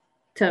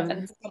to have.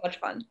 And it's so much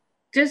fun.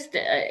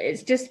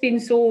 It's just been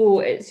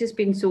so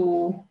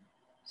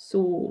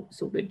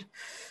good,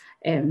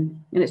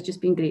 and it's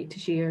just been great to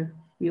share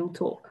real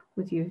talk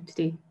with you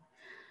today.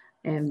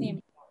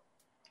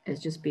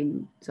 It's just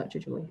been such a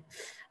joy,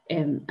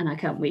 and I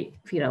can't wait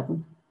for your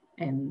album.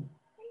 Thank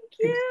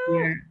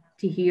you.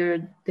 To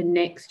hear the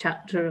next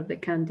chapter of the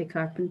Candi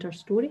Carpenter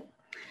story.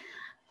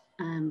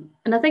 And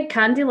I think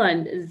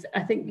Candyland is,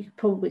 I think you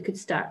probably could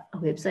start a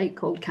website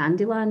called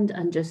Candyland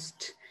and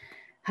just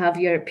have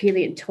your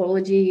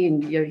paleontology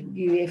and your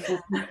UFO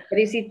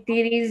conspiracy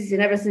theories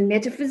and everything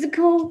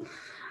metaphysical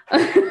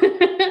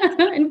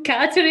and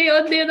cattery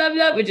on there.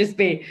 That would just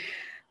be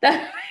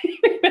that.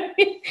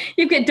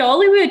 You've got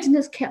Dollywood, and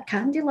this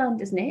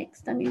Candyland is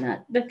next. I mean,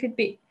 that there could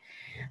be.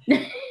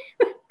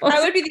 I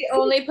would be the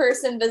only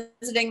person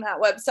visiting that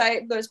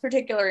website, those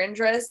particular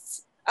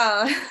interests.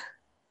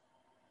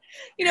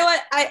 You know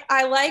what?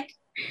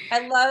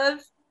 I love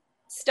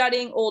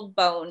studying old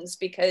bones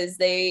because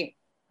they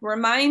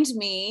remind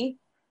me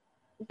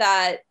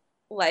that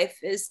life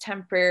is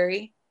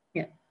temporary.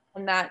 Yeah.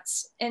 And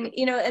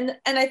and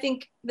I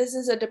think this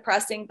is a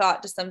depressing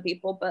thought to some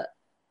people, but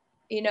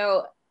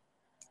it's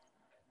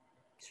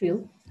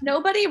real.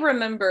 Nobody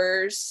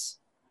remembers,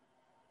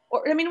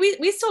 or I mean,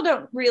 we still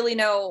don't really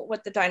know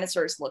what the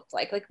dinosaurs looked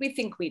like. Like, we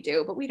think we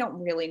do, but we don't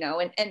really know.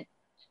 And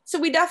so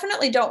we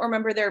definitely don't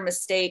remember their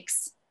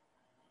mistakes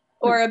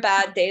or a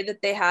bad day that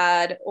they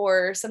had,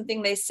 or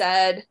something they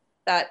said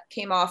that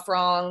came off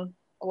wrong,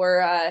 or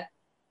a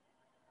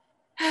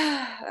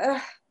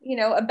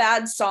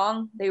bad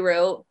song they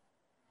wrote.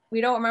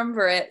 We don't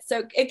remember it.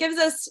 So it gives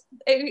us,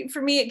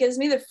 for me, it gives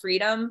me the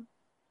freedom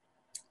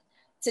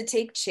to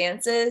take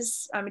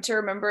chances, to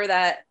remember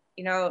that,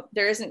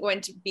 there isn't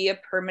going to be a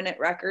permanent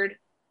record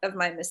of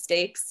my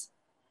mistakes.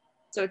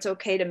 So it's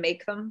okay to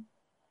make them,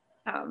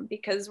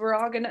 because we're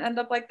all going to end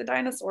up like the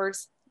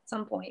dinosaurs at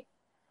some point.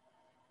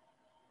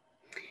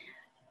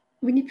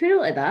 When you put it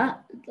like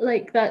that,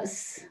 like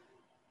it's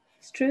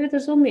true.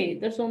 There's only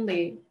now,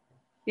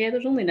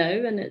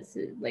 and it's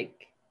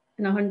like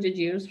in 100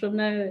 years from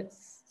now,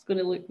 it's going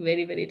to look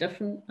very, very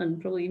different and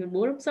probably even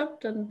more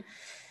absurd.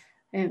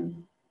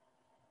 And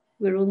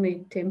we're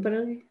only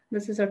temporary.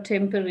 This is our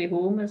temporary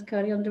home, as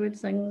Carrie Underwood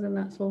sings in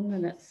that song,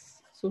 and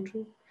it's so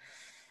true.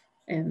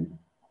 So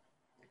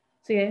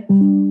yeah.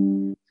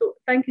 So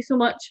thank you so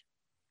much.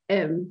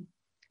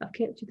 I've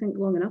kept you think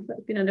long enough.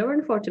 It's been an hour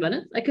and 40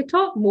 minutes. I could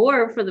talk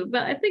more but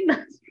I think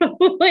that's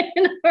probably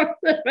an hour.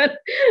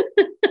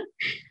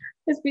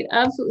 It's been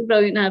absolutely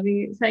brilliant having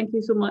you. Thank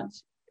you so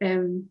much.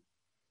 And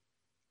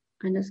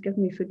it's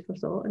given me food for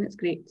thought, and it's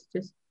great to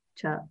just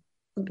chat.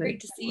 Great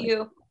to see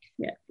you.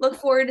 Yeah. Look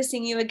forward to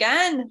seeing you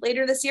again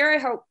later this year, I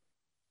hope.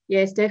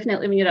 Yes,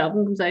 definitely, when your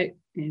album comes out.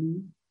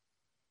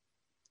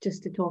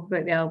 Just to talk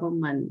about the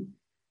album and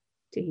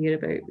to hear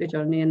about the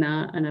journey and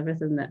that and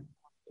everything, that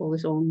all the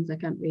songs. I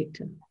can't wait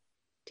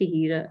to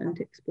hear it and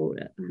to explore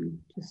it, and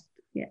just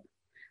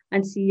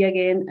and see you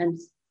again in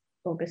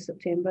August,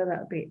 September.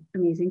 That'll be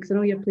amazing, because I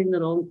know you're playing the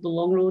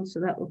long road,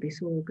 so that will be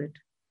so good.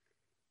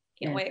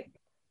 Can't wait.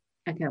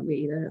 I can't wait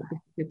either. It'll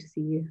be good to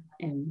see you.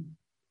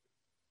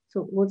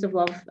 So loads of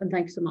love, and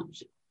thanks so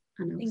much.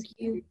 And thank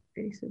you.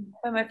 Very soon.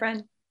 Bye, my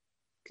friend.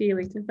 See you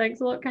later.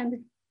 Thanks a lot,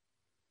 Candi.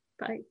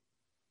 Bye.